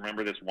I just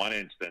remember this one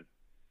instant.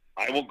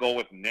 I will go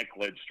with Nick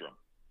Lidstrom.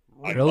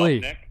 Really? I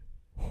love Nick.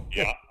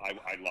 Yeah,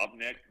 I love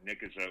Nick. Nick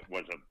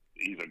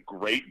he's a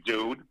great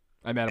dude.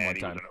 I met him one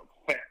time.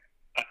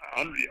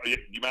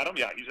 You met him?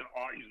 Yeah, he's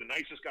the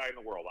nicest guy in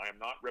the world. I am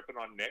not ripping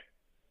on Nick,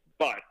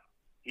 but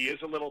he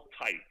is a little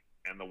tight.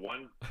 And the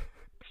one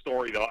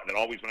story that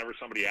always, whenever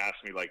somebody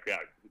asks me,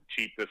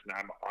 cheap this,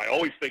 and I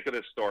always think of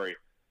this story.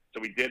 So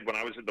we did, when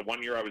I was the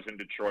 1 year I was in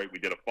Detroit, we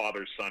did a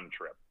father-son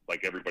trip,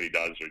 like everybody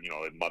does,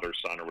 or, a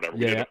mother-son or whatever.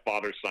 Yeah. We did a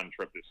father-son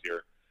trip this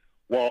year.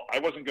 Well, I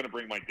wasn't going to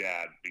bring my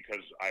dad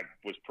because I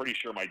was pretty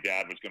sure my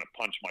dad was going to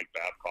punch Mike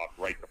Babcock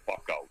right the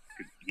fuck out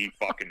because he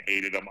fucking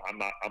hated him.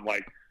 I'm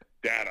like,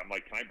 Dad,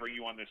 can I bring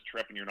you on this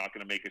trip and you're not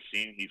going to make a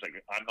scene? He's like,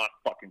 I'm not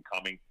fucking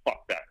coming.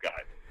 Fuck that guy.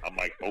 I'm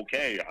like,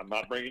 okay, I'm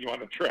not bringing you on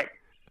the trip.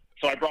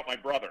 So I brought my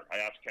brother. I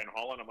asked Ken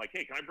Holland. I'm like,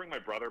 hey, can I bring my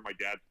brother? My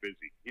dad's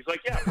busy. He's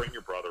like, yeah, bring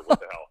your brother. What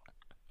the hell?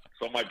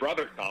 So my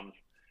brother comes,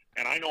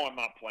 and I know I'm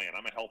not playing.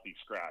 I'm a healthy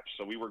scratch.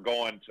 So we were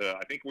going to,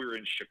 I think we were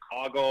in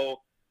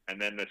Chicago, and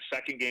then the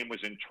second game was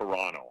in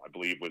Toronto, I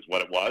believe was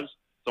what it was.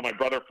 So my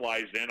brother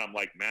flies in. I'm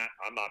like, Matt,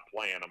 I'm not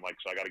playing. I'm like,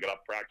 so I got to get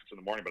up practice in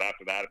the morning. But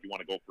after that, if you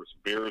want to go for some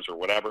beers or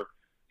whatever.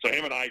 So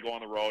him and I go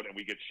on the road, and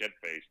we get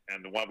shit-faced.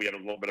 And we had a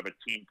little bit of a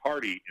team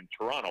party in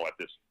Toronto at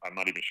this. I'm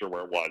not even sure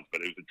where it was,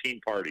 but it was a team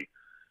party.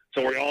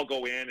 So we all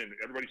go in, and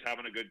everybody's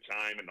having a good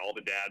time, and all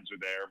the dads are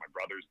there. My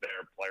brother's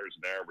there. Players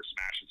are there. We're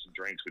smashing some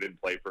drinks. We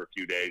didn't play for a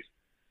few days.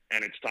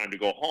 And it's time to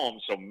go home.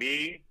 So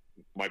me,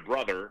 my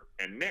brother,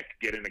 and Nick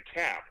get in a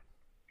cab.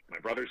 My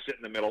brother's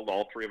sitting in the middle.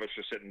 All 3 of us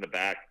are sitting in the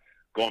back,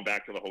 going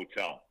back to the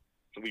hotel.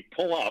 So we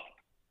pull up,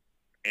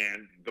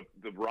 and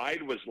the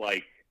ride was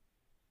like,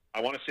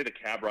 I want to say the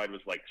cab ride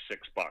was like $6.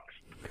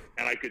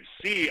 And I could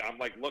see, I'm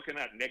like looking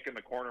at Nick in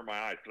the corner of my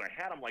eyes, because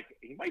I had him like,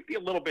 he might be a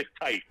little bit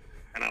tight.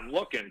 And I'm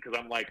looking, because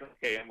I'm like,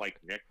 okay,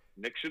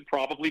 Nick should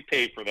probably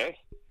pay for this.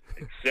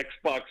 It's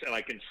 $6, and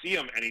I can see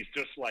him, and he's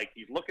just like,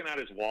 he's looking at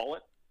his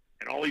wallet,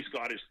 and all he's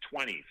got is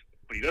 20s.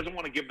 But he doesn't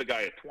want to give the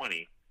guy a 20.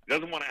 He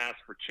doesn't want to ask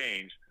for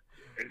change.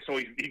 And so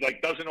he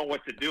doesn't know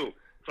what to do.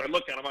 So I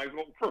look at him, I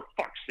go, for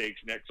fuck's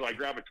sakes, Nick. So I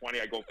grab a 20,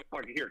 I go,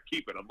 fuck, here,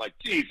 keep it. I'm like,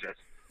 Jesus.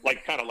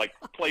 Kind of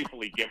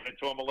playfully giving it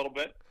to him a little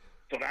bit.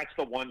 So that's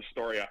the one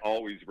story I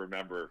always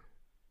remember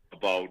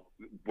about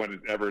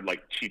whenever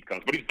cheap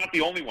comes. But he's not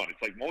the only one.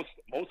 It's like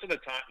most of the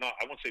time, no,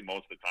 I won't say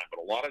most of the time,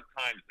 but a lot of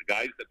times the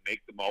guys that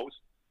make the most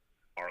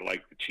are the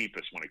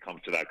cheapest when it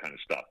comes to that kind of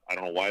stuff. I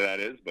don't know why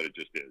that is, but it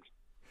just is.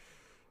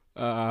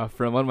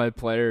 From one of my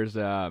players,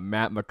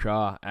 Matt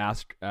McCraw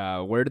asked,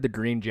 where did the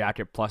green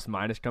jacket plus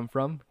minus come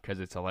from?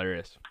 Because it's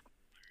hilarious.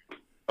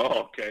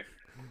 Oh, okay.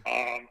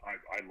 I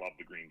love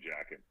the green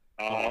jacket.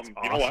 Awesome.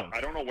 You know what?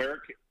 I don't know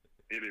where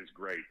It is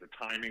great. The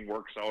timing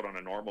works out on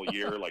a normal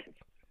year. Like,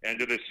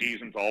 end of the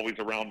season's always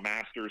around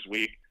Masters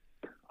Week.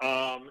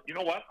 You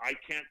know what? I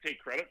can't take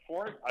credit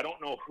for it. I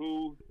don't know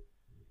who.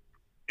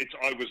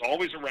 I was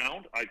always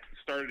around. I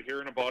started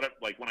hearing about it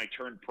like when I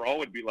turned pro.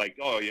 It'd be like,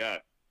 oh yeah,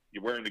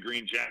 you're wearing the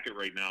green jacket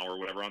right now or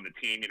whatever on the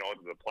team. You know,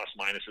 the plus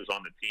minuses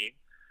on the team.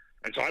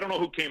 And so I don't know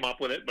who came up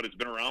with it, but it's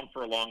been around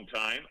for a long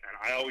time. And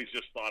I always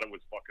just thought it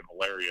was fucking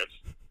hilarious.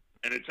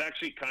 And it's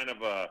actually kind of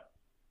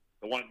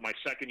my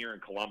second year in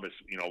Columbus,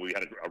 you know, we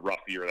had a rough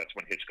year. That's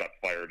when Hitch got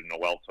fired and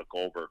Noel took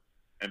over.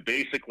 And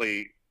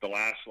basically the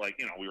last, like,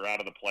 you know, we were out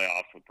of the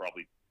playoffs with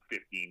probably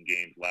 15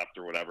 games left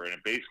or whatever. And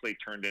it basically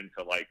turned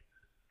into like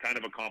kind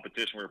of a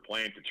competition we were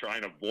playing to try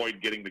and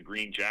avoid getting the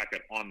green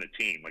jacket on the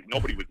team. Like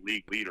nobody was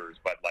league leaders,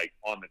 but like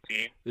on the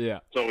team. Yeah.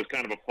 So it was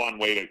kind of a fun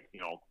way to, you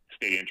know,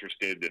 stay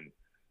interested and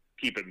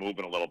keep it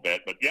moving a little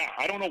bit. But yeah,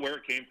 I don't know where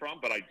it came from,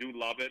 but I do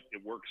love it.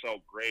 It works out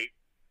great.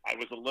 I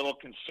was a little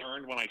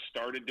concerned when I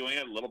started doing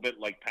it, a little bit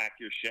like pack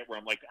your shit, where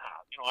I'm like,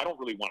 you know, I don't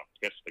really want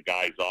to piss the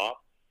guys off,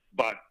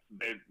 but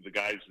the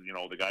guys, you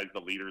know, the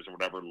leaders or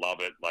whatever love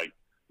it. Like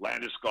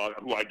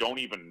Landeskog, who I don't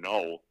even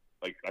know.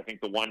 Like I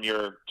think 2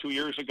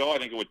 years ago, I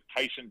think it was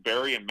Tyson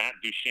Berry and Matt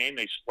Duchene.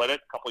 They split it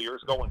a couple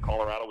years ago when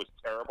Colorado was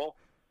terrible.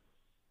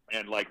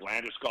 And like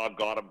Landeskog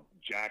got him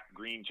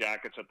green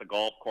jackets at the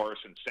golf course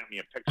and sent me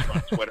a picture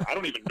on Twitter. I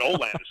don't even know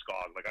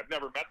Landeskog. Like I've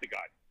never met the guy.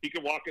 He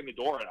can walk in the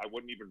door and I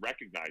wouldn't even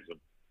recognize him.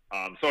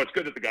 So it's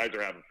good that the guys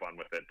are having fun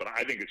with it. But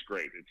I think it's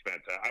great. It's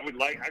fantastic. I would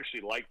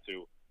actually like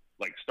to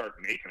start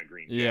making a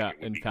green jacket.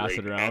 Yeah, and pass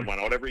it around. And one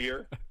out every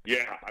year.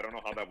 Yeah, I don't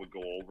know how that would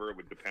go over. It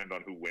would depend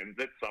on who wins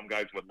it. Some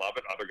guys would love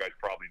it. Other guys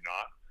probably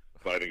not.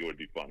 But I think it would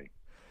be funny.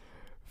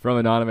 From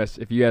Anonymous,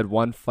 if you had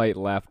one fight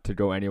left to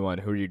go anyone,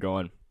 who are you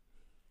going?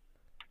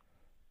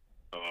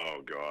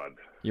 Oh, God.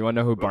 You want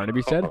to know who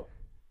Barnaby said?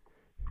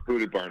 Who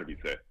did Barnaby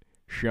say?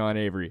 Sean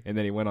Avery. And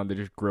then he went on to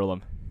just grill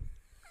him.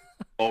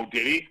 Oh,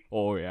 did he?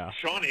 Oh, yeah.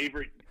 Sean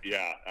Avery,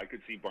 yeah, I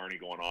could see Barney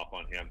going off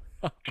on him.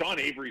 Sean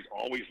Avery's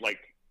always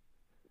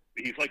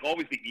he's like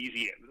always the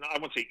easy, I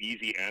won't say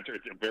easy answer.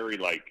 It's a very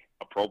like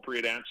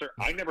appropriate answer.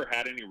 I never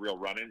had any real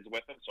run-ins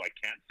with him, so I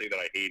can't say that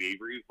I hate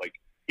Avery. Like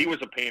he was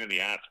a pain in the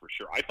ass for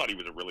sure. I thought he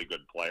was a really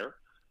good player.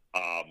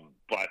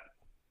 But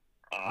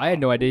I had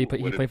no idea he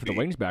played for the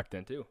Wings back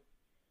then too.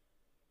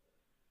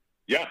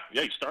 Yeah,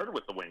 he started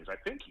with the Wings. I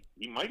think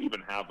he might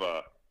even have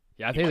a.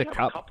 Yeah, I think he's a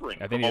cup ring.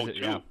 I think he's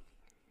yeah.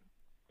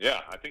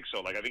 Yeah, I think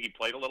so. Like, I think he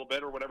played a little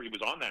bit or whatever. He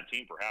was on that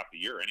team for half the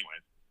year anyway.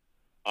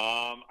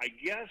 I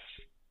guess,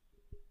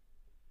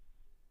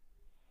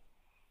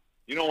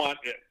 you know what?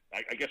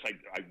 I guess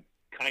I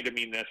kind of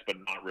mean this, but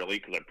not really,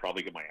 because I'd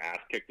probably get my ass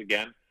kicked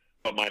again.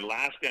 But my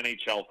last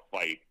NHL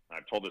fight,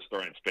 I've told this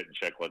story in Spit and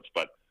Chicklets,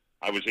 but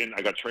I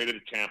got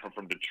traded to Tampa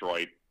from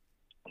Detroit,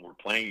 and we're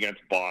playing against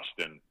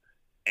Boston,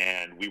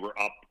 and we were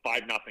up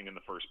 5-0 in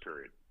the first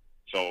period.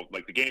 So,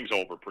 like, the game's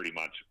over pretty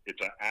much.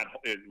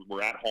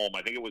 We're at home.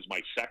 I think it was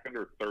my second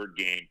or third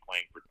game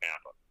playing for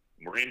Tampa.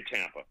 We're in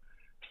Tampa.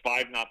 It's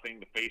 5-0.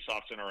 The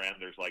face-off's in our end.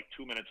 There's, like,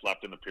 2 minutes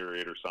left in the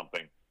period or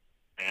something.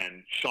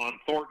 And Sean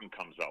Thornton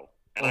comes out.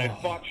 And I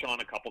fought Sean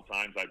a couple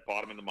times. I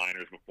fought him in the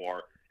minors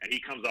before. And he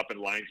comes up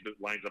and lines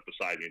up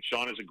beside me. And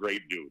Sean is a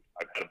great dude.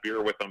 I've had a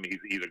beer with him.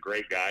 He's a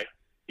great guy.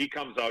 He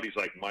comes out. He's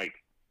like, Mike.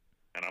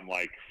 And I'm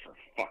like, for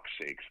fuck's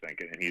sakes,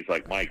 thinking. And he's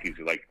like, Mike. He's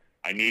like,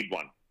 I need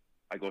one.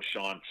 I go,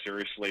 Sean,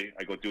 seriously?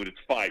 I go, dude, it's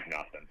 5-0.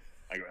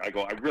 I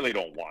go, I really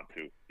don't want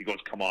to. He goes,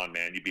 come on,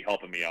 man, you'd be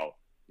helping me out.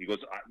 He goes,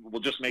 we'll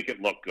just make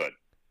it look good.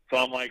 So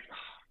I'm like,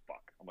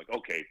 fuck. I'm like,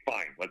 okay,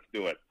 fine, let's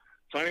do it.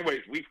 So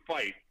anyways, we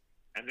fight,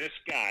 and this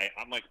guy,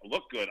 I'm like,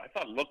 look good. I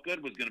thought look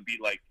good was going to be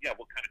like, yeah,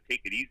 we'll kind of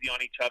take it easy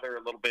on each other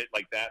a little bit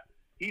like that.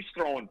 He's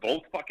throwing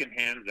both fucking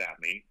hands at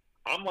me.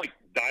 I'm like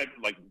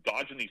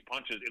dodging these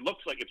punches. It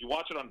looks like, if you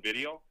watch it on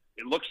video,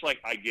 it looks like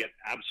I get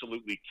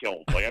absolutely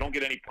killed. Like, I don't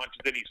get any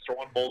punches in. He's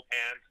throwing both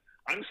hands.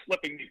 I'm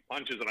slipping these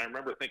punches, and I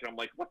remember thinking, I'm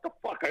like, what the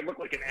fuck? I look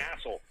like an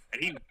asshole.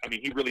 And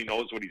he really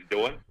knows what he's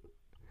doing.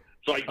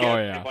 So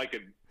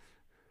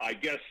I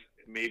guess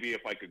maybe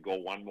if I could go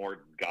one more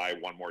time,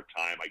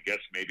 I guess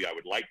maybe I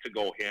would like to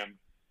go him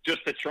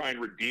just to try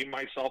and redeem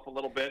myself a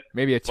little bit.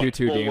 Maybe a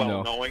 2-2 game,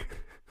 though.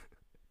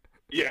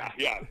 Yeah,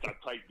 it's a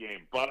tight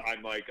game. But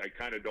I'm like, I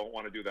kind of don't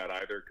want to do that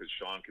either because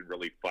Sean can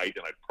really fight,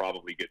 and I'd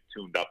probably get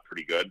tuned up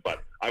pretty good. But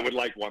I would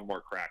like one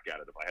more crack at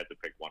it if I had to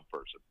pick one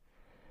person.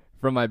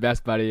 From my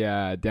best buddy,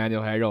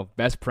 Daniel Hagel,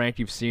 best prank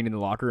you've seen in the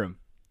locker room?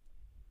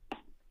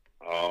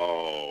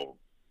 Oh,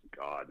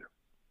 God.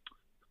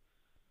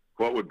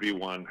 What would be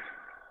one?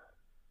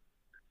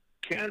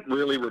 Can't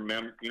really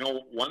remember. You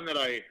know, one that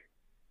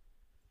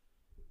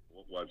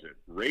what was it?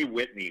 Ray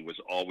Whitney was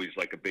always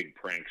like a big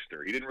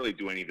prankster. He didn't really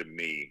do any to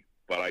me.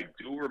 But I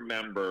do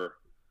remember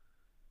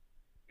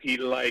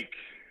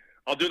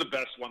I'll do the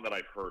best one that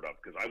I've heard of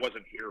because I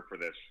wasn't here for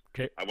this.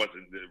 Okay. I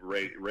wasn't.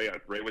 Ray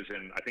was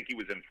I think he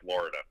was in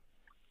Florida.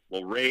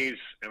 Well, Ray's,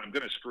 and I'm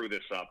going to screw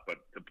this up, but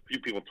a few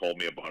people told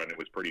me about it, and it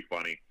was pretty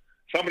funny.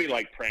 Somebody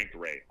pranked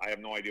Ray. I have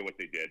no idea what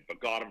they did,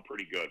 but got him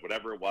pretty good,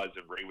 whatever it was,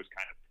 and Ray was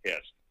kind of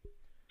pissed.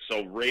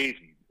 So Ray's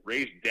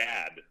Ray's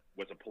dad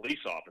was a police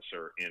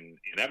officer in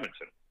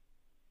Edmonton.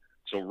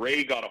 So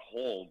Ray got a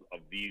hold of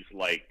these,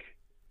 like,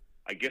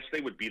 I guess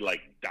they would be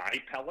like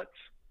dye pellets.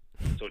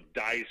 So it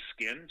dyes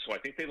skin. So I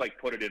think they like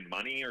put it in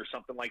money or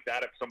something like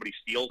that if somebody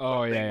steals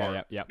something.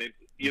 Yeah. They,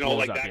 you know,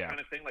 like up, that kind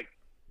of thing. Like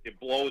it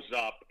blows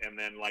up and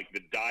then like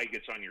the dye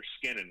gets on your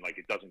skin and like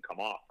it doesn't come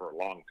off for a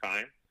long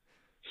time.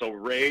 So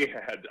Ray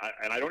had,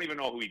 and I don't even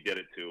know who he did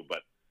it to, but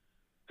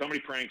somebody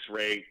pranks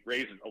Ray.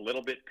 Ray's a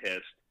little bit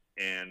pissed.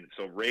 And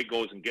so Ray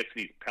goes and gets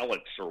these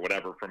pellets or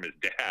whatever from his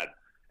dad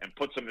and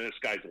puts them in this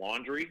guy's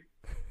laundry.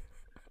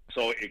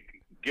 So it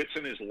gets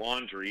in his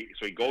laundry.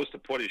 So he goes to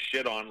put his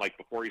shit on, like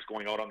before he's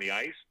going out on the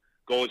ice,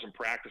 goes and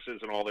practices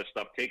and all this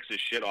stuff, takes his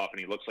shit off, and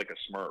he looks like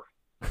a Smurf.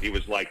 He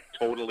was like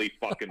totally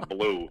fucking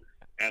blue.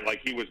 And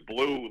like he was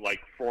blue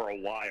like for a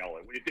while.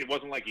 It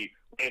wasn't like he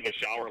in the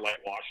shower, like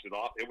washed it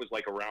off. It was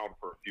like around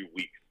for a few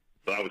weeks.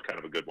 So that was kind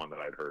of a good one that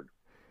I'd heard.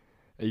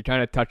 You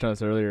kind of touched on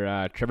this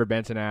earlier. Trevor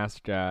Benson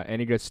asked,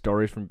 any good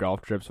stories from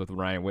golf trips with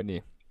Ryan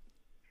Whitney?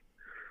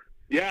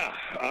 Yeah,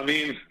 I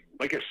mean,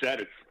 like I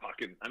said, it's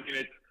fucking. I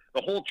mean,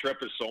 the whole trip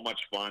is so much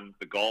fun.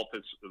 The golf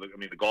is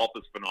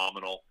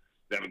phenomenal.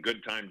 They have a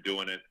good time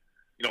doing it.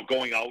 You know,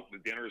 going out, the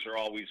dinners are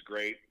always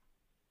great.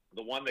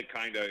 The one that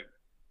kind of,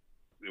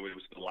 it was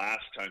the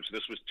last time. So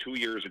this was 2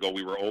 years ago.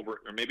 We were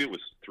over, or maybe it was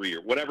 3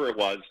 years, whatever it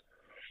was.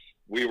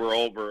 We were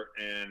over,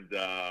 and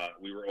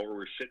we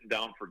were sitting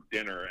down for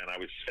dinner, and I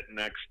was sitting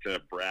next to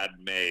Brad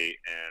May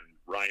and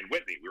Ryan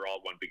Whitney. We were all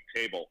at one big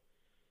table,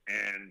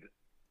 and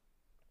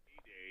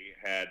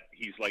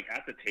he's like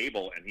at the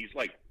table, and he's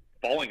like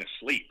falling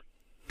asleep,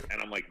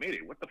 and I'm like,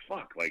 Mayday, what the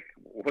fuck? Like,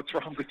 what's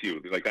wrong with you?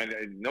 Like, I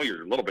know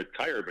you're a little bit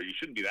tired, but you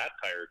shouldn't be that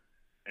tired.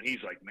 And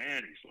he's like,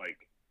 man, he's like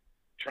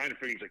trying to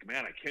figure. He's like,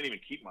 man, I can't even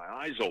keep my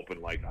eyes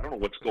open. Like, I don't know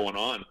what's going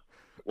on.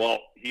 Well,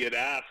 he had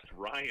asked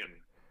Ryan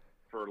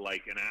for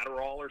like an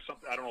Adderall or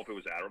something. I don't know if it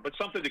was Adderall, but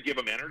something to give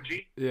him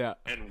energy. Yeah.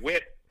 And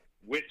Whit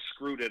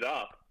screwed it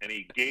up, and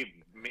he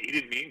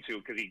didn't mean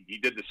to, because he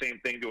did the same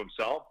thing to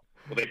himself.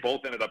 Well, they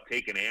both ended up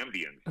taking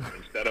Ambien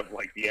instead of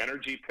like the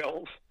energy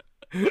pills.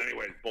 But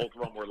anyways, both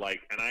of them were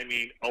like, and I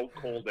mean, out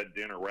cold at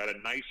dinner. We're at a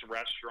nice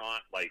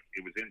restaurant, like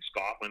it was in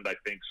Scotland, I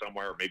think,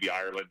 somewhere, or maybe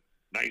Ireland.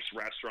 Nice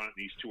restaurant. And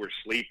these two were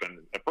sleeping.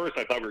 At first,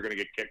 I thought we were going to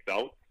get kicked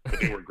out, but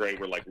they were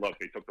great. We're like, look,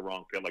 they took the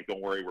wrong pill. Like,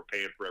 don't worry, we're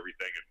paying for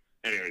everything.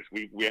 And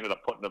anyways, we ended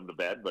up putting them to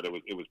bed, but it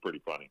was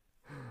pretty funny.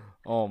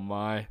 Oh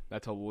my,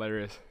 that's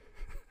hilarious.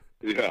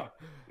 Yeah.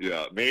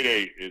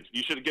 Mayday is.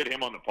 You should get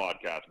him on the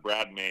podcast.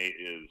 Brad May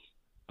is.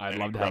 I'd an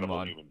love to have him incredible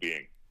on. Human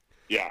being.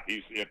 Yeah,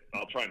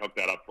 I'll try and hook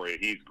that up for you.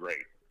 He's great.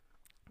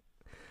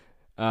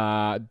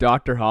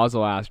 Dr.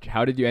 Hazel asked,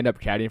 how did you end up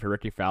caddying for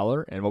Ricky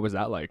Fowler, and what was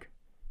that like?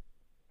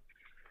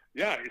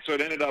 Yeah, so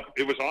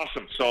it was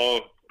awesome.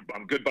 So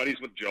I'm good buddies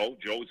with Joe.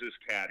 Joe's his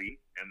caddy,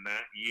 and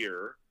that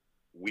year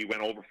we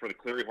went over for the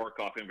Cleary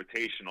Horkoff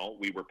Invitational.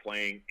 We were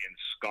playing in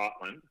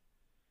Scotland,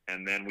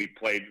 and then we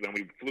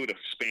flew to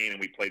Spain and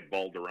we played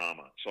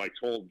Valderrama. So I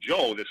told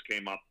Joe, this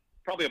came up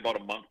probably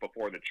about a month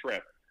before the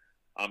trip.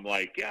 I'm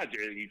like, yeah,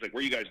 he's like,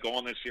 where are you guys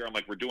going this year? I'm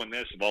like, we're doing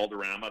this,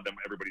 Valderrama, then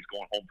everybody's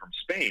going home from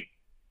Spain.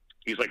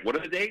 He's like, what are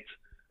the dates?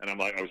 And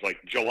I was like,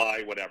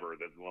 July, whatever.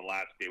 The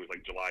last day was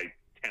like July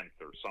 10th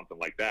or something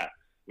like that.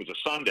 It was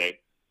a Sunday.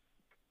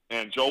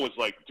 And Joe was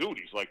like, dude,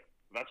 he's like,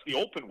 that's the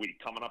Open week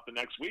coming up the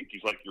next week.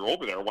 He's like, you're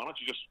over there. Why don't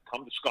you just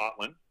come to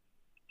Scotland?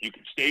 You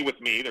can stay with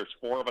me. There's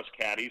 4 of us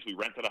caddies. We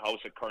rented a house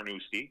at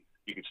Carnoustie.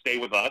 You can stay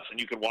with us, and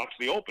you can watch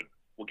the Open.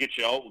 We'll get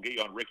you out. We'll get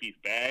you on Ricky's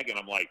bag. And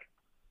I'm like,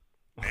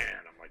 man,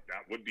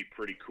 that would be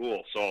pretty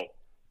cool. So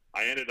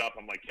I ended up,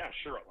 I'm like, yeah,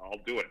 sure, I'll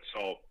do it.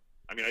 So,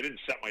 I mean, I didn't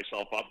set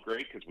myself up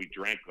great because we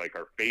drank like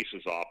our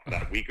faces off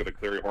that week of the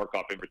Cleary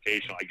Horkoff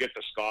Invitational. I get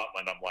to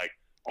Scotland, I'm like,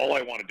 all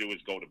I want to do is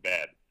go to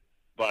bed.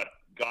 But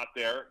got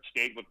there,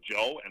 stayed with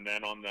Joe, and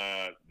then on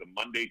the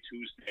Monday,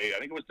 Tuesday, I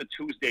think it was the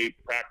Tuesday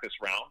practice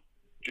round,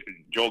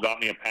 Joe got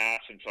me a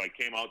pass, and so I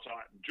came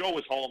outside. Joe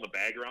was hauling the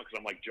bag around because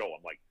I'm like, Joe,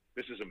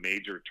 this is a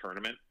major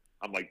tournament.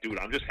 I'm like, dude,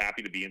 I'm just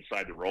happy to be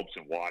inside the ropes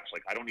and watch.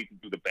 Like, I don't need to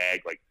do the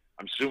bag. Like,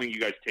 I'm assuming you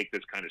guys take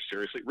this kind of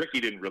seriously. Ricky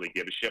didn't really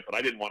give a shit, but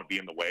I didn't want to be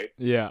in the way.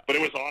 Yeah. But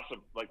it was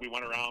awesome. Like, we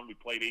went around, we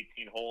played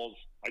 18 holes.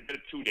 I did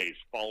it 2 days,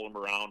 followed him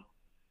around.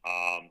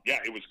 Yeah,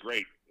 it was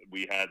great.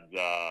 We had,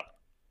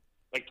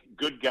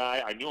 good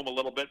guy. I knew him a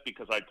little bit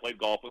because I played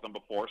golf with him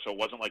before, so it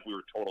wasn't like we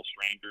were total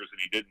strangers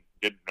and he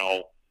didn't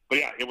know. But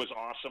yeah, it was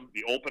awesome.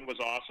 The Open was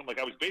awesome. Like,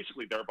 I was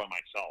basically there by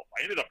myself.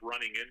 I ended up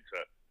running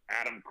into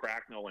Adam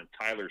Cracknell and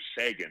Tyler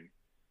Sagan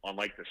on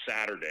like the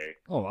Saturday.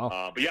 Oh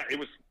wow! But yeah, it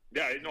was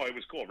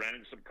cool. Ran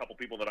into a couple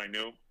people that I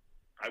knew.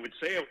 I would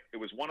say it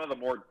was one of the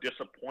more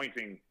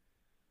disappointing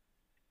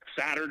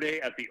Saturday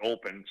at the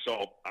Open.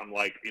 So I'm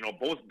like,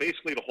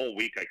 basically the whole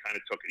week I kind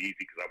of took it easy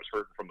because I was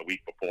hurting from the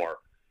week before.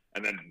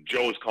 And then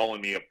Joe's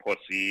calling me a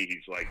pussy.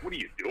 He's like, what are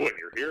you doing?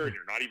 You're here and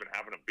you're not even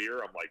having a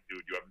beer? I'm like,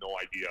 dude, you have no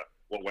idea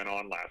what went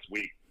on last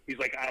week. He's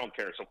like, I don't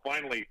care. So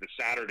finally, the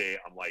Saturday,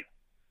 I'm like,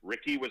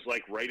 Ricky was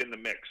like right in the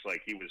mix.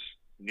 Like, he was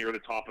near the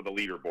top of the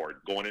leaderboard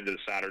going into the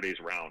Saturday's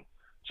round.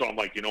 So I'm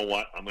like, you know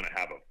what? I'm going to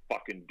have a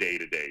fucking day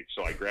today.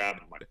 So I grab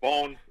my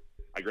phone,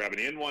 I grab an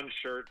in-one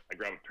shirt, I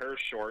grab a pair of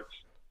shorts,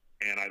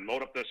 and I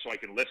load up this so I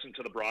can listen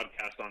to the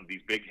broadcast on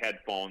these big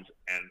headphones,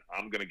 and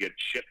I'm going to get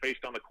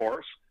shit-faced on the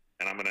course,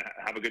 and I'm going to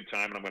have a good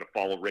time, and I'm going to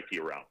follow Ricky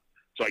around.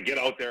 So I get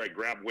out there, I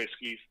grab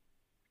whiskeys,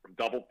 I'm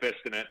double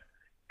fisting it,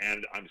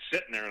 and I'm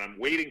sitting there, and I'm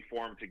waiting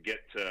for him to get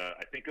to,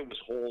 I think it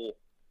was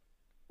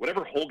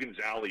whatever Hogan's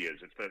Alley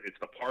is. It's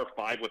the par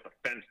 5 with the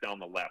fence down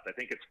the left. I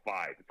think it's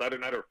 5. It's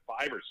either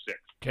 5 or 6.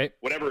 Okay.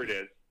 Whatever it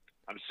is.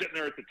 I'm sitting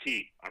there at the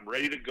tee. I'm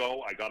ready to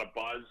go. I got a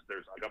buzz.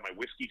 I got my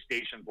whiskey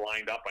stations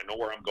lined up. I know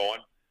where I'm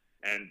going.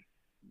 And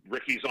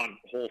Ricky's on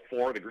hole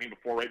 4, the green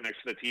before, right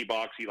next to the tee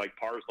box. He like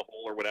pars the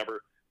hole or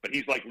whatever. But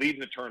he's like leading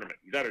the tournament.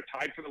 He's either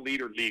tied for the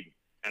lead or leading.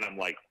 And I'm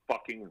like,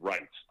 fucking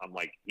right. I'm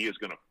like, he is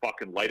going to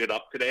fucking light it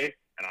up today,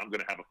 and I'm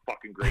going to have a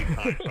fucking great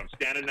time. So I'm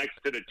standing next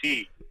to the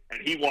tee,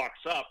 and he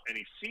walks up, and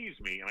he sees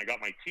me, and I got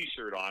my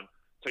T-shirt on.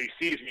 So he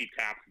sees me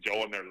tap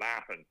Joe, and they're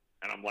laughing.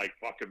 And I'm like,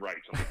 fucking right.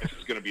 So I'm like, this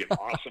is going to be an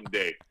awesome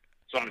day.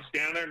 So I'm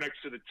standing there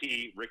next to the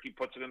tee. Ricky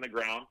puts it in the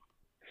ground,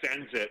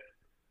 sends it.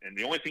 And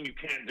the only thing you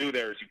can't do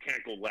there is you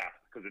can't go left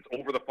because it's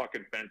over the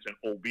fucking fence and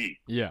OB.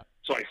 Yeah.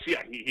 So I see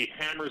it. He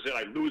hammers it.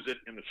 I lose it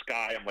in the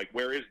sky. I'm like,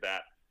 where is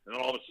that? And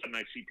then all of a sudden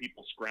I see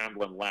people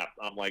scrambling left.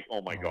 I'm like,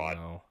 oh my God.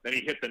 No. Then he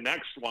hit the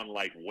next one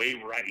like way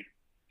right.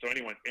 So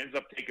anyone ends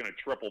up taking a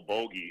triple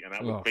bogey, and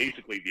that was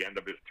basically the end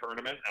of his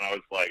tournament. And I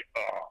was like,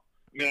 oh.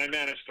 I mean, I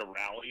managed to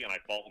rally, and I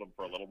followed him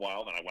for a little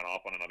while. Then I went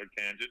off on another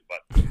tangent,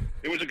 but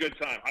it was a good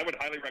time. I would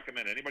highly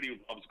recommend anybody who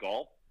loves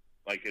golf.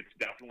 Like, it's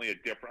definitely a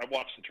different. I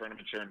watched the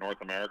tournaments here in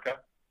North America,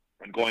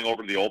 and going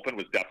over to the Open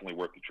was definitely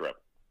worth the trip.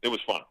 It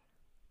was fun.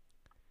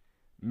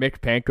 Mick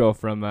Panko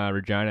from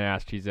Regina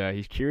asked, he's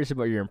curious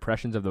about your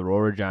impressions of the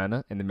Royal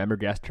Regina and the member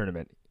guest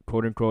tournament.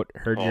 "Quote unquote,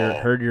 heard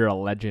you're a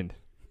legend."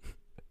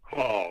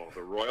 Oh,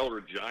 the Royal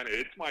Regina!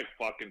 It's my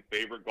fucking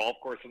favorite golf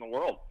course in the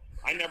world.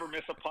 I never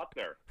miss a putt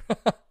there.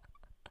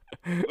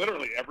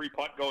 Literally every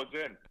putt goes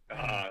in.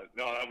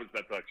 No,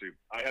 that's actually.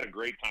 I had a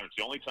great time. It's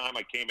the only time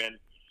I came in.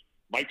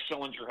 Mike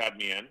Sillinger had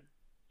me in,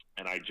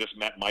 and I just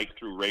met Mike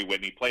through Ray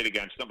Whitney. Played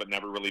against him, but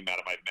never really met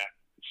him. I'd met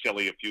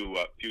Silly a few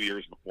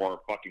years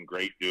before. Fucking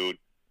great dude.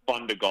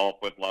 Fun to golf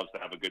with, loves to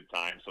have a good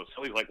time. So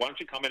Silly's like, why don't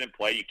you come in and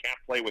play? You can't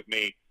play with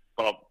me,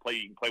 but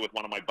you can play with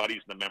one of my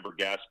buddies and the member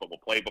guests, but we'll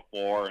play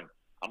before. And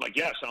I'm like,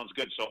 yeah, sounds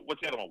good. So what's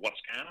the other one?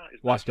 Wascana?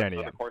 Wascana,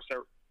 yeah. The course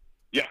there?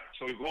 Yeah,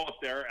 so we go up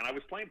there, and I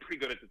was playing pretty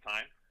good at the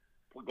time.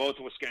 We go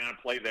to Wascana,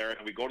 play there,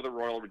 and we go to the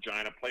Royal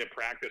Regina, play a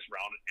practice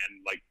round,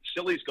 and like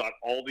Silly's got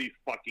all these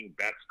fucking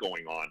bets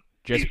going on.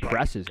 Just he's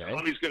presses, like,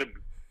 eh? He's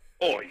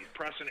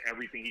pressing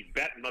everything. He's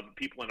betting other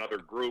people in other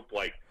group.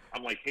 Like,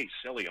 I'm like, hey,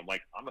 Silly, I'm a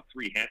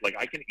 3-hand. Like,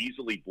 I can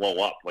easily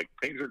blow up. Like,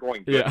 things are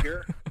going good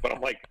here, but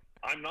I'm like,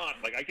 I'm not.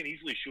 Like, I can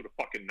easily shoot a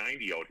fucking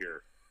 90 out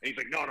here. And he's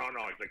like, no.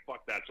 He's like,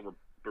 fuck that. So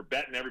we're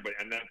betting everybody.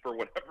 And then for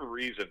whatever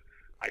reason,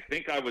 I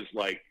think I was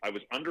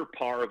under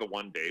par the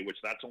one day, which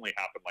that's only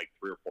happened like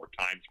 3 or 4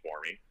 times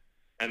for me.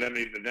 And then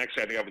the next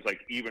day, I think I was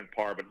like even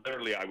par, but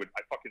literally I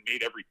fucking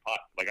made every putt.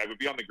 Like, I would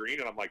be on the green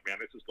and I'm like, man,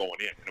 this is going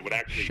in. And it would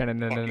actually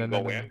fucking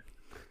go in.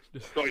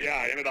 So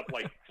yeah, I ended up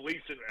like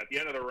fleecing at the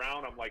end of the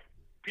round. I'm like,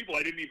 people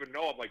I didn't even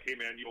know. I'm like, hey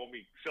man, you owe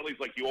me. Silly's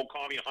like, you owe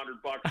Connie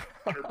 $100,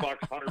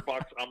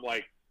 $100. I'm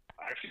like,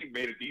 I actually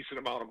made a decent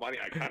amount of money.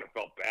 I kind of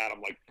felt bad.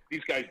 I'm like,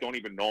 these guys don't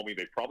even know me.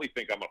 They probably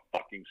think I'm a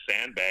fucking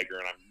sandbagger,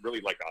 and I'm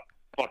really like a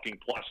fucking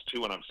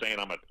 +2, and I'm saying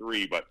I'm a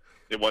 3, but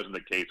it wasn't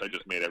the case. I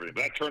just made everything.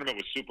 But that tournament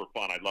was super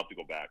fun. I'd love to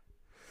go back.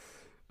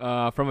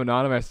 From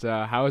Anonymous,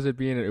 how is it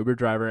being an Uber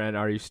driver, and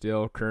are you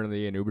still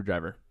currently an Uber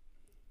driver?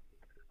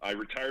 I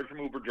retired from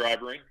Uber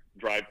driving.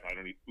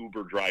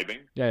 Uber driving.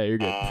 Yeah, you're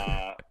good.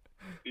 I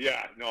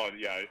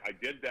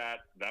did that.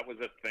 That was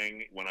a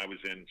thing when I was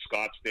in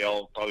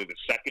Scottsdale, probably the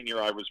second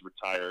year I was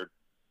retired.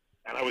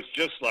 And I was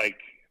just like,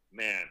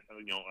 man, I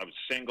was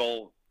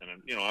single, and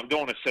I don't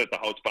want to sit at the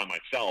house by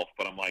myself,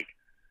 but I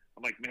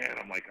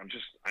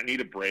need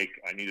a break.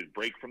 I need a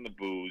break from the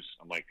booze.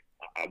 I'm like,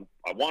 I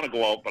want to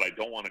go out, but I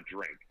don't want to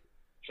drink.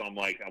 So I'm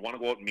like, I want to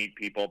go out and meet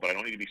people, but I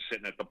don't need to be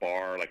sitting at the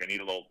bar. Like, I need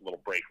a little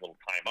break, a little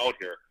time out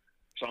here.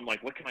 So I'm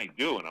like, what can I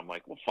do? And I'm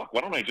like, well, fuck, why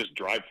don't I just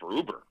drive for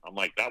Uber? I'm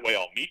like, that way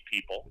I'll meet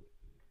people,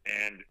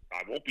 and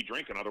I won't be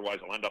drinking. Otherwise,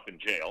 I'll end up in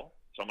jail.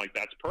 So I'm like,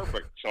 that's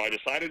perfect. So I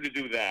decided to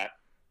do that.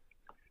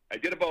 I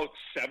did about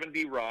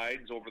 70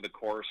 rides over the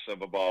course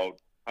of I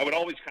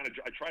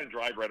try to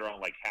drive right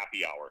around like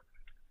happy hour.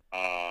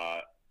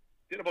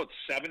 Did about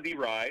 70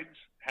 rides.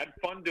 Had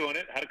fun doing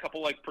it. Had a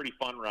couple like pretty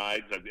fun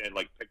rides. I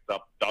picked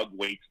up Doug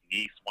Waite's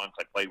niece once.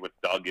 I played with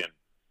Doug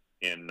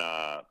in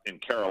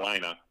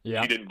Carolina.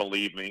 Yeah. She didn't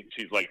believe me.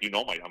 She's like,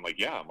 I'm like,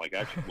 yeah. I'm like,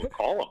 actually, we'll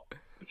call him.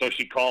 And so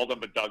she called him,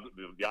 but Doug,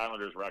 the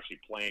Islanders were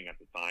actually playing at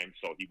the time,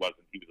 so he was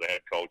the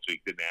head coach, so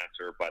he didn't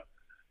answer. But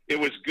it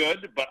was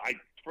good. But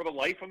for the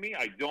life of me,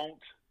 the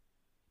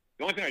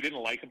only thing I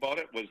didn't like about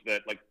it was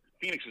that, like,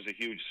 Phoenix is a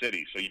huge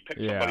city, so you pick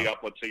somebody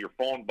up. Let's say your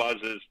phone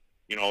buzzes.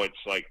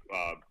 It's like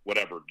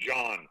whatever,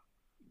 John.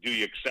 Do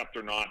you accept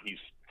or not? He's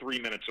 3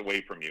 minutes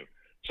away from you.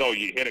 So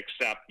you hit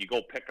accept. You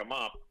go pick him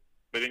up.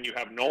 but then you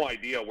have no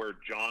idea where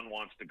John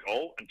wants to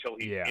go until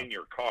he's Yeah. in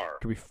your car.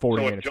 Could be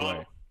 40 So if minutes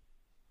away.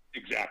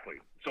 Exactly.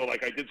 So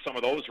like I did some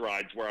of those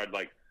rides where I'd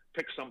like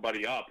pick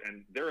somebody up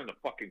and they're in the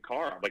fucking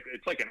car. Like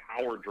it's like an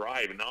hour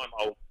drive, and now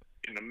I'm out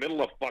in the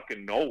middle of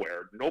fucking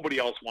nowhere. Nobody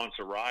else wants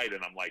a ride,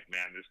 and I'm like,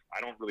 man,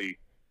 I don't really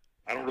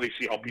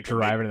see how people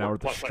Driving make an it hour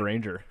work. with a Plus, like,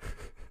 stranger.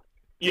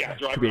 yeah,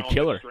 driving Could be a around with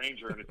killer. a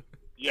stranger, and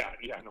yeah,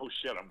 no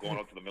shit. I'm going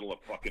out to the middle of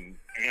fucking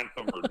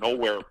Anthem or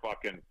nowhere,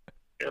 fucking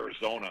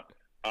Arizona.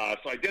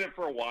 So I did it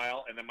for a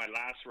while, and then my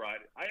last ride,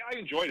 I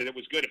enjoyed it. It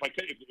was good. If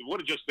it would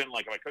have just been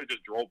like if I could have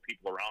just drove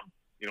people around,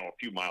 a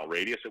few mile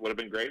radius, it would have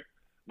been great.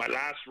 My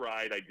last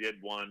ride, I did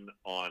one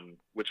on,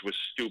 which was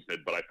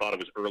stupid, but I thought it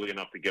was early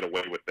enough to get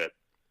away with it.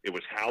 It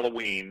was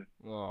Halloween,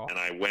 Oh. and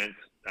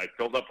I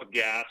filled up with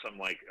gas.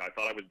 I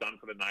thought I was done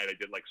for the night. I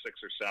did like 6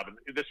 or 7.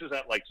 This is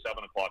at like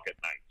 7 o'clock at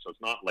night, so it's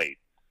not late.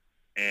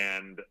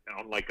 And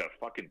on like a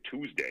fucking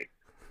Tuesday,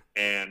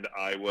 and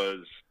I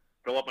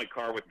fill up my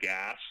car with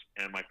gas,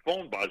 and my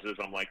phone buzzes.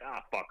 I'm like,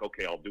 fuck,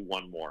 okay, I'll do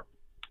one more.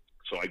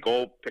 So I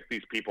go pick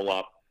these people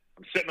up.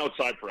 I'm sitting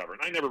outside forever,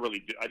 and I never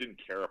really I didn't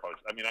care if I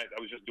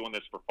was just doing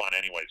this for fun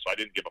anyway, so I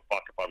didn't give a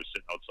fuck if I was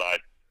sitting outside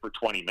for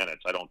 20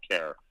 minutes. I don't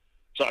care.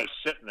 So I was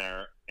sitting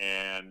there,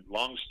 and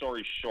long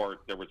story short,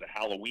 there was a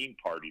Halloween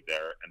party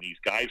there, and these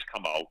guys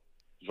come out.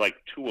 There's like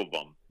 2 of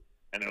them,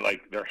 and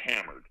they're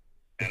hammered.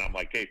 And I'm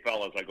like, hey,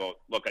 fellas, I go,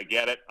 look, I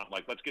get it. I'm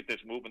like, let's get this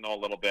moving though a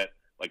little bit.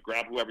 Like,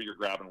 grab whoever you're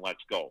grabbing,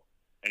 let's go.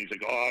 And he's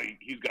like, oh,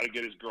 he's got to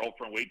get his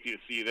girlfriend. Wait till you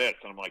see this.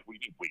 And I'm like, we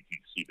need wait till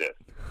you see this.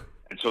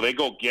 And so they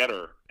go get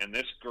her, and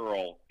this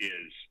girl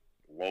is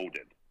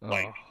loaded.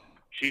 Like,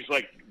 she's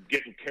like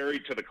getting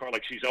carried to the car.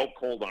 Like, she's out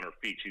cold on her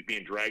feet. She's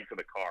being dragged to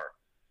the car.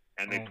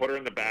 And they put her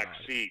in the back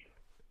seat.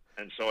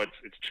 And so it's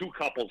 2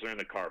 couples are in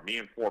the car, me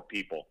and 4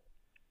 people.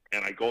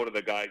 And I go to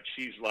the guy.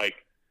 She's like,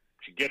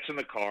 she gets in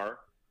the car.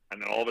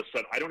 And then all of a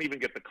sudden, I don't even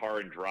get the car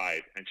and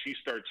drive. And she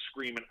starts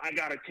screaming, I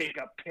got to take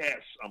a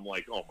piss. I'm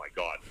like, oh, my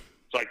God.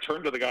 So I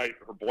turn to the guy,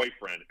 her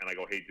boyfriend, and I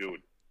go, hey,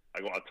 dude.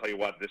 I go, I'll tell you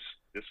what, this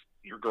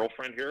your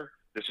girlfriend here,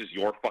 this is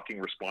your fucking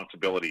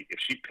responsibility. If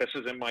she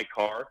pisses in my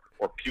car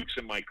or pukes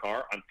in my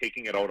car, I'm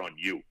taking it out on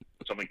you.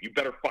 So I'm like, you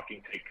better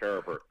fucking take care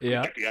of her.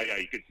 Yeah. Yeah.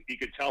 You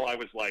could tell I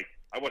was like,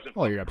 I wasn't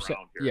Oh, fucking you're upset.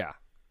 around here. Yeah.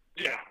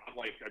 Yeah. I'm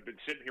like, I've been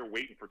sitting here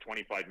waiting for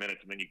 25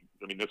 minutes, and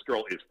then this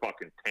girl is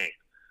fucking tanked.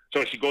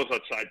 So she goes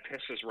outside,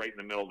 pisses right in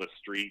the middle of the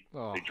street.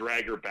 Oh. They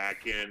drag her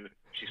back in.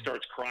 She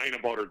starts crying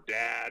about her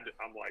dad.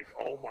 I'm like,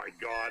 oh, my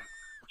God.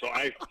 So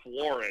I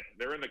floor it.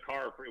 They're in the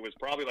car. It was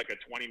probably like a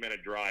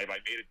 20-minute drive. I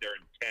made it there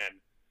in 10,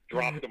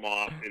 dropped them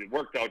off. It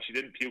worked out. She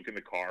didn't puke in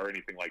the car or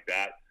anything like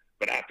that.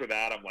 But after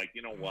that, I'm like,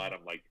 you know what?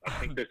 I'm like, I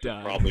think this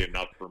is probably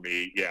enough for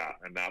me. Yeah,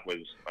 and I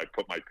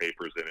put my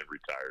papers in and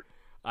retired.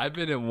 I've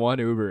been in one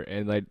Uber,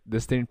 and like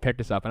this thing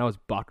picked us up, and I was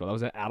buckled. I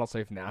was at Adult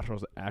Safe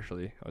Nationals,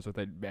 actually. I was with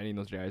like Benny and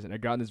those guys, and I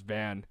got in this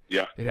van.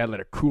 Yeah. It had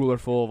like a cooler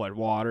full of like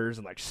waters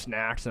and like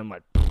snacks, and I'm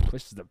like,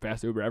 this is the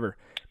best Uber ever.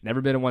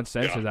 Never been in one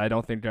since, because I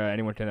don't think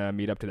anyone can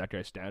meet up to that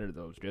guy's standard,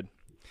 though. It was good.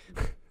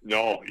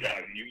 No, yeah,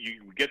 you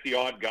get the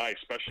odd guy,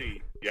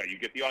 especially, you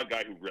get the odd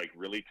guy who like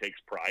really takes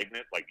pride in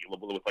it, like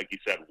like you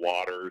said,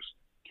 waters,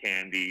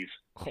 candies,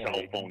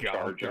 cell phone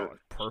charger.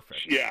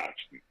 Perfect. Yeah.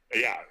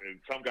 And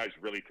some guys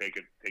really take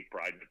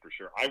pride in it for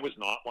sure. I was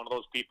not one of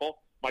those people.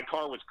 My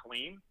car was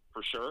clean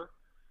for sure,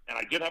 and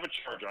I did have a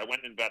charger. I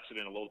went and invested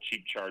in a little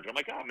cheap charger. I'm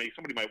like, maybe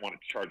somebody might want to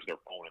charge their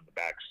phone in the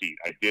back seat.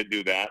 I did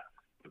do that,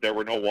 but there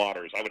were no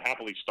waters. I would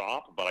happily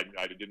stop, but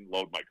I didn't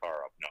load my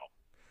car up. No.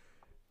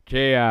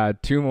 Okay,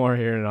 2 more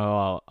here, and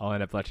I'll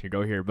end up letting you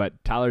go here.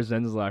 But Tyler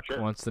Zenzlak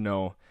wants to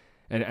know,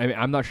 and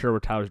I'm not sure where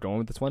Tyler's going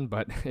with this one,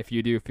 but if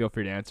you do, feel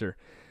free to answer.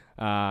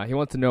 He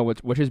wants to know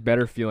which is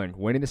better feeling,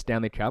 winning the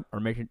Stanley Cup or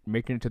making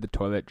it to the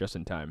toilet just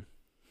in time.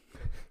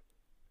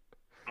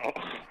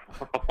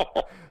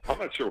 I'm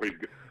not sure.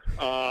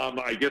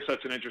 I guess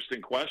that's an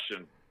interesting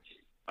question.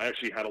 I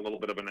actually had a little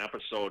bit of an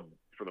episode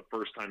for the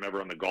first time ever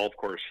on the golf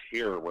course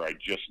here where I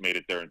just made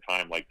it there in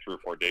time like 3 or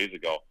 4 days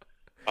ago.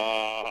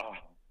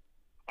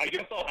 I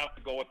guess I'll have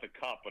to go with the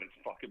cup, but it's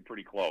fucking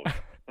pretty close.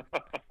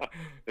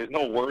 There's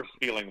no worse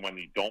feeling when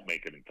you don't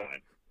make it in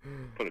time.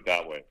 Put it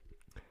that way.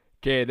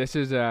 Okay, this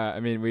is,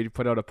 we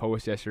put out a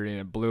post yesterday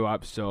and it blew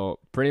up, so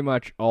pretty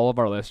much all of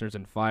our listeners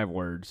in 5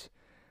 words.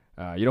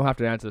 You don't have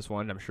to answer this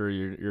one. I'm sure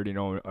you already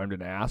know what I'm going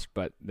to ask,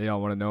 but they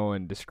all want to know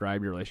and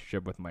describe your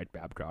relationship with Mike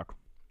Babcock.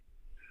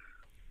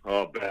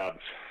 Oh,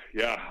 Babs.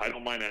 Yeah, I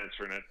don't mind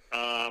answering it.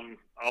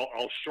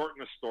 I'll shorten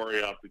the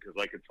story up because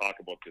I could talk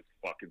about this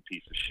fucking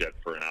piece of shit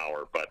for an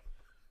hour, but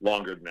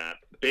longer than that.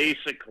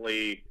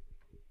 Basically,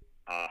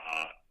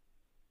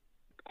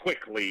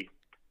 quickly,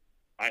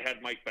 I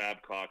had Mike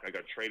Babcock. I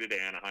got traded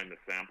to Anaheim the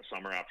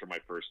summer after my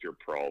first year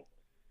pro.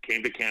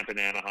 Came to camp in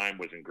Anaheim,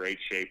 was in great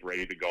shape,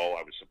 ready to go.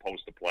 I was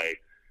supposed to play.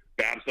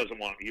 Babs doesn't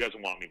want me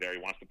there. He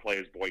wants to play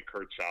his boy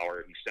Kurt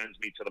Sauer. He sends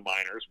me to the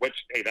minors, which,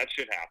 hey, that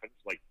shit happens.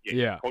 Like,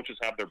 coaches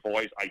have their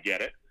boys. I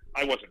get it.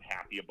 I wasn't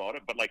happy about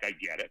it, but, like, I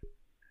get it.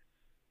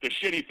 The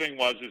shitty thing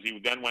was he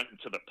then went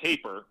into the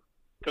paper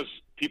because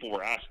people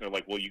were asking, they're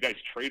like, well, you guys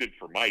traded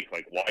for Mike.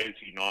 Like, why is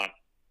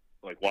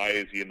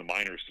he in the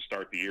minors to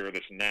start the year,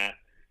 this and that?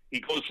 He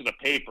goes to the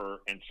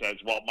paper and says,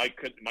 well, Mike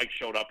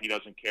showed up. He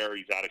doesn't care.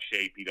 He's out of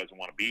shape. He doesn't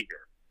want to be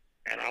here.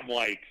 And I'm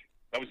like,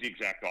 that was the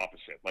exact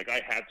opposite. Like,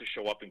 I had to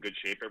show up in good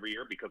shape every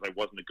year because I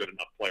wasn't a good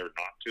enough player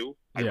not to.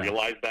 I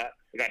realized that.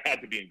 Like, I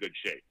had to be in good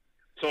shape.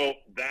 So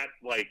that,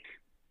 like,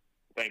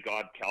 thank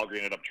God Calgary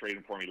ended up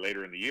trading for me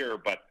later in the year.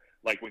 But,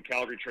 like, when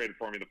Calgary traded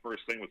for me, the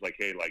first thing was like,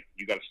 hey, like,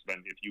 you got to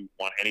spend, if you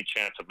want any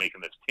chance of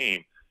making this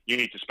team, you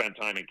need to spend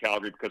time in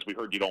Calgary because we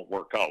heard you don't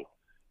work out.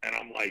 And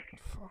I'm like,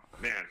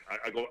 man,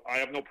 I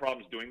have no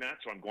problems doing that,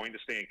 so I'm going to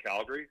stay in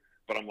Calgary.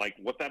 But I'm like,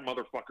 what that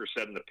motherfucker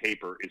said in the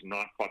paper is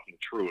not fucking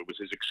true. It was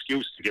his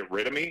excuse to get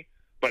rid of me.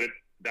 But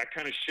that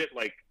kind of shit,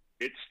 like,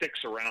 it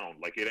sticks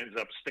around. Like, it ends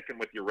up sticking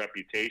with your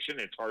reputation.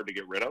 It's hard to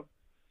get rid of.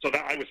 So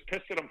that I was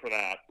pissed at him for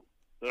that.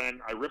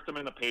 Then I ripped him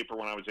in the paper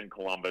when I was in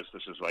Columbus.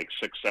 This is like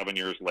 6-7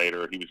 years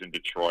later. He was in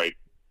Detroit.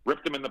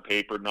 Ripped him in the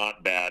paper,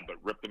 not bad, but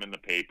ripped him in the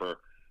paper.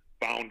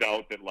 Found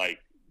out that, like,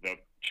 the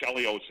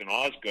Chelios and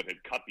Osgood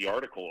had cut the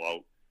article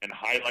out and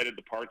highlighted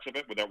the parts of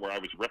it where I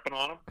was ripping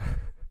on him.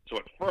 So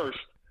at first,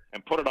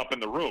 and put it up in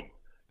the room.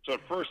 So at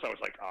first I was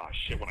like, oh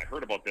shit, when I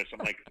heard about this, I'm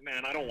like,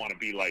 man, I don't want to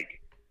be like,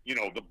 you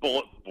know, the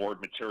bulletin board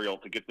material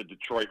to get the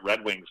Detroit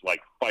Red Wings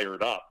like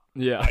fired up.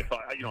 Yeah. I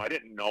thought, you know, I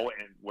didn't know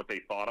what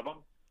they thought of him.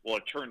 Well,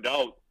 it turned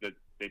out that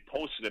they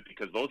posted it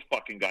because those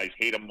fucking guys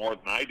hate him more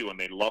than I do, and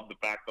they love the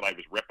fact that I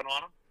was ripping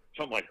on him.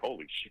 So I'm like,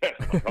 holy shit.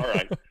 I'm like, all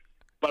right.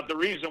 But the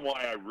reason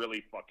why I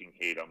really fucking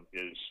hate him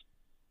is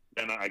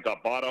then I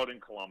got bought out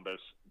in Columbus,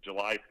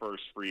 July 1st,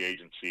 free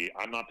agency.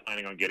 I'm not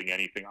planning on getting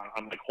anything.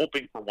 I'm like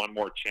hoping for one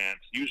more chance.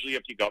 Usually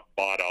if you got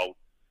bought out,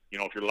 you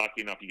know, if you're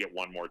lucky enough, you get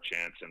one more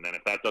chance. And then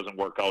if that doesn't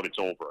work out, it's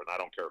over. And I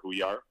don't care who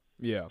you are.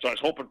 Yeah. So I was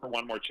hoping for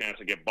one more chance.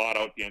 I get bought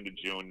out at the end of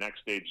June.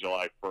 Next day,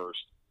 July 1st.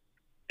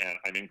 And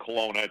I'm in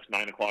Kelowna. It's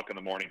 9 o'clock in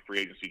the morning. Free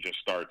agency just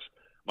starts.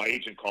 My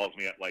agent calls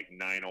me at like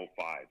 9:05.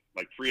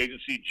 Like, free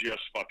agency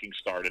just fucking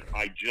started.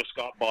 I just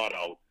got bought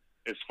out.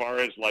 As far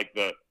as like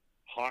the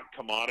hot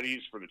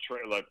commodities for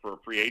for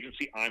free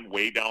agency, I'm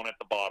way down at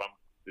the bottom.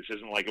 This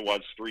isn't like it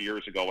was 3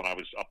 years ago when I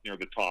was up near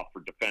the top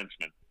for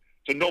defensemen.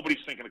 So nobody's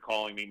thinking of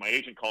calling me. My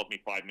agent calls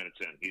me 5 minutes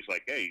in. He's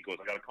like, hey, he goes,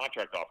 I got a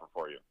contract offer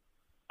for you.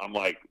 I'm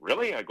like,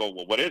 really? I go,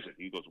 well, what is it?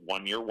 He goes,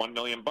 1 year, $1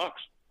 million.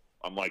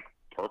 I'm like,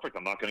 perfect.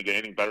 I'm not going to get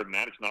anything better than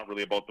that. It's not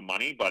really about the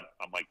money, but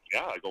I'm like,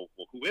 yeah. I go,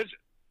 well, who is it?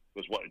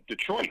 He goes, what?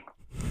 Detroit.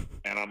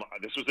 And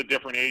this was a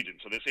different agent.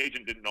 So this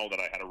agent didn't know that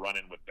I had a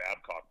run-in with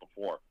Babcock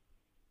before.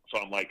 So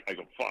I'm like, I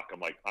go, fuck. I'm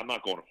like, I'm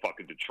not going to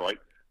fucking Detroit.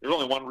 There's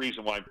only one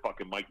reason why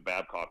fucking Mike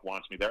Babcock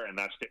wants me there, and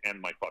that's to end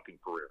my fucking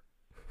career.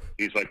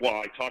 He's like, well,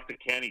 I talked to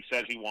Ken. He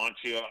says he wants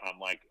you. I'm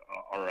like,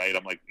 all right.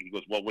 I'm like, he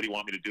goes, well, what do you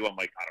want me to do? I'm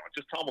like, I don't know.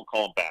 Just tell him we'll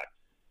call him back.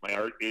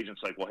 My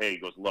agent's like, well, hey, he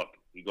goes, look,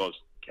 he goes,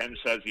 Ken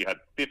says you had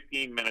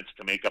 15 minutes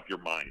to make up your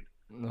mind.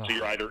 Oh. So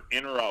you're either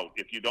in or out.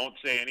 If you don't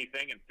say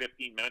anything in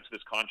 15 minutes,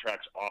 this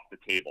contract's off the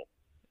table.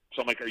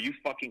 So I'm like, are you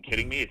fucking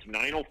kidding me? It's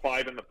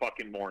 9:05 in the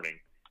fucking morning.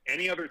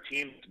 Any other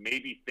team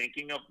maybe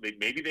thinking of,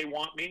 maybe they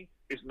want me,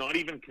 is not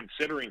even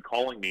considering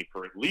calling me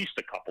for at least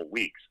a couple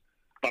weeks.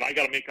 But I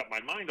got to make up my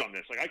mind on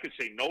this. Like, I could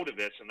say no to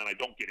this, and then I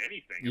don't get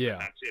anything, and Yeah. then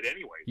that's it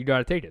anyway. You got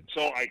to take it.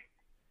 So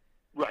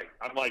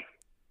I'm like,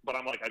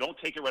 I don't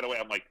take it right away.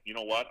 I'm like, you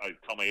know what? I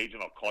tell my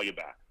agent, I'll call you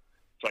back.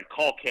 So I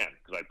call Ken,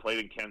 because I played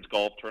in Ken's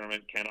golf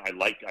tournament. Ken, I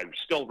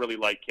still really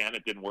like Ken.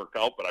 It didn't work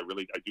out, but I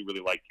do really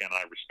like Ken.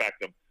 I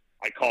respect him.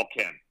 I call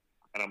Ken,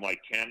 and I'm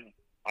like, Ken,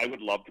 I would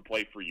love to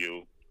play for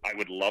you. I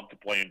would love to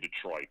play in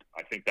Detroit.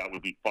 I think that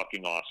would be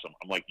fucking awesome.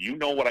 I'm like, you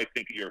know what I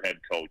think of your head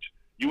coach.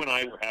 You and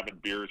I were having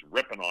beers,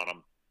 ripping on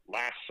him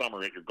last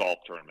summer at your golf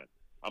tournament.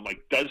 I'm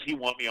like, does he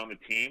want me on the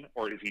team,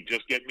 or does he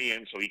just get me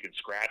in so he can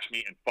scratch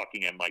me and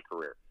fucking end my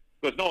career?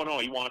 He goes, no,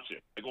 he wants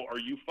it. I go, are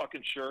you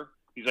fucking sure?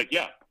 He's like,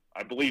 yeah,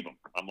 I believe him.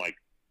 I'm like,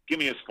 give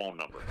me his phone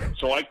number.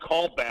 So I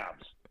call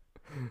Babs.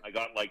 I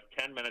got like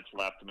 10 minutes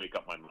left to make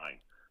up my mind.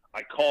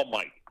 I call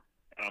Mike,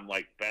 and I'm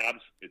like,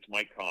 Babs, it's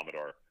Mike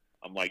Commodore.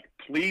 I'm like,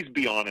 please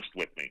be honest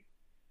with me.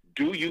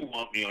 Do you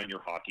want me on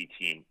your hockey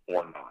team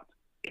or not?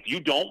 If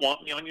you don't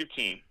want me on your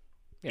team,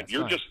 if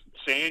you're just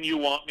saying you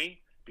want me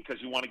because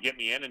you want to get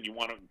me in and you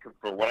want to,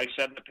 for what I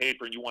said in the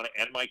paper, and you want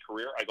to end my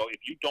career, I go,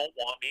 if you don't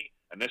want me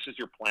and this is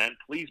your plan,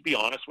 please be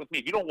honest with me.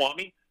 If you don't want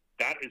me,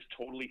 that is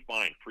totally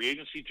fine. Free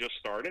agency just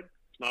started.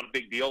 It's not a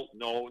big deal.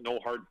 No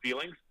hard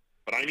feelings.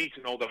 But I need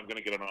to know that I'm going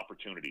to get an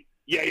opportunity.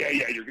 Yeah.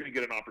 You're going to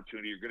get an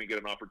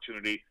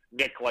opportunity.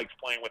 Nick likes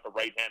playing with a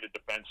right-handed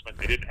defenseman.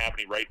 They didn't have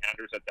any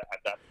right-handers at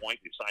that point.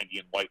 They signed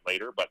Ian White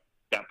later, but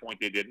at that point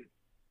they didn't.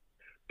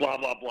 Blah,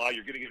 blah, blah.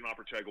 You're going to get an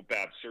opportunity. I go,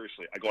 Babs,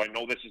 seriously. I go, I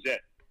know this is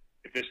it.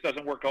 If this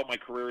doesn't work out, my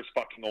career is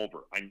fucking over.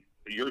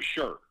 You're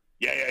sure?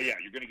 Yeah.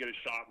 You're going to get a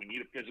shot. We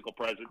need a physical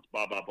presence,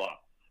 blah, blah, blah.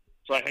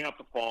 So I hang up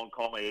the phone,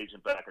 call my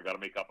agent back. I got to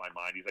make up my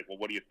mind. He's like, well,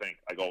 what do you think?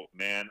 I go,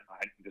 man,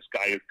 this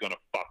guy is going to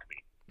fuck me.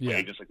 My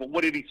agent's like, well,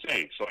 what did he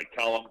say? So I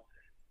tell him,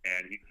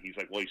 and he's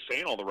like, well, he's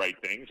saying all the right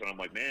things. And I'm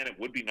like, man, it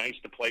would be nice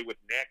to play with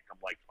Nick. I'm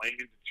like, playing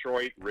in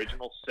Detroit,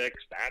 original six,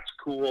 that's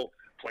cool.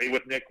 play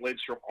with Nick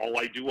Lidstrom. All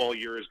I do all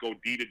year is go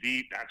D to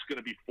D. That's going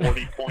to be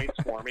 40 points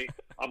for me.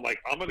 I'm like,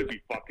 I'm going to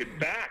be fucking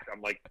back.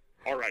 I'm like,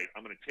 all right,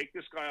 I'm going to take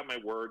this guy on my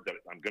word that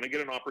I'm going to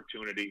get an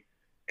opportunity,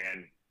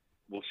 and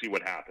we'll see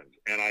what happens.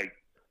 And I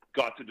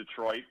got to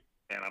Detroit,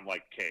 and I'm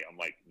like, okay,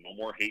 no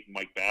more hating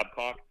Mike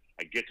Babcock.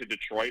 I get to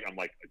Detroit. I'm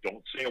like,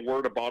 don't say a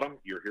word about him.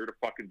 You're here to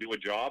fucking do a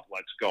job.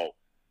 Let's go.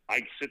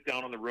 I sit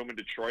down in the room in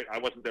Detroit. I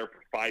wasn't there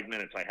for 5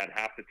 minutes. I had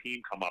half the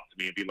team come up to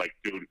me and be like,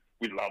 dude,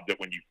 we loved it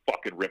when you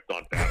fucking ripped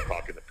on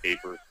Babcock in the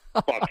papers.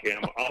 Fuck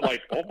him. I'm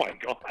like, oh my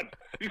God,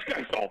 these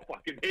guys all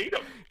fucking hate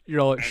him. You're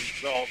all like,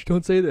 shh,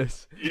 don't say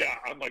this. Yeah,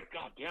 I'm like,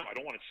 God damn, I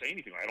don't want to say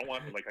anything. I don't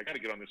want, like, I got to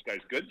get on this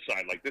guy's good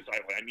side. Like this,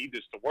 I need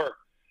this to work.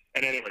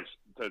 And anyways,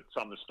 to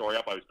sum the story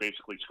up, I was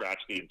basically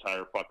scratched the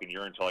entire fucking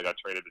year until I got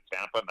traded to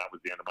Tampa, and that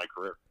was the end of my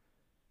career.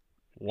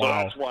 Wow. So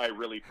that's why I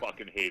really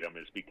fucking hate him,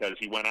 is because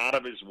he went out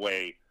of his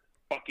way,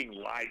 fucking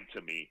lied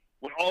to me,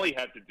 when all he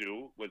had to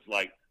do was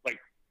like,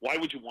 why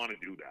would you want to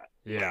do that?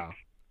 Yeah.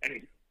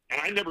 Like,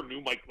 and I never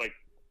knew Mike, like,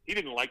 he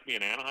didn't like me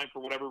in Anaheim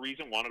for whatever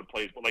reason, wanted to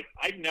play, but like,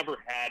 I'd never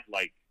had,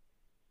 like,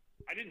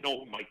 I didn't know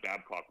who Mike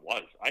Babcock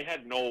was. I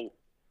had no,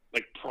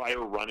 like,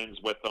 prior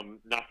run-ins with him,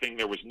 nothing.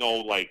 There was no,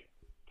 like,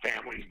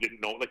 families didn't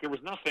know. Like, there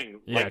was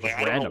nothing. Yeah, like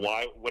I don't know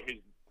why.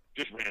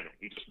 Just random.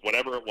 He just,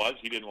 whatever it was,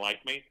 he didn't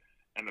like me.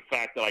 And the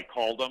fact that I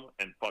called him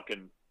and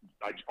fucking,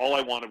 all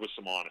I wanted was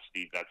some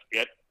honesty. That's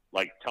it.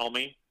 Like, tell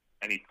me.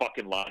 And he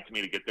fucking lied to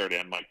me to get there to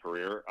end my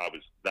career.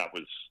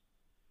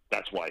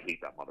 That's why I hate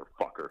that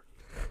motherfucker.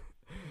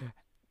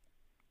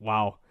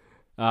 Wow.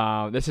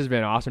 This has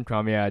been awesome,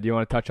 Tom. Yeah. Do you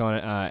want to touch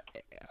on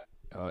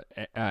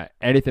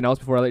anything else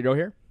before I let you go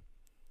here?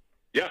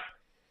 Yeah.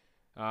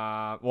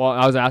 Well,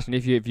 I was asking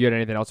if you had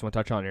anything else you want to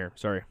touch on here.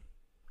 Sorry.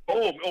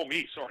 Oh,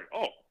 me. Sorry.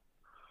 Oh,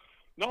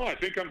 no, I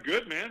think I'm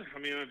good, man. I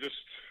mean, I'm just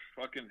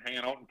fucking hanging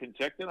out in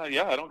Penticton. I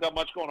don't got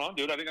much going on,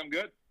 dude. I think I'm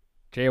good.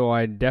 Okay, well,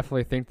 I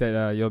definitely think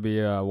that you'll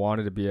be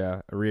wanted to be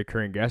a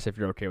reoccurring guest if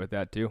you're okay with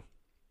that too.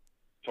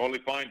 Totally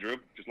fine, Drew.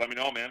 Just let me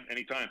know, man.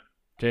 Anytime.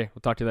 Okay,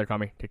 we'll talk to you later,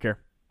 Tommy. Take care.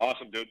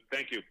 Awesome, dude.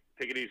 Thank you.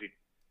 Take it easy.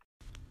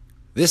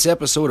 This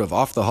episode of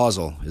Off the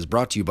Hosel is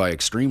brought to you by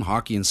Extreme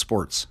Hockey and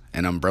Sports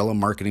and Umbrella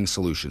Marketing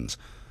Solutions.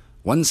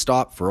 One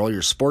stop for all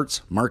your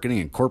sports, marketing,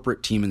 and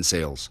corporate team and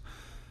sales.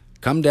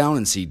 Come down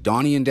and see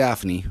Donnie and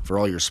Daphne for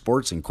all your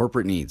sports and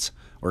corporate needs,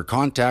 or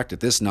contact at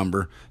this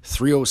number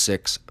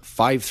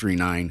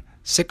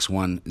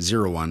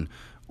 306-539-6101,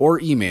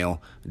 or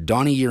email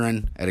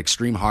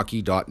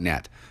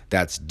DonnieUhren@extremehockey.net.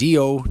 That's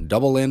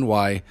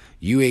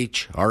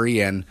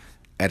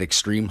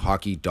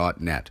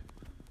DONNYUHREN@extremehockey.net.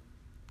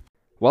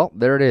 Well,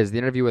 there it is, the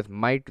interview with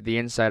Mike, the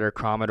Insider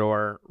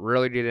Commodore.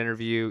 Really good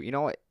interview. You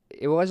know,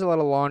 it was a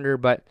little longer,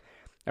 but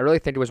I really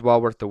think it was well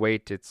worth the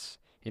wait. It's,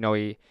 you know,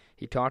 he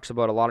talks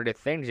about a lot of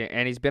different things,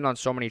 and he's been on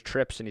so many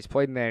trips, and he's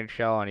played in the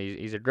NHL, and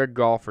he's a good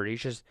golfer.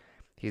 He's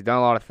done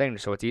a lot of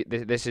things, so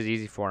this is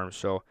easy for him.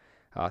 So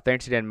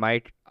thanks again,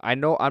 Mike. I'm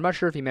not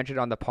sure if he mentioned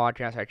it on the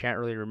podcast. I can't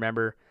really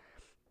remember,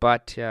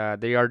 but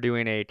they are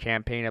doing a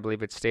campaign. I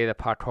believe it's Stay the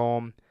Puck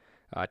Home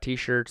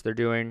T-shirts they're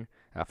doing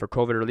for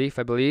COVID relief,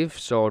 I believe.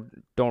 So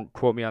don't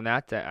quote me on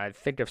that. I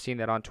think I've seen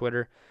that on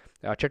Twitter.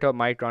 Check out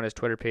Mike on his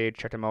Twitter page.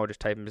 Check him out. Just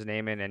type his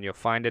name in, and you'll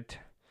find it.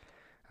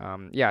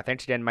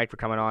 Thanks again, Mike, for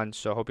coming on.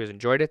 So I hope you guys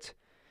enjoyed it.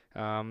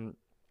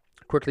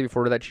 Quickly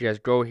before we let you guys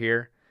go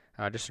here,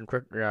 just some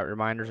quick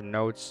reminders and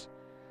notes.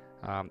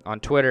 On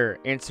Twitter,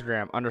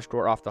 Instagram,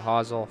 _Off the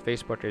Hosel.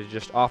 Facebook is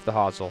just Off the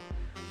Hosel.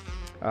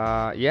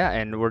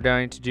 And we're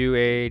going to do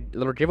a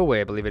little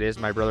giveaway, I believe it is.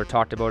 My brother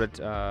talked about it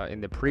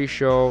in the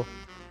pre-show.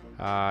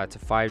 It's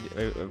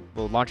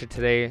we'll launch it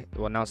today.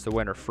 We'll announce the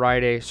winner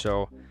Friday.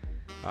 So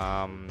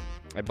I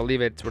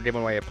believe we're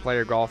giving away a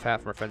Player golf hat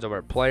from our friends over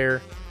at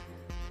Player.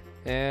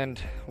 And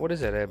what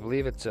is it? I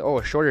believe it's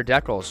show your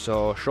decals.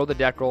 So show the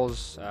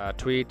decals,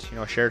 tweet,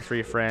 share it for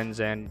your friends,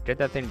 and get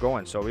that thing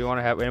going. So we want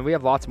to have, and we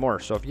have lots more.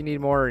 So if you need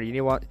more,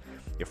 your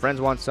friends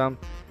want some,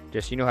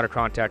 just how to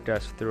contact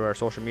us through our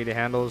social media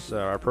handles,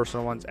 our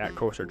personal ones at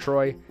Coaster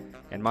Troy,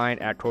 and mine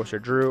at Coaster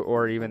Drew,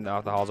 or even the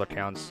Off the Hosel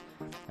accounts.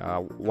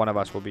 One of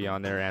us will be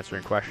on there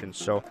answering questions.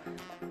 So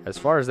as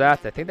far as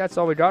that, I think that's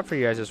all we got for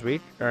you guys this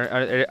week,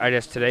 or I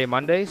guess today,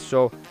 Monday.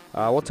 So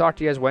we'll talk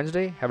to you guys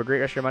Wednesday. Have a great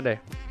rest of your Monday.